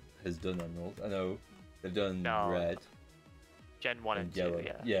Shifty has done Emerald. I know they've done Red. Gen 1 and 2, yellow.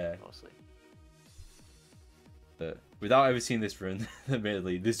 Yeah. Mostly. But without ever seeing this run,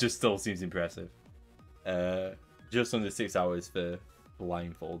 admittedly, this just still seems impressive. Just under 6 hours for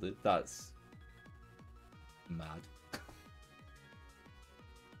blindfolded. That's mad.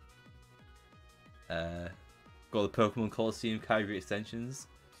 Got the Pokemon Colosseum category extensions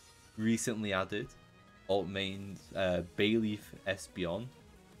recently added. Alt mains, Bayleaf Espeon,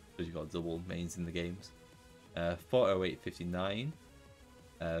 because you've got double mains in the games. 408.59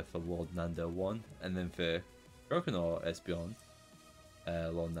 for Lord Nando 1, and then for Croconaw Espeon,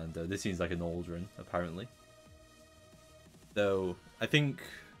 Lord Nando. This seems like an old run, apparently. Though I think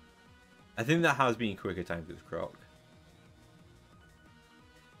that has been quicker times with Croc.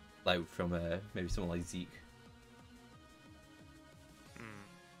 Like from maybe someone like Zeke.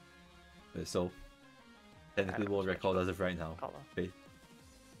 But so technically world record as of right now.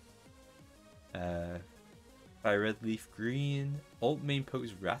 By Red Leaf Green, Alt Main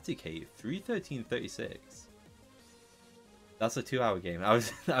Pokes Raticate, 313.36. That's a 2-hour game. I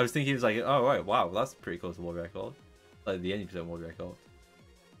was thinking it was like, oh right, wow, that's pretty close to world record, like the 80% world record.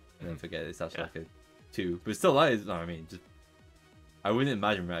 And then forget it's actually like a 2, but still that is. I mean, just I wouldn't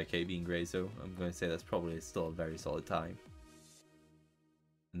imagine Raticate being great, so I'm going to say that's probably still a very solid time.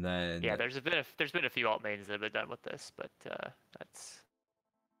 And then Yeah, there's been a few alt mains that have been done with this, but that's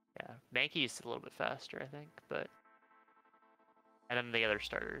Mankey's a little bit faster, I think, but and then the other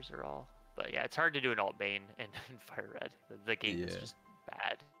starters are all. But yeah, it's hard to do an alt main in Fire Red. The game is just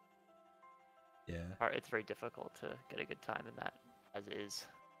bad. Yeah. It's very difficult to get a good time in that as is.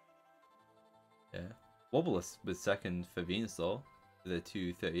 Yeah. Wobbleless was second for Venusaur with a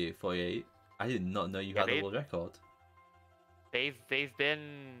 2:38.48. I did not know you had the world record. They've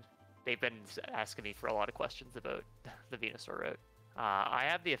been asking me for a lot of questions about the Venusaur route. I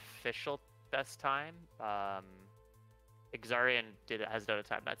have the official best time. Xarian has done a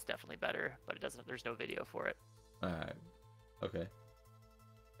time that's definitely better, but it doesn't. There's no video for it. Alright. Okay.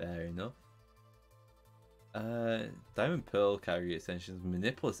 Fair enough. Diamond Pearl category extensions,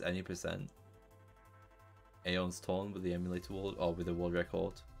 Manipulus any percent. Aeon's Torn with the emulator world, or with the world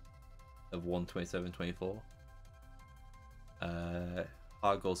record of 1:27.24.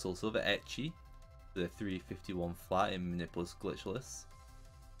 Heart Gold Soul Silver Etchy with a 3:51 flat in Manipulus Glitchless.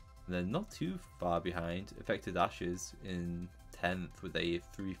 And then not too far behind, Affected Ashes in 10th with a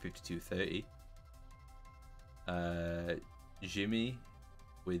 3:52.30. Jimmy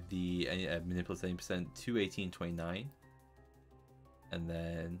with the Manipulus 80% 2:18.29. And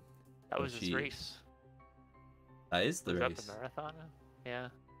then that was his race. That is the race. Was that the marathon? Yeah.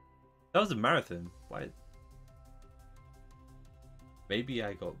 That was a marathon. Why? Maybe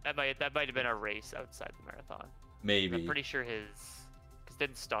I got. That might have been a race outside the marathon. Maybe. I'm pretty sure his. Because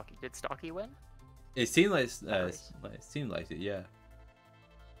did Stocky win? It seemed like it seemed like it, yeah.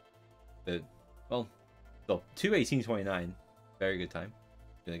 But well, so 2:18.29, very good time,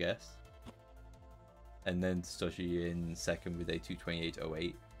 I guess. And then Stoshi in second with a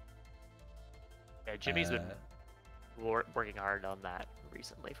 2:28.08. Yeah, Jimmy's been working hard on that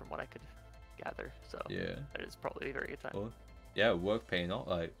recently, from what I could gather. So yeah, that is probably a very good time. Well, yeah, work paying off.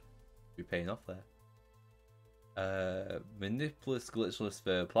 Like, be paying off there. Manipulus Glitchless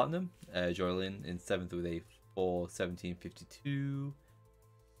for Platinum. Jorlin in 7th with a 4:17.52.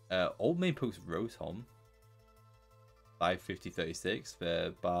 Old Main Pokes Rotom 5:50.36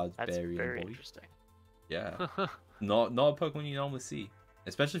 for Bard, That's Berry, very and Boy. interesting. Yeah, not a Pokemon you normally see,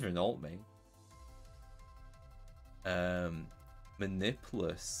 especially for an alt main.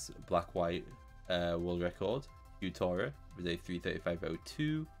 Manipulus Black White world record Utora with a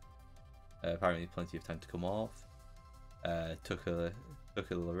 3:35.02. Apparently plenty of time to come off. Took a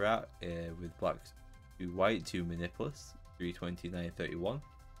Larat with black to white to Manipulus 3:29.31.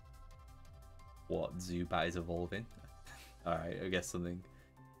 What Zubat is evolving? Alright, I guess the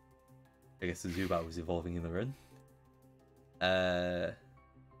Zubat was evolving in the run.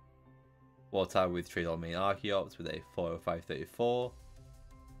 Water with Trade on Main Archeops with a 4:05.34.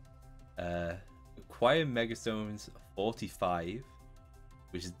 Acquire Megastones 45,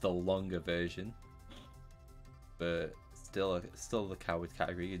 which is the longer version, but still the coward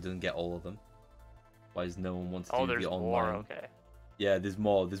category. It doesn't get all of them. Why does no one want to do the online? More, okay. Yeah, there's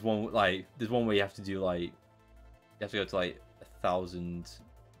more. There's one where you have to do like, you have to go to like 1,000.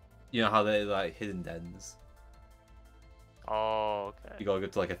 You know how they're like hidden dens. Oh, okay. You gotta go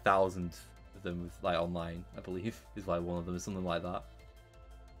to like 1,000 of them with like online, I believe, is like one of them, or something like that.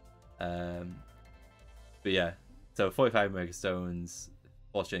 But yeah, so 45 Megastones,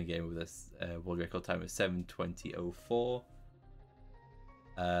 4th gen game with this world record time of 7:20.04.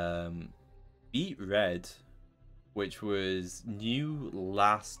 Beat Red, which was new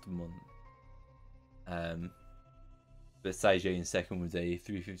last month. But Saijay in second was a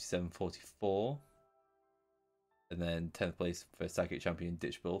 3:57.44. And then 10th place for Psychic Champion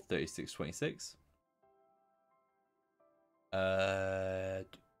Ditch Bull, 36.26. A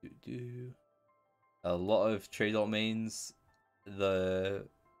lot of trade alt mains. The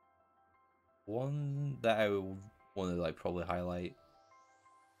one that I want to like probably highlight.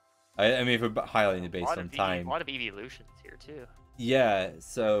 I mean, if we're highlighting it based on time. A lot of evolutions here too. Yeah,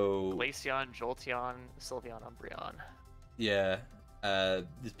 so Glaceon, Jolteon, Sylveon, Umbreon. Yeah,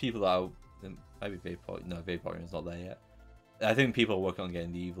 there's people that maybe Vaporeon. No, Vaporeon's not there yet. I think people are working on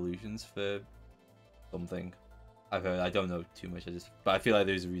getting the evolutions for something. I've heard. I don't know too much. But I feel like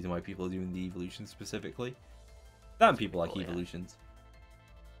there's a reason why people are doing the evolutions specifically. Damn, people like evolutions.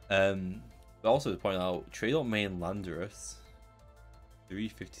 But also to point out, Trade Alt Main Landorus,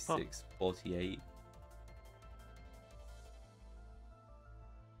 3:56.48.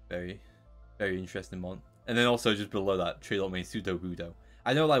 Very, very interesting mon. And then also just below that, Trade Main Pseudo Budo.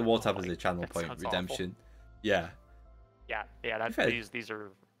 I know like Wartap is a channel point redemption. Awful. Yeah. Yeah. That's these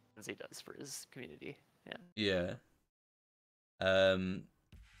are things he does for his community. Yeah. Yeah.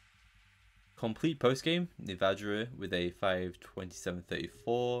 Complete post game, Nivadra with a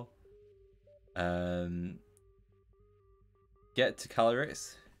 5:27:34. Get to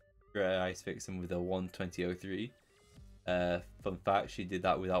Calyrex, Ice Vixen with a 1:20:03. Fun fact, she did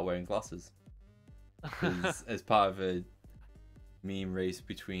that without wearing glasses. As part of a meme race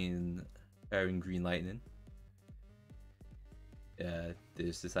between her and Green Lightning. Yeah, they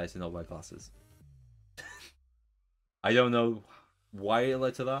just decided to not wear glasses. I don't know why it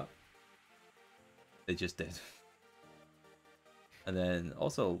led to that. They just did. And then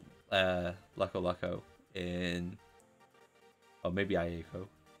also Lako in, or maybe Ayako.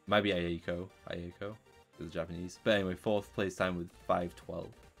 Might be Ayako for the Japanese. But anyway, 4th place time with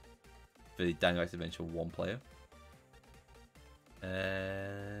 5:12 for the Dynamax Adventure 1 player.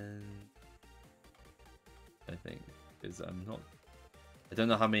 And I think because I don't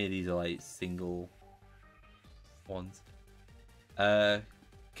know how many of these are like single ones.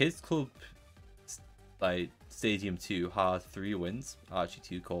 Kids Club like Stadium 2 had 3 wins. Archie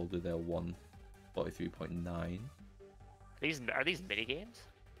 2 called with their 1:43.9. Are these mini games?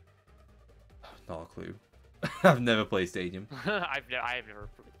 Not a clue. I've never played Stadium. I've never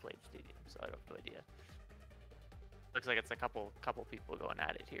played Stadium, so I don't have no idea. Looks like it's a couple people going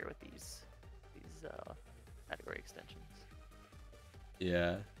at it here with these category extensions.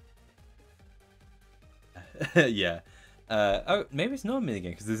 Yeah. Yeah. Oh, maybe it's not a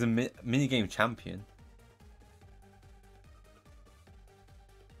minigame because there's a minigame champion.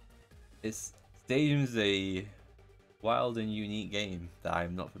 Stadium's a wild and unique game that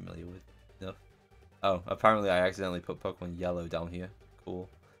I'm not familiar with enough. Oh, apparently I accidentally put Pokemon Yellow down here. Cool.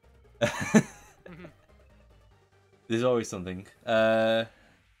 There's always something.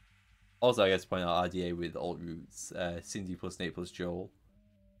 Also, I guess to point out RDA with alt roots, Cindy plus Nate plus Joel.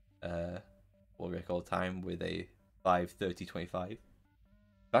 World record time with a 5:30:25.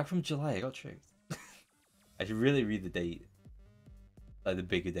 Back from July, I got tricked. I should really read the date. Like the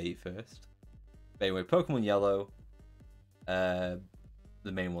bigger date first. But anyway, Pokemon Yellow.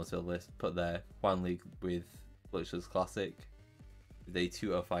 The main ones to the list. Put there. One League with Glitchless Classic. With a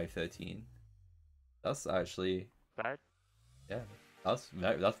 2:05:13. That's actually. That? Yeah, that's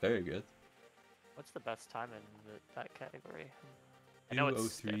very good. What's the best time in that category? I know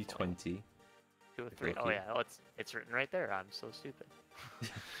it's 2:03:20. 2:03. Oh yeah, it's written right there. I'm so stupid.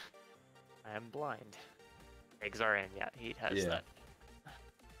 I am blind. Exarian, yeah, he has that.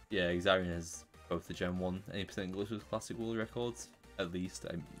 Yeah, Exarian has both the Gen 1 80% Glitchless Classic World Records, at least.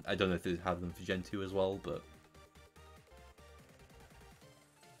 I don't know if they have them for Gen 2 as well, but...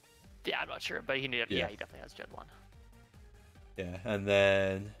 Yeah, I'm not sure, but he definitely has Gen 1. Yeah, and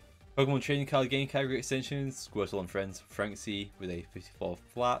then Pokemon Trading Card Game Category Extensions, Squirtle and Friends, Franksy with a 54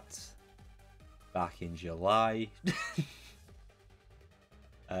 flat, back in July.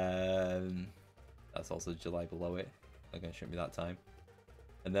 That's also July below it. Not going to show me that time.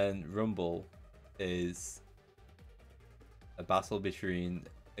 And then Rumble is a battle between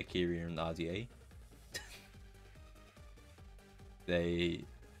Akiri and RDA. They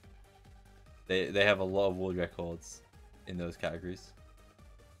have a lot of world records in those categories.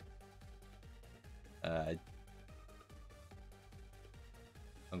 I'm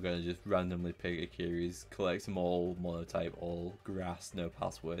gonna just randomly pick Akiri's, collect them all monotype, all grass, no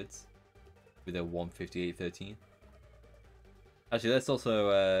passwords, with a 1:58:13. Actually, let's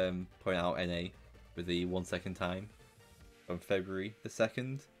also point out NA with the 1 second time from February the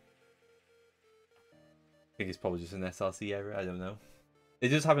 2nd. I think it's probably just an SRC error, I don't know. It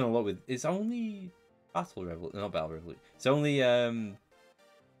does happen a lot with... It's only Battle Revolution, not Battle Revolution. It's only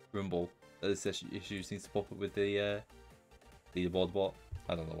Rumble that this issue seems to pop up with the leaderboard bot.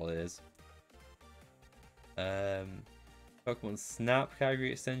 I don't know what it is. Pokemon Snap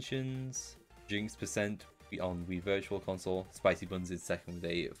category extensions. Jinx percent on Wii Virtual Console. Spicy Buns is second with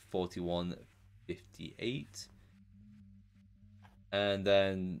a 41:58. And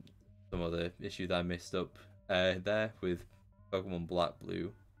then some other issue that I missed up there with Pokemon Black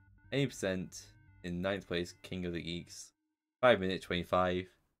Blue. 80% in 9th place, King of the Geeks. 5:25.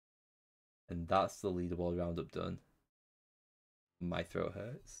 And that's the leaderboard roundup done. My throat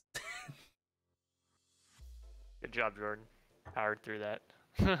hurts. Good job, Jordan. Powered through that.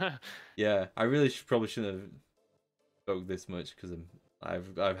 Yeah, I really probably shouldn't have spoke this much because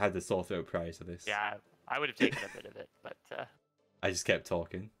I've had the sore throat prior to this. Yeah, I would have taken a bit of it, but I just kept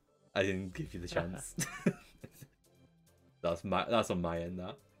talking. I didn't give you the chance. That's on my end.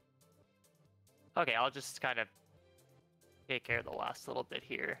 That Okay, I'll just kind of take care of the last little bit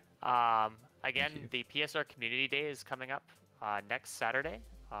here. Again, you. the PSR Community Day is coming up next Saturday,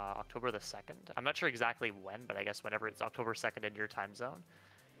 October the 2nd. I'm not sure exactly when, but I guess whenever it's October 2nd in your time zone.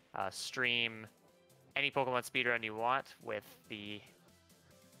 Stream any Pokemon speedrun you want with the,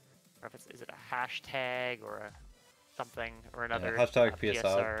 or if it's, is it a hashtag or a something or another? Hashtag PSR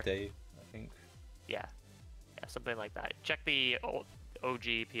PSR day, I think. Yeah, something like that. Check the OG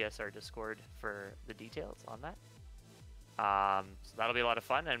PSR Discord for the details on that. So that'll be a lot of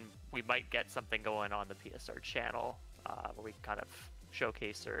fun, and we might get something going on the PSR channel where we kind of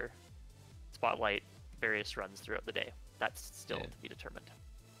showcase or spotlight various runs throughout the day. That's still to be determined.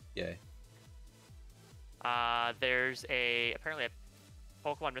 Yeah. There's apparently a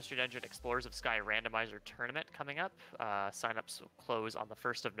Pokemon Mystery Dungeon Explorers of Sky randomizer tournament coming up. Sign-ups will close on the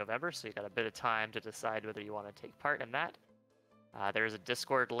 1st of November, so you got a bit of time to decide whether you want to take part in that. There's a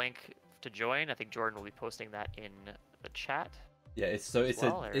Discord link to join. I think Jordan will be posting that in the chat. Yeah, it's there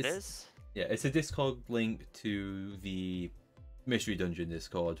it is. Yeah, it's a Discord link to the Mystery Dungeon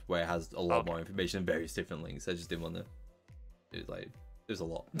Discord where it has a lot more information and various different links. I just didn't want to. It was like there's a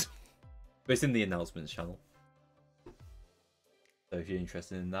lot, but it's in the announcements channel. So if you're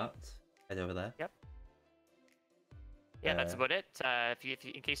interested in that, head over there. Yep. Yeah, that's about it. If you,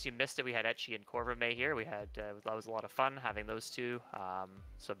 in case you missed it, we had Etchy and Corvimae here. We had that was a lot of fun having those two.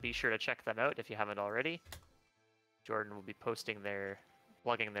 So be sure to check them out if you haven't already. Jordan will be plugging their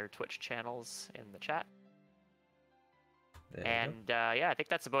Twitch channels in the chat. And yeah, I think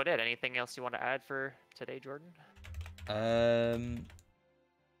that's about it. Anything else you want to add for today, Jordan? So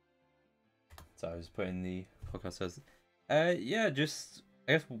I was putting the podcast says. Yeah, just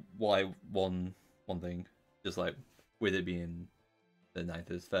I guess one thing, just like with it being the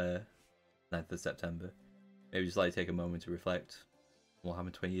 9th of September, maybe just like take a moment to reflect on what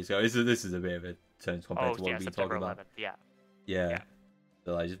happened 20 years ago. This is a bit of a turn compared to what we've been talking about. 11th, yeah.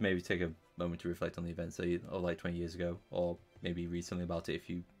 So like just maybe take a moment to reflect on the events of like 20 years ago, or maybe read something about it if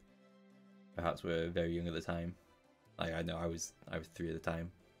you perhaps were very young at the time. Like I know I was 3 at the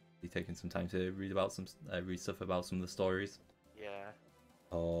time. Be taking some time to read stuff about some of the stories. Yeah.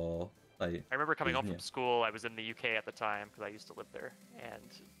 Or like I remember coming home from school. I was in the UK at the time because I used to live there,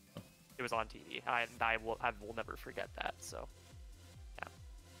 and it was on TV. I will never forget that. So.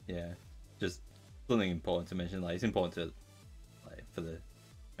 Yeah, just something important to mention. Like it's important to for the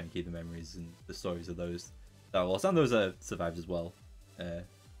try and keep the memories and the stories of those that are lost and those that survived as well.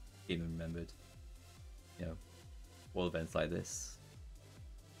 Keep them remembered. You know, all events like this.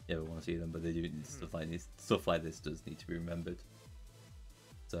 Yeah, we want to see them, but they do stuff like this does need to be remembered.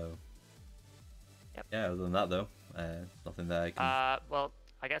 So, yeah. Other than that, though, nothing that I can. Well,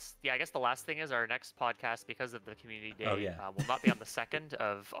 I guess the last thing is our next podcast, because of the community day, will not be on the 2nd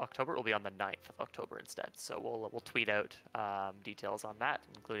of October. It will be on the 9th of October instead. So we'll tweet out details on that,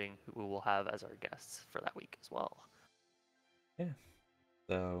 including who we'll have as our guests for that week as well. Yeah.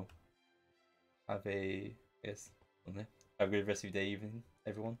 So have a good rest of your day, evening,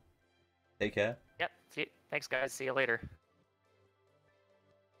 everyone. Take care. Yep. Thanks, guys. See you later.